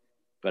Illinois.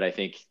 But I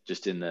think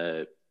just in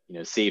the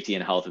safety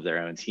and health of their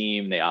own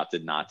team, they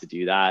opted not to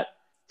do that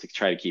to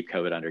try to keep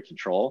COVID under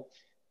control.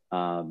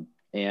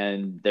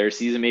 And their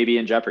season may be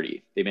in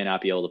jeopardy. They may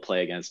not be able to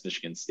play against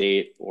Michigan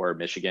State or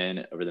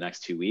Michigan over the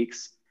next 2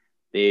 weeks.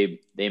 They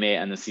may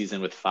end the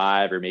season with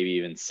 5 or maybe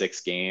even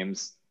 6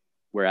 games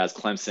whereas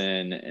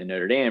Clemson and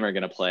Notre Dame are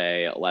going to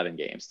play 11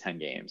 games, 10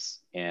 games.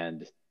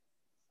 And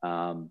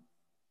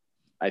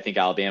I think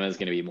Alabama is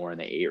going to be more in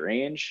the 8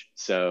 range.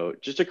 So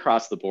just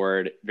across the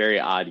board, very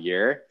odd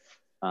year.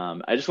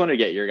 I just wanted to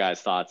get your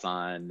guys' thoughts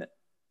on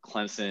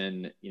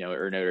Clemson,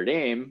 or Notre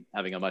Dame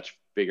having a much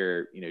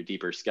bigger,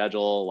 deeper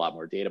schedule, a lot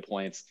more data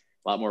points,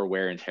 a lot more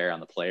wear and tear on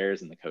the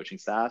players and the coaching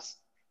staffs,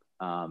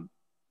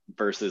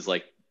 versus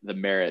like the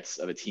merits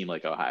of a team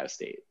like Ohio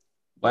State.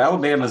 Well,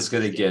 Alabama's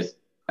going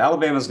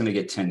to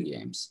get 10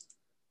 games,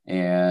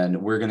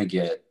 and we're going to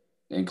get,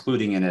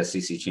 including an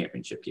SEC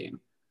championship game.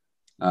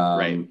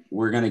 Right.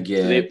 We're going to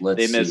get, so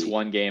they miss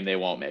one game they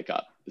won't make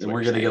up. And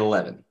we're going to get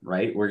 11,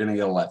 right? We're going to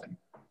get 11.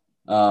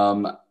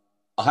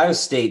 Ohio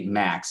State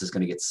max is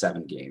going to get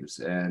 7 games.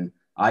 And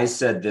I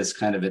said this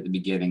kind of at the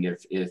beginning,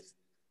 if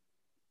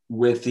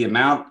with the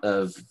amount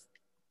of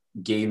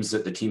games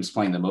that the teams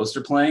playing the most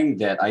are playing,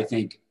 that I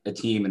think a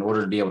team, in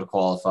order to be able to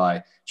qualify,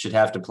 should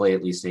have to play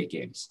at least 8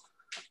 games.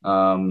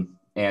 And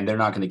they're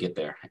not going to get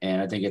there.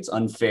 And I think it's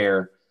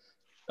unfair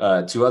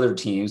to other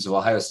teams. If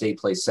Ohio State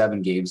plays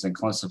 7 games and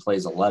Clemson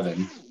plays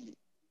 11.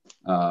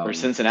 Or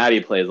Cincinnati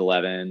plays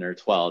 11 or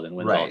 12 and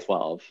wins all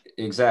 12.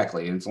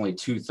 Exactly. And it's only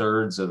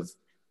 2/3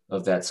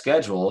 of that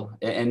schedule.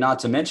 And not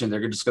to mention,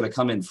 they're just going to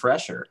come in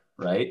fresher,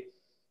 right?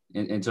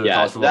 Into the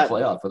college football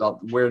playoff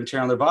without wear and tear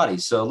on their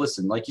bodies. So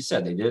listen, like you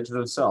said, they did it to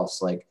themselves.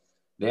 Like,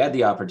 they had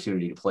the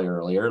opportunity to play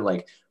earlier.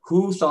 Like,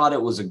 who thought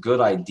it was a good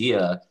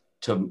idea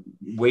to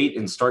wait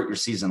and start your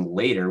season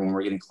later when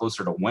we're getting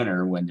closer to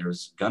winter, when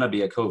there's going to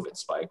be a COVID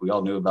spike? We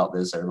all knew about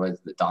this. Everybody,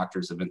 the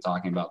doctors have been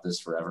talking about this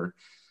forever.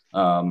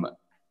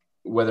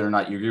 Whether or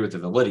not you agree with the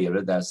validity of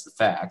it, that's the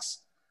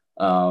facts.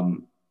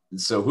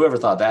 So whoever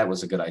thought that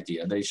was a good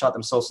idea, they shot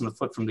themselves in the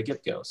foot from the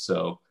get-go.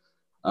 So,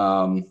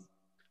 I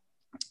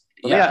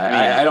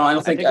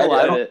don't think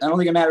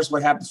it matters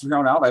what happens from here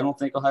on out. I don't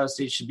think Ohio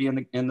State should be in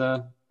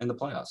the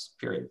playoffs,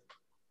 period.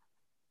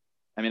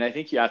 I mean, I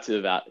think you have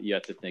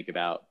to think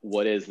about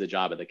what is the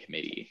job of the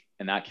committee,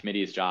 and that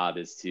committee's job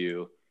is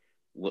to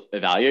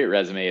evaluate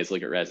resumes,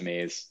 look at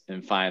resumes,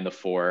 and find the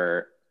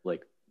 4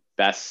 like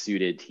best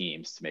suited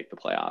teams to make the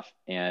playoff.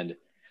 And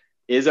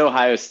is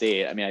Ohio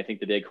State, I mean, I think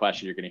the big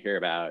question you're going to hear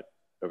about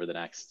over the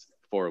next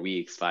 5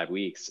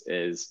 weeks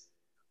is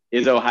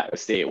Ohio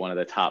State one of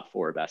the top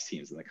 4 best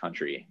teams in the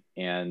country?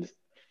 And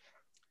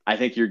I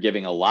think you're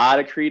giving a lot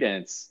of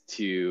credence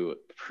to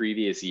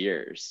previous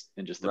years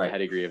and just the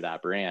pedigree of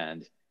that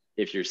brand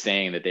if you're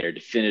saying that they are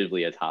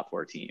definitively a top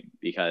 4 team,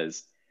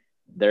 because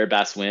their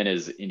best win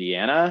is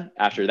Indiana.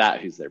 After that,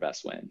 who's their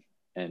best win?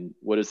 And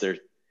what is their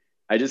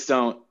 – I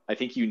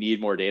think you need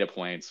more data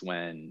points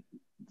when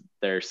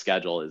their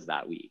schedule is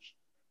that weak.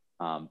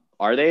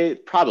 Are they?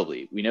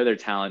 Probably. We know their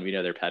talent. We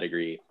know their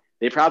pedigree.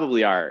 They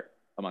probably are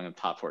among the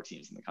top 4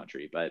 teams in the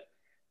country. But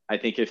I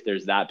think if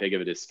there's that big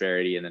of a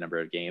disparity in the number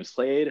of games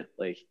played,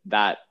 like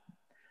that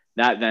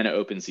then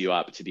opens you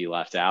up to be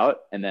left out.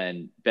 And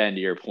then, Ben,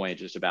 to your point,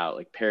 just about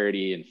like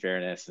parity and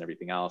fairness and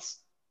everything else,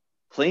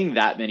 playing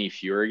that many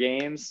fewer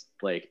games,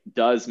 like,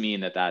 does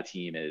mean that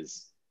team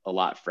is a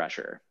lot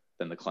fresher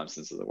than the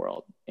Clemsons of the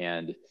world.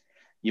 And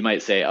you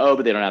might say, oh,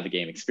 but they don't have the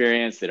game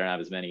experience. They don't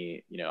have as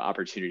many,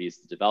 opportunities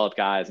to develop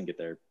guys and get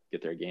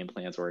their game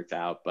plans worked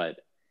out. But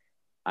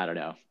I don't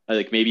know.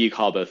 Like, maybe you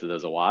call both of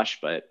those a wash,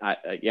 but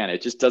again,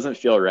 it just doesn't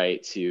feel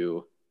right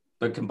to.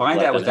 But combine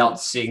that without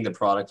seeing the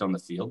product on the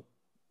field.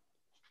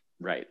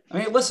 Right. I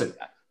mean, listen,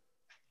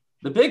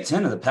 the Big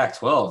Ten and the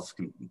Pac-12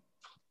 can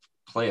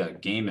play a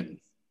game in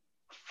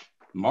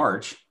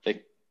March.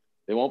 They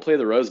won't play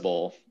the Rose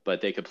Bowl,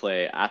 but they could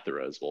play at the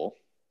Rose Bowl.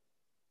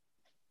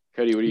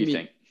 Cody, what do you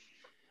think?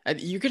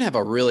 You could have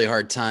a really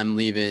hard time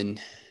leaving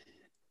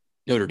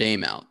Notre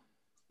Dame out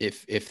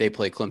if they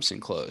play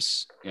Clemson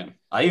close. Yeah.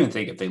 I even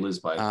think if they lose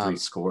by 3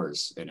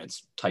 scores and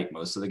it's tight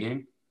most of the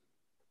game,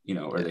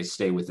 or they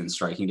stay within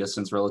striking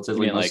distance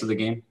relatively most of the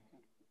game.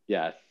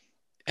 Yeah.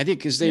 I think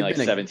because they've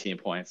been 17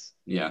 points.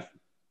 Yeah.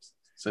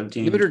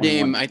 17. Notre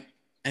Dame, I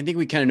think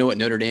we kind of know what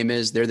Notre Dame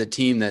is. They're the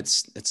team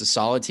that's a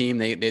solid team.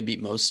 They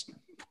beat most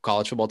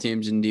college football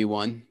teams in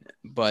D1,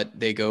 but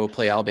they go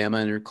play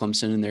Alabama or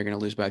Clemson, and they're going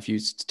to lose by a few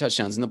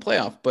touchdowns in the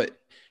playoff. But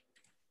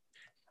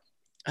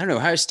I don't know.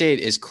 Ohio State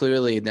is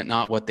clearly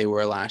not what they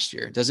were last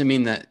year. It doesn't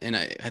mean that, and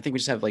I think we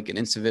just have like an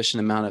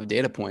insufficient amount of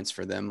data points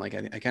for them. Like,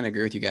 I kind of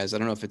agree with you guys. I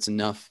don't know if it's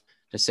enough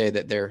to say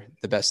that they're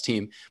the best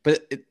team.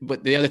 But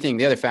the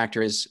other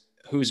factor is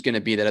who's going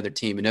to be that other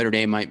team. And Notre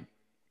Dame might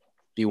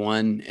be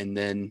one, and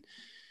then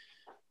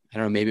I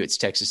don't know, maybe it's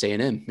Texas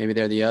A&M. Maybe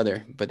they're the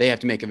other. But they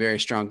have to make a very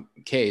strong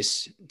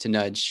case to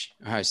nudge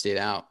Ohio State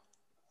out.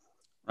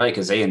 Right,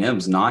 because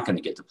A&M's not going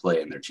to get to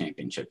play in their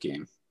championship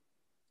game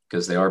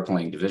because they are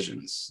playing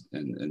divisions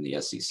in the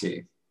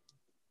SEC.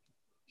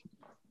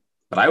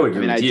 But I would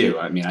agree with you.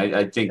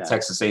 I think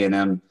Texas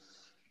A&M,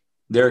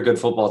 they're a good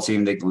football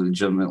team. They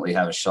legitimately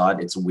have a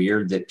shot. It's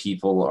weird that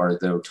people are,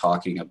 though,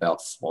 talking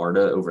about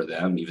Florida over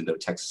them, even though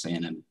Texas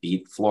A&M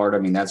beat Florida. I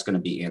mean, that's going to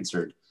be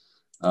answered,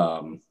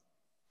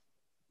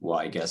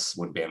 I guess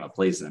when Bama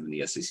plays them in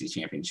the SEC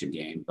championship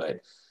game.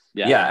 But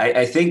Yeah,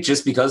 I think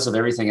just because of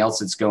everything else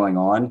that's going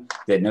on,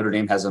 that Notre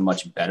Dame has a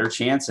much better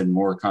chance and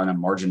more kind of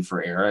margin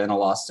for error in a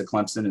loss to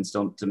Clemson and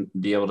still to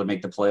be able to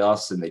make the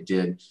playoffs than they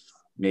did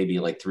maybe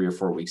like 3 or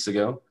 4 weeks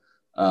ago.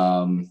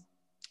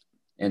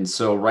 And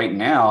so right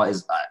now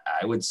is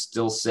I would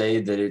still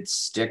say that it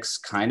sticks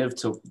kind of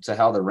to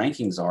how the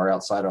rankings are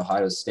outside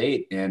Ohio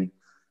State. And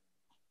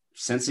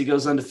since he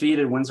goes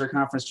undefeated, wins their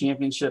conference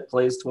championship,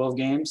 plays 12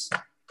 games,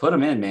 put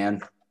them in,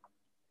 man.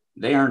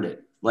 They earned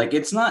it. Like,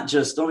 it's not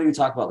just, don't even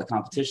talk about the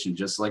competition.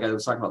 Just like I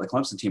was talking about the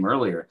Clemson team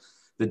earlier,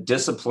 the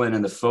discipline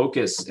and the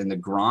focus and the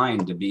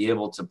grind to be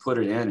able to put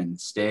it in and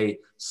stay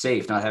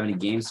safe, not have any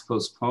games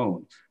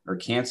postponed or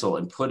cancel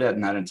and put it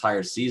in that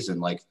entire season.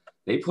 Like,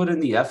 they put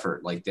in the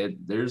effort. Like,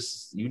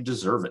 you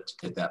deserve it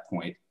at that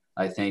point.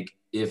 I think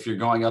if you're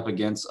going up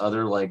against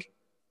other like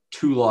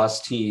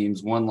 2-loss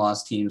teams,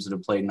 1-loss teams that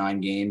have played 9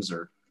 games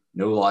or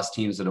no-loss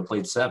teams that have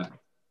played 7.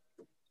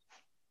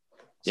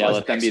 So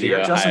let them be the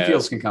Ohio. Justin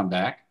Fields can come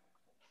back.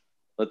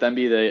 Let them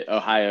be the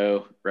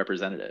Ohio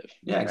representative.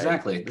 Yeah, right?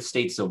 Exactly. The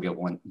state still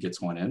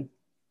gets one in.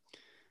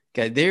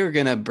 Okay, they're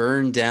gonna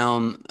burn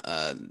down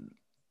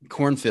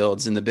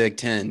cornfields in the Big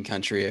Ten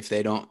country if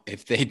they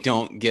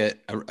don't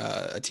get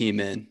a team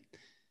in.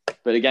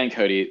 But again,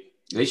 Cody,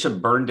 they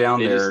should burn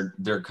down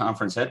their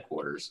conference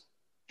headquarters,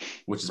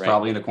 which is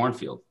probably in a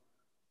cornfield.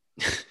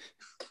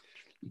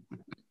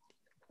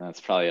 That's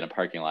probably in a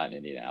parking lot in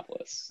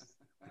Indianapolis,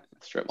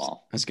 strip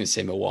mall. I was gonna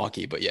say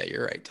Milwaukee, but yeah,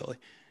 you're right, totally.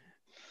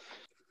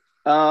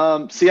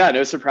 So yeah,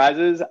 no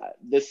surprises.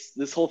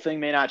 This whole thing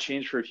may not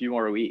change for a few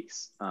more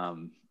weeks, or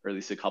at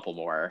least a couple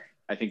more.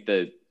 I think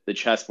the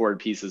chessboard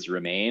pieces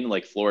remain.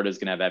 Like, Florida's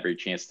going to have every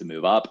chance to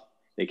move up.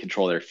 They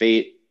control their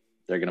fate.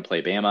 They're going to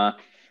play Bama.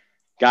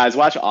 Guys,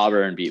 watch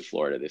Auburn beat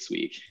Florida this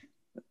week.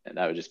 And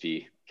that would just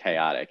be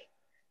chaotic.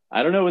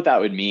 I don't know what that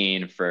would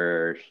mean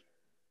for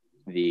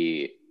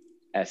the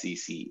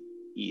SEC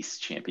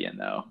East champion,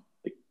 though.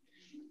 Like,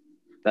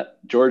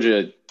 that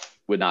Georgia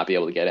would not be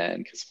able to get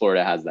in because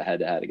Florida has the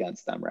head-to-head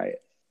against them, right?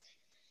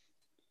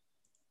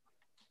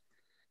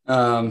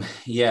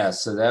 Yeah,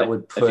 so that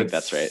would put... I think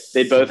that's right.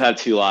 They both have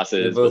 2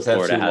 losses. They both have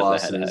Florida 2 has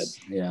losses. the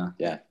head-to-head.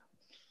 Yeah.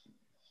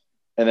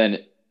 And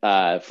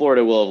then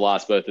Florida will have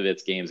lost both of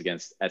its games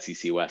against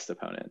SEC West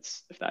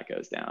opponents if that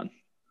goes down.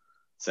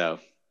 So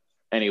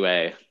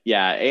anyway,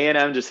 yeah,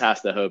 A&M just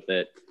has to hope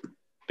that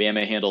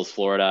Bama handles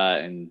Florida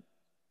and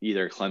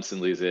either Clemson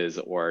loses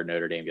or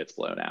Notre Dame gets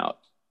blown out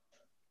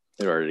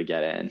in order to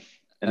get in.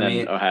 And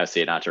then Ohio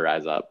State not to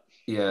rise up.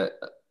 Yeah,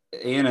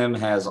 A&M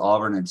has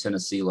Auburn and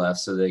Tennessee left,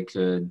 so they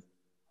could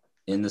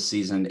end the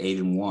season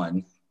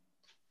 8-1.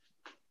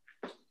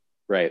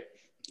 Right.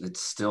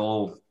 It's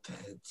still,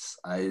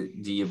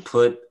 do you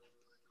put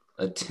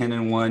a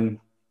 10-1?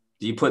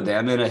 Do you put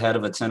them in ahead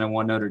of a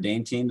 10-1 Notre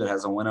Dame team that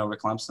has a win over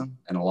Clemson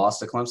and a loss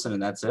to Clemson,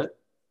 and that's it?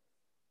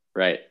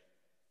 Right.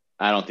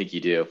 I don't think you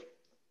do.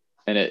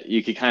 And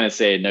you could kind of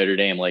say Notre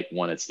Dame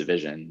won its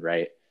division,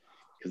 right?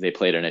 Because they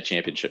played in a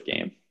championship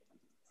game.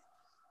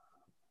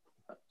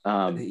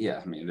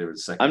 Yeah, I mean, there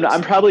was second.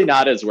 I'm probably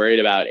not as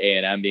worried about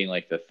A&M being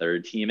the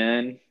 3rd team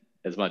in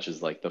as much as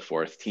the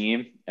 4th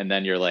team. And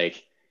then you're an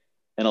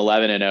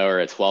 11-0 or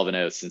a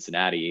 12-0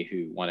 Cincinnati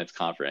who won its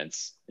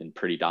conference in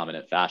pretty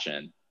dominant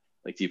fashion.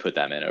 Do you put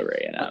them in over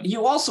A&M?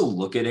 You also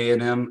look at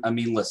A&M. I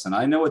mean, listen,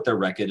 I know what their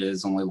record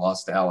is, only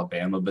lost to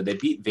Alabama, but they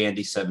beat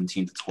Vandy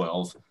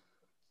 17-12.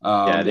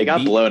 Yeah, they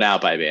got blown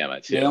out by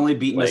Bama too. They only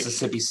beat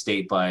Mississippi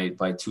State by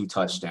 2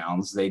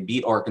 touchdowns. They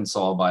beat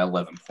Arkansas by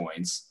 11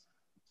 points.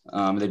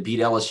 They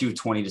beat LSU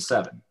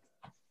 20-7.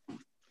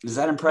 Is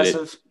that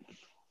impressive?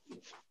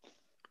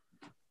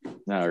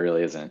 No, it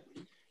really isn't.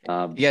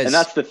 Yes. And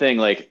that's the thing.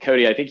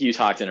 Cody, I think you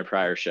talked in a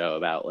prior show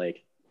about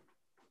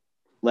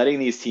letting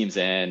these teams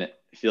in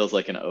feels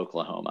like an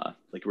Oklahoma.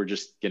 We're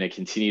just going to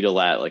continue to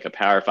let a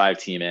Power 5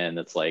 team in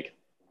that's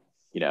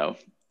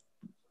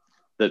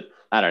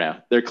I don't know.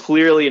 They're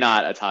clearly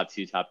not a top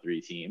 2, top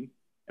 3 team,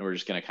 and we're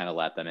just going to kind of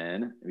let them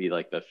in and be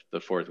the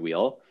 4th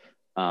wheel.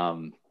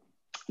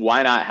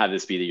 Why not have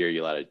this be the year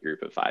you let a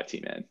group of 5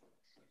 team in?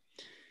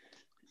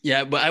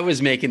 Yeah, but I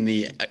was making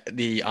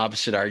the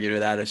opposite argument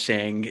of that, of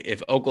saying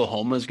if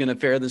Oklahoma is going to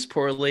fare this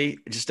poorly,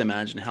 just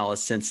imagine how a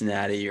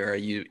Cincinnati or a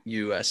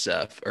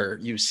USF or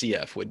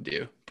UCF would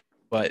do.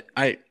 But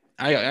I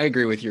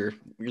agree with your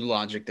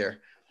logic there.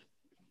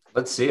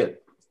 Let's see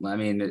it. I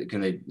mean,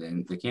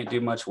 they can't do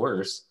much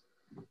worse.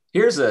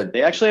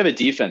 They actually have a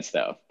defense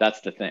though.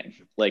 That's the thing.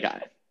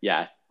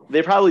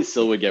 They probably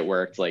still would get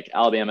worked.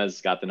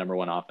 Alabama's got the number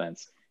 1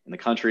 offense in the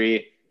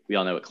country. We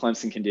all know what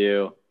Clemson can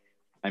do.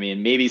 I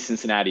mean, maybe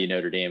Cincinnati and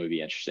Notre Dame would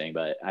be interesting,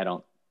 but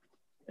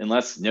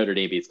unless Notre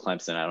Dame beats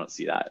Clemson, I don't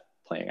see that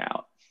playing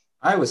out.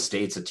 Iowa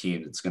State's a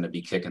team that's going to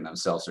be kicking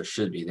themselves, or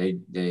should be.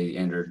 They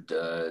entered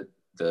the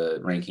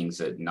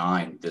rankings at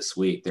 9 this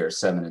week. They're a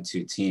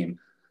 7-2 team.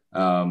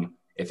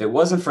 If it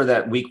wasn't for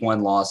that week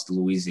 1 loss to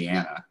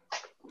Louisiana,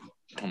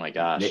 oh my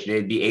gosh,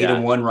 they'd be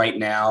 8-1 right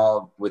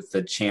now with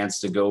the chance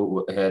to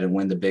go ahead and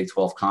win the Big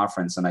 12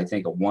 conference. And I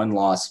think a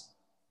 1-loss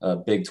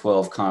Big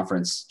 12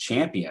 conference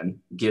champion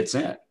gets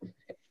in.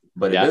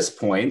 But Yeah. at this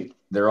point,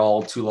 they're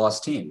all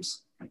 2-loss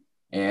teams.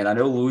 And I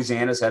know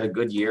Louisiana's had a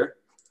good year,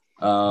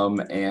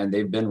 and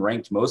they've been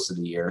ranked most of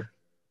the year,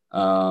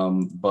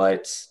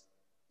 but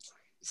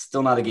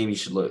still not a game you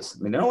should lose.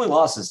 I mean, their only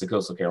loss is to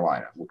Coastal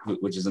Carolina,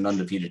 which is an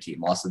undefeated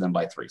team, lost to them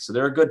by 3. So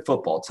they're a good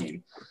football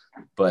team,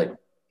 but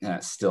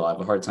still, I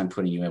have a hard time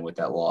putting you in with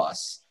that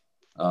loss.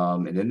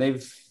 And then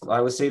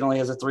Iowa State only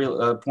has a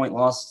 3-point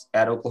loss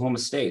at Oklahoma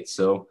State.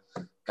 So,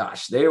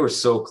 gosh, they were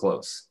so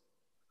close.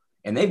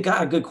 And they've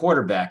got a good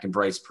quarterback in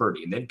Bryce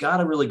Purdy, and they've got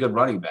a really good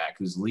running back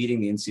who's leading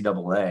the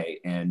NCAA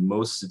in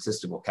most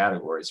statistical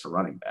categories for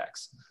running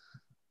backs.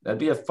 That'd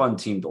be a fun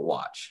team to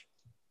watch.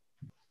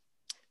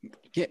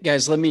 Yeah,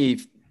 guys, let me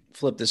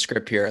flip the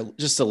script here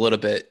just a little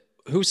bit.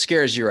 Who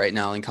scares you right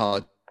now in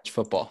college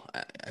football?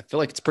 I feel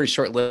like it's a pretty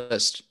short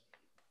list.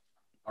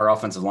 Our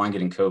offensive line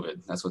getting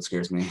COVID. That's what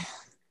scares me.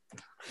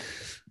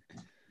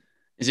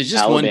 Is it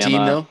just Alabama. one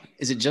team, though?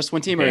 Is it just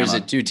one team, or is Bama.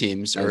 it 2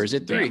 teams, or is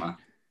it 3? Bama.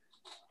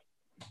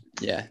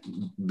 Yeah.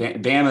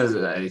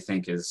 Bama, I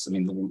think, is, I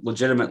mean,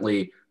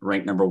 legitimately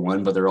ranked number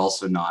 1, but they're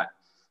also not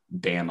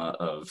Bama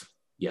of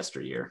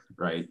yesteryear,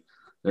 right?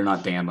 They're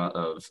not Bama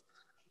of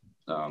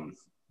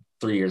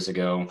 3 years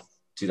ago,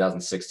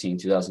 2016,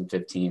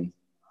 2015,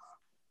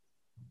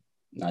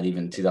 not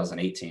even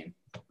 2018.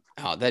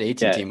 Oh, that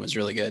 18 team was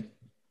really good.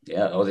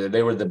 Yeah. Oh,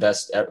 they were the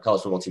best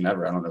college football team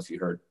ever. I don't know if you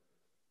heard.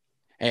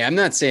 Hey, I'm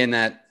not saying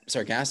that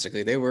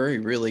sarcastically. They were a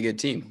really good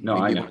team. No,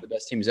 I know. One of the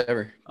best teams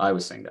ever. I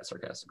was saying that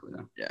sarcastically,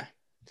 though. Yeah.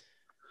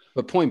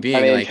 But point being,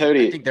 I mean,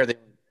 Cody, I think they're the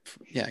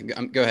 – yeah,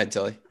 go ahead,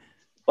 Tilly.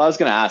 Well, I was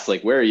going to ask,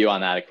 like, where are you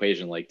on that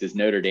equation? Like, does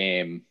Notre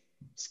Dame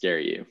scare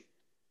you?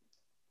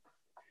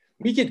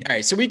 We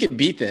could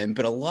beat them,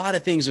 but a lot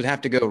of things would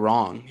have to go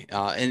wrong.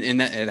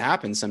 And that it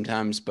happens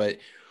sometimes, but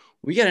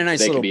we got a nice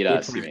They little could beat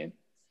us, you blueprint. mean?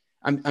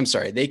 I'm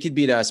sorry. They could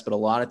beat us, but a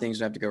lot of things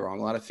would have to go wrong.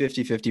 A lot of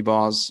 50-50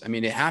 balls. I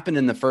mean, it happened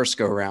in the first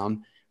go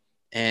round,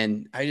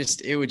 and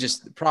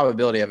the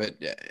probability of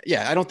it.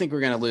 Yeah, I don't think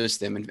we're going to lose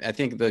them. And I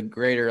think the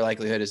greater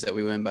likelihood is that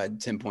we win by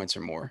 10 points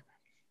or more.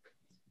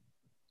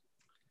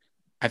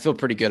 I feel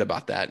pretty good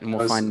about that, and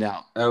we'll find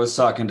out. I was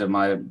talking to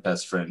my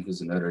best friend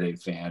who's a Notre Dame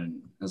fan,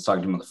 and I was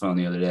talking to him on the phone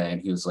the other day,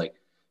 and he was like,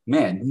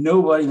 man,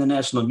 nobody in the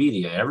national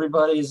media,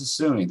 everybody is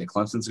assuming that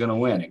Clemson's going to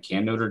win. And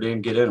can Notre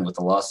Dame get in with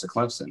the loss to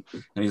Clemson?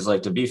 And he's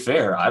like, to be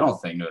fair, I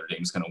don't think Notre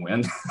Dame's going to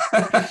win.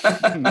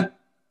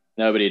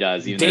 Nobody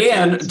does.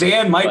 Even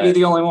Dan might be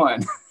the only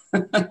one.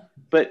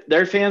 But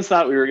their fans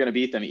thought we were going to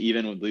beat them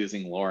even with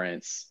losing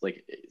Lawrence.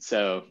 Like,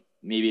 so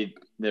maybe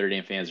Notre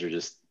Dame fans are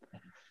just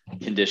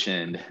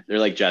conditioned. They're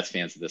like Jets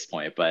fans at this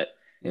point. But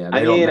Yeah,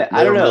 I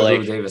don't know. Like,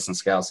 who Davis and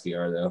Skowski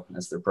are, though.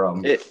 That's their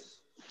problem.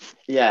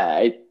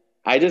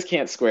 I just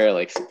can't square.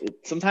 Like,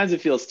 sometimes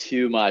it feels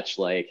too much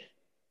like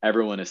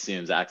everyone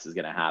assumes X is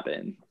going to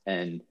happen,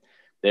 and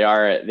they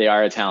are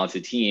a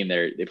talented team.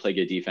 They play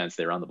good defense.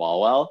 They run the ball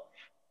well,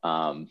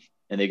 and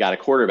they got a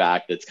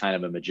quarterback that's kind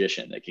of a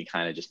magician that can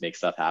kind of just make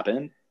stuff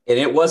happen. And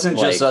it wasn't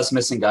just us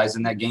missing guys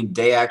in that game.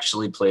 They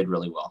actually played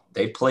really well.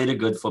 They played a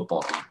good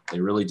football game. They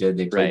really did.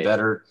 They played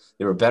better.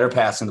 They were better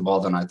passing the ball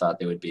than I thought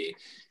they would be.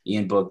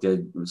 Ian Book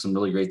did some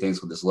really great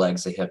things with his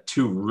legs. They have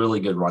 2 really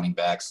good running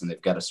backs, and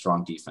they've got a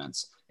strong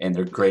defense, and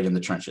they're great in the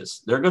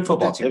trenches. They're a good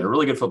football team. They're a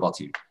really good football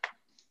team.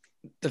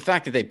 The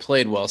fact that they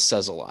played well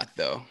says a lot,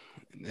 though.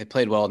 They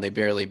played well and they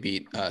barely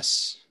beat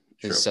us.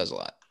 It says a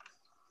lot.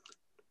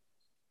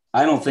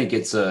 I don't think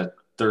it's a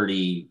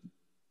 38-3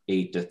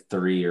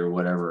 or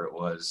whatever it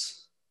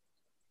was,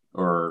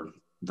 or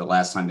the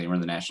last time they were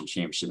in the national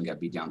championship and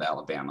got beat down to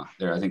Alabama.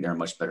 I think they're a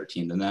much better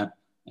team than that,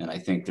 and I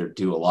think they're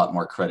due a lot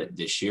more credit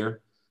this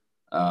year,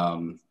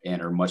 and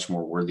are much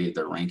more worthy of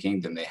their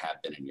ranking than they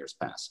have been in years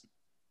past.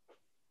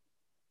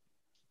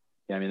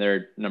 Yeah, I mean,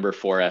 they're number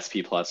 4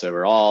 SP plus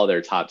overall.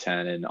 They're top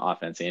 10 in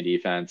offense and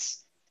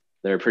defense.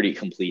 They're a pretty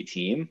complete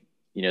team.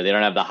 You know, they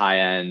don't have the high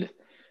end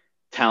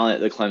talent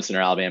that Clemson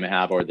or Alabama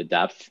have, or the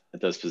depth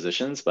at those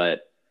positions.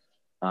 But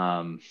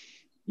I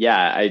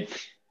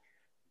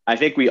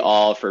think we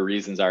all, for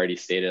reasons already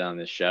stated on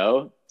this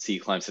show, see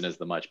Clemson as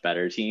the much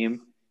better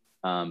team.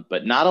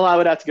 But not a lot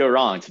would have to go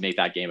wrong to make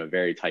that game a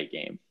very tight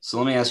game. So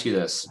let me ask you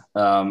this.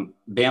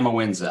 Bama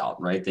wins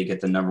out, right? They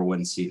get the number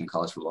 1 seed in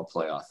college football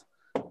playoff.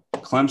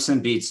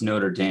 Clemson beats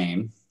Notre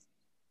Dame.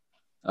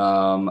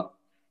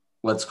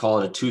 Let's call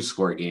it a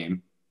 2-score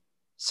game.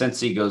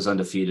 Cincy goes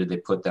undefeated. They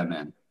put them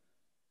in.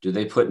 Do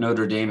they put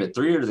Notre Dame at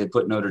 3, or do they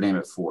put Notre Dame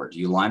at 4? Do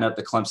you line up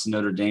the Clemson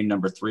Notre Dame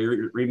number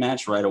 3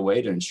 rematch right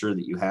away to ensure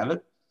that you have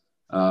it?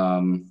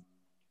 And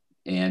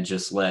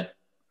just let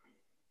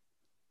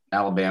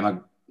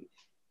Alabama,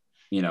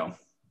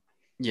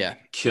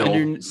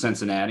 kill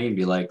Cincinnati and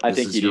be like, I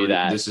think you do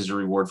that. This is your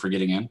reward for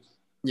getting in.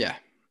 Yeah.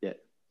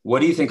 What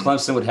do you think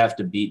Clemson would have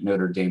to beat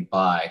Notre Dame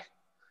by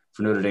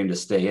for Notre Dame to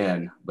stay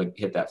in, but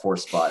hit that 4th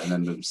spot and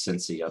then move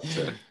Cincy up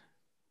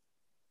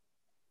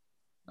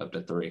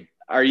to 3?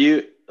 Are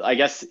you, I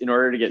guess, in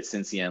order to get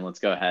Cincy in, let's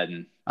go ahead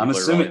and I'm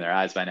assuming their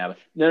eyes by now.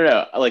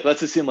 No. Like,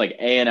 let's assume like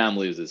A&M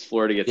loses.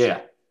 Florida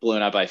gets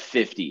blown out by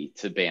 50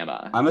 to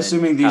Bama. I'm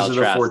assuming these are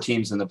the 4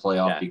 teams in the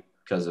playoff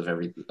because of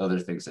every other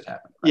things that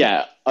happen. Right?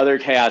 Yeah, other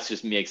chaos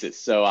just makes it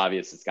so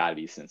obvious it's got to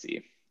be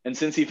Cincy. And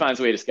Cincy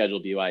finds a way to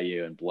schedule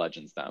BYU and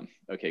bludgeons them.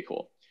 Okay,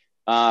 cool.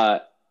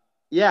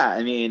 Yeah,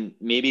 I mean,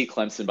 maybe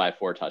Clemson by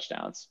 4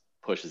 touchdowns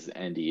pushes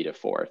ND to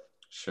 4th.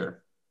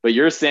 Sure. But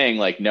you're saying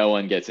like no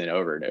one gets in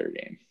over Notre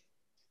Dame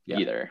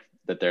either,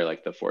 that they're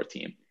like the 4th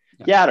team.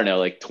 Yeah, I don't know,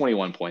 like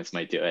 21 points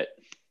might do it.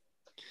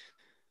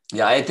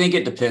 Yeah, I think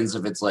it depends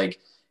if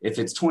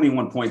it's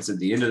 21 points at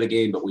the end of the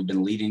game, but we've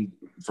been leading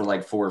for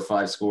like 4 or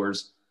 5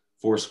 scores.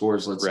 4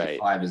 scores, let's say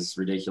 5 is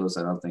ridiculous.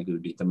 I don't think it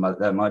would beat them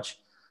that much.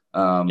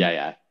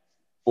 Yeah.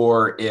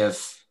 Or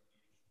if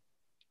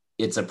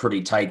it's a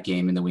pretty tight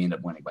game and then we end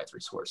up winning by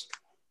 3 scores.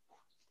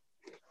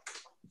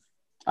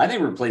 I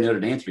think we're going to play Notre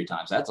Dame 3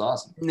 times. That's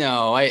awesome.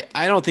 No, I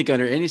don't think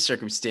under any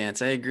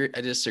circumstance. I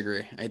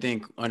disagree. I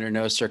think under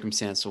no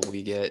circumstance will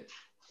we get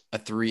a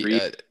 3. I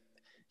think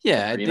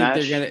they're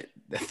going to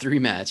a 3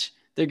 match.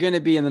 They're going to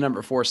be in the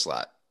number 4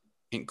 slot.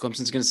 And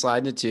Clemson's going to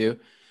slide into 2.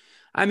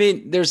 I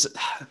mean,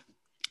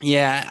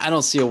 I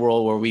don't see a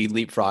world where we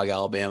leapfrog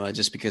Alabama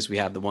just because we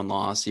have the 1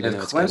 loss. Even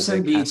if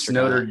Clemson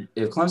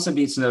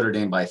beats Notre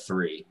Dame by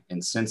 3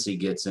 and Cincy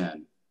gets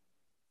in,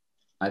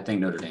 I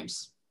think Notre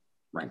Dame's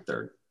ranked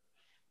 3rd.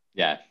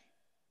 Yeah,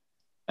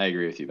 I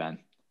agree with you, Ben.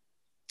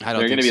 They're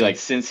going to be like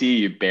Cincy,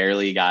 you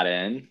barely got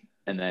in,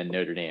 and then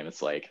Notre Dame,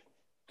 it's like,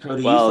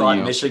 Cody, you thought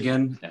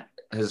Michigan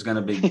is going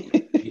to be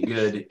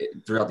good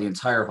throughout the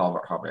entire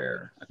Harbaugh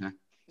era. Okay,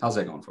 how's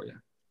that going for you?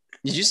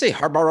 Did you say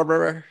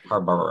Harbaugh?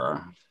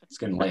 Harbaugh. It's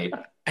getting late.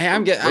 Hey,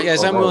 I'm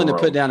willing to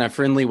put down a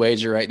friendly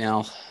wager right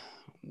now.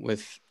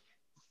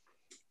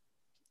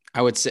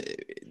 I would say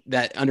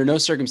that under no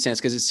circumstance,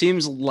 because it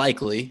seems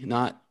likely,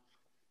 not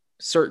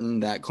certain,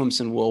 that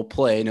Clemson will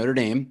play Notre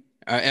Dame,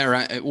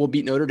 or will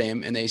beat Notre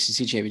Dame in the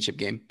ACC championship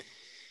game,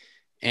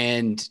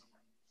 and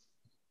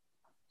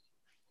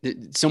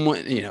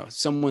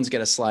someone's got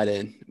to slide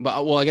in.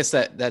 But I guess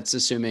that's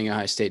assuming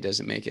Ohio State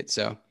doesn't make it,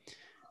 so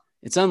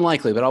it's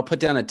unlikely. But I'll put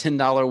down a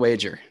 $10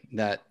 wager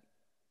that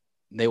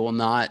they will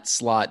not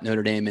slot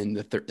Notre Dame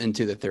into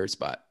the 3rd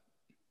spot.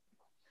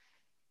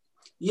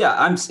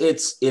 Yeah,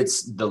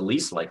 it's the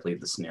least likely of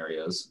the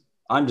scenarios.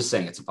 I'm just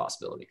saying it's a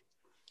possibility,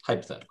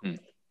 hypothetical.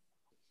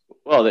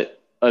 Well,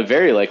 a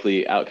very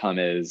likely outcome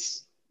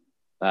is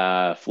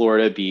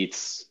Florida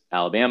beats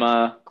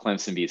Alabama,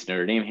 Clemson beats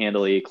Notre Dame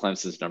handily,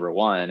 Clemson's number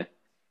 1.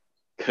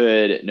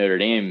 Could Notre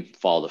Dame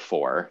fall to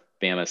 4?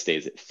 Bama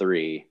stays at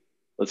 3.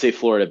 Let's say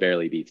Florida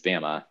barely beats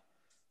Bama.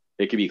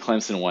 It could be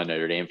Clemson 1,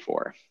 Notre Dame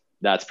 4.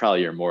 That's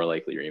probably your more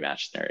likely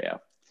rematch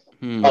scenario.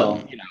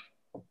 Well,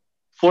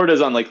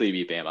 Florida's unlikely to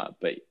beat Bama,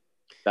 but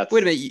that's...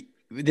 Wait a minute.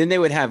 Then they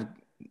would have...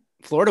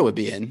 Florida would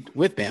be in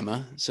with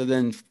Bama. So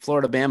then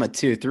Florida, Bama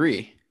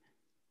 2-3.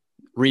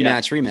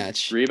 Rematch.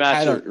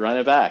 Run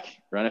it back.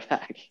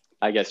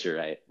 I guess you're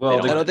right.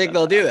 Well, I don't think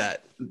they'll do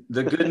that.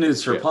 The good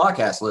news for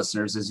podcast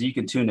listeners is you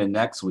can tune in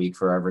next week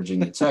for our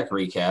Virginia Tech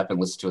recap and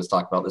listen to us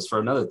talk about this for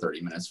another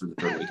 30 minutes for the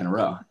 3rd week in a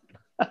row.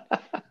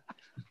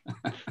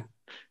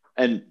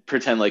 And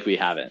pretend like we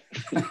haven't.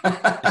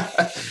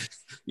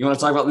 You want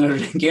to talk about the Notre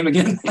Dame game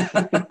again?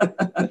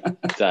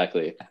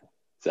 Exactly.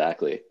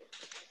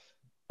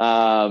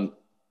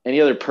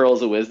 Any other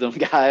pearls of wisdom,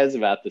 guys,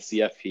 about the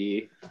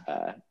CFP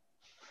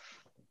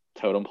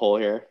totem pole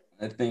here?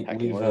 I think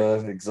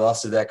we've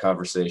exhausted that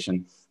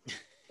conversation.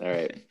 All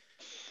right.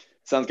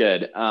 Sounds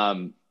good.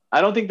 I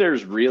don't think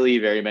there's really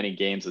very many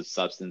games of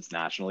substance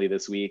nationally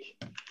this week.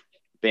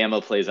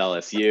 Bama plays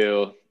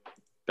LSU.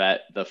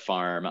 Bet the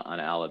farm on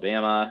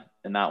Alabama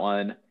in that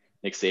one.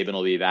 Nick Saban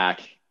will be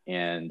back,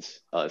 and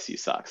LSU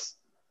sucks.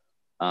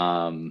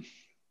 But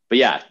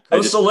yeah.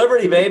 Coastal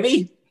Liberty,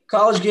 baby.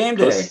 College game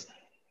day.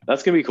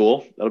 That's going to be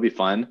cool. That'll be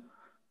fun.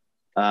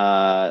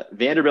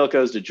 Vanderbilt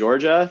goes to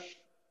Georgia.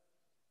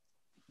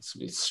 This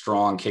will be a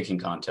strong kicking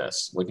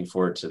contest. Looking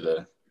forward to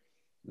the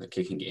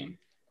kicking game.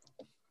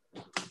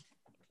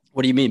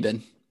 What do you mean,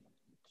 Ben?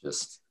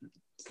 Just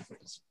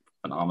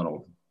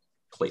phenomenal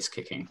place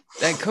kicking.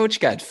 That coach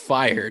got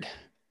fired.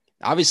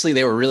 Obviously,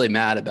 they were really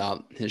mad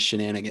about his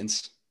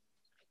shenanigans.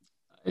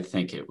 I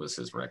think it was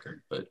his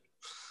record, but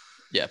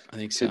yeah, I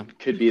think so.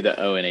 Could be the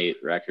 0-8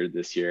 record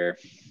this year.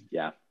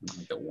 Yeah.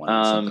 The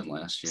 1-something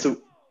last year.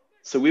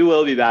 So we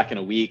will be back in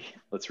a week.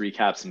 Let's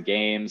recap some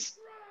games.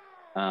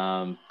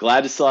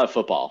 Glad to still have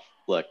football.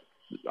 Look,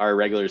 our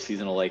regular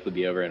season will likely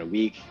be over in a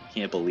week.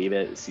 Can't believe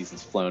it. The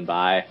season's flown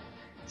by.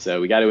 So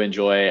we got to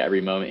enjoy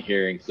every moment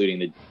here, including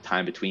the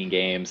time between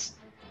games.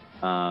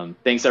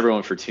 Thanks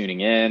everyone for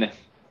tuning in.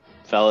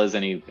 Fellas,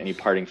 any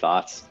parting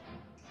thoughts?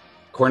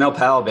 Cornell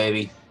Powell,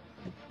 baby.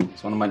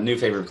 It's one of my new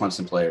favorite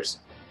Clemson players.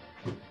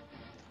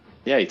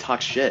 Yeah, he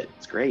talks shit.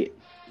 It's great.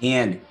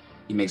 And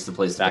he makes the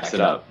plays to backs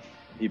it up.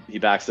 He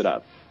backs it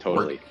up.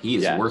 Totally. He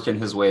is working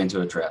his way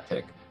into a draft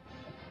pick.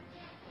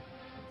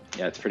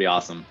 Yeah, it's pretty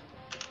awesome.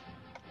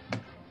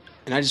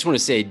 And I just want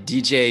to say,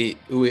 DJ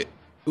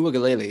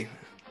Uiagalelei.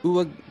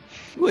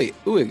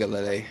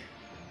 Uiagalelei.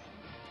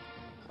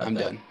 I'm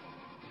done.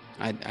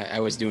 I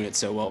was doing it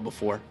so well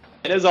before.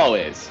 And as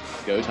always,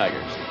 go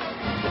Tigers.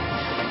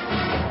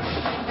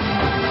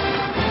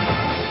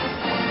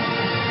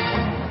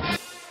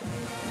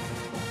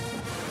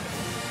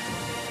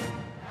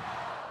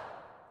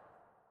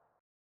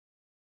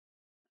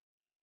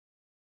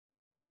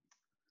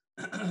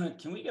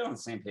 Can we get on the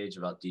same page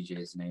about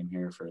DJ's name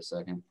here for a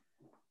second?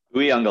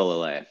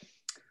 Uyunglele.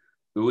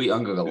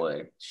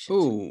 Uyunglele.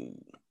 Ooh.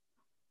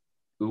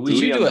 Uwe Did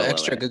you do an Uyunglele.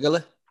 extra Google?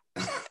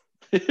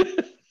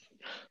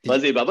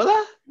 Fuzzy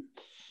Bubba?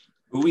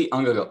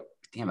 Uyunglele.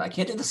 Damn it, I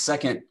can't do the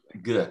second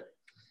G.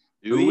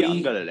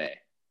 Uyunglele.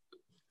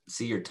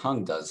 See, your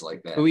tongue does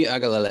like that. Ooh,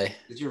 agalele.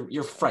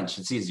 You're French.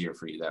 It's easier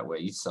for you that way.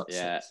 You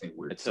Yeah, say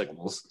weird I took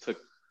syllables.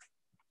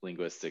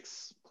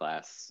 linguistics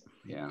class.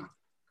 Yeah.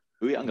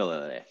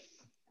 Uyunglele.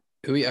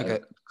 Ooh,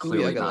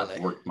 Clearly not agalele.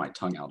 worked my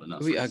tongue out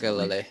enough. Ooh, recently.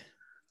 agalele.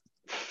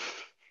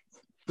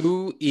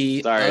 Ooh,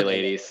 Sorry,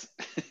 ladies.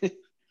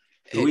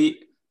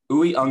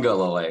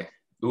 Uyunglele.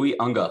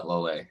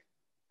 Uyunglele.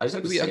 I just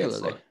have to Ooh, say it agalele.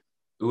 slow.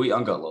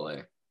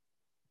 Uyunglele.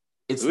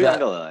 It's that.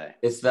 Uyunglele.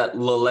 It's that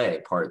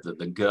lele part, the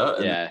g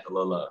and Yeah. the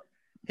lele.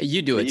 Hey,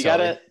 you do But it, you Sully.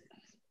 gotta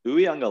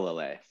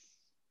Uyunglele.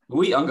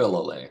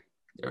 Uyunglele.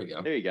 There we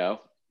go. There you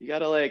go. You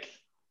gotta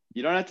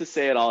you don't have to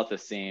say it all at the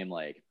same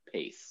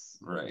pace.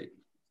 Right.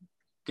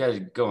 Got to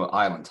go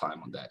island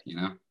time on that,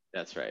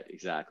 That's right.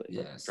 Exactly.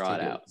 Yeah. Draw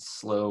it out.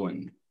 Slow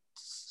and.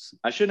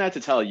 I shouldn't have to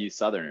tell you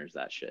Southerners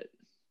that shit.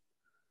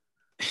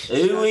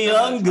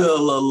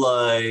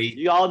 Uyunglele.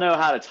 You all know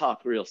how to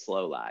talk real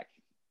slow,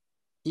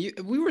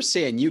 We were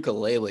saying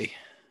ukulele.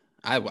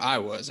 I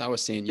was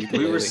saying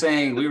ukulele. We were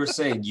saying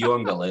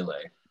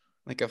Uyunglele.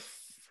 like a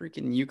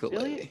freaking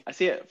ukulele. Really? I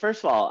see it.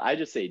 First of all, I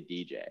just say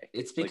DJ.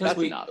 It's Like, because that's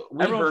we enough.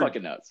 we Everyone heard,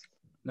 fucking knows.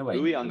 no way.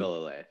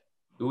 Uyunglele.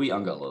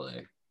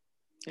 Uyunglele.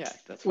 Yeah,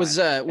 that's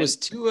fine. Was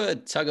Tua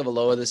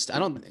Tagovailoa this? I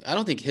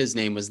don't think his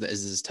name is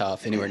as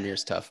tough, anywhere near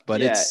as tough.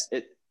 But yeah, it's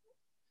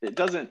it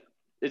doesn't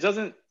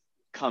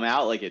come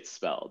out like it's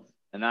spelled,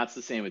 and that's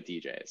the same with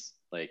DJs.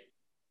 Like,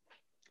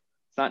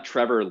 it's not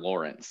Trevor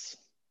Lawrence,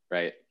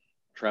 right?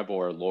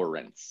 Trevor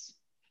Lawrence.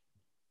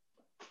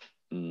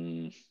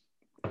 ukulele.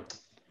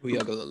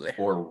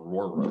 Or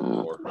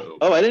Roro.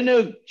 Oh, I didn't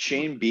know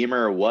Shane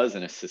Beamer was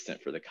an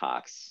assistant for the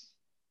Cox.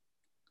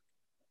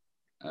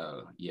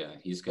 Oh, yeah.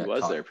 He's got He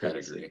was cock there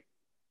previously.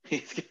 pedigree.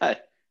 He's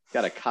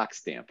got a Cox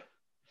stamp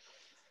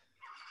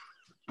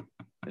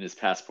in his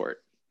passport.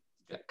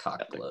 Got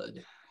cock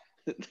blood.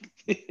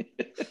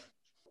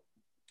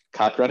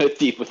 Cock runneth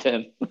deep with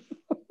him.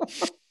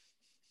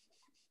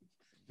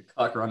 The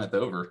cock runneth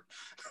over.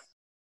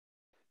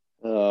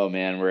 Oh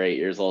man, we're 8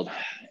 years old.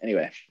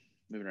 Anyway,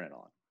 moving right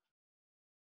along.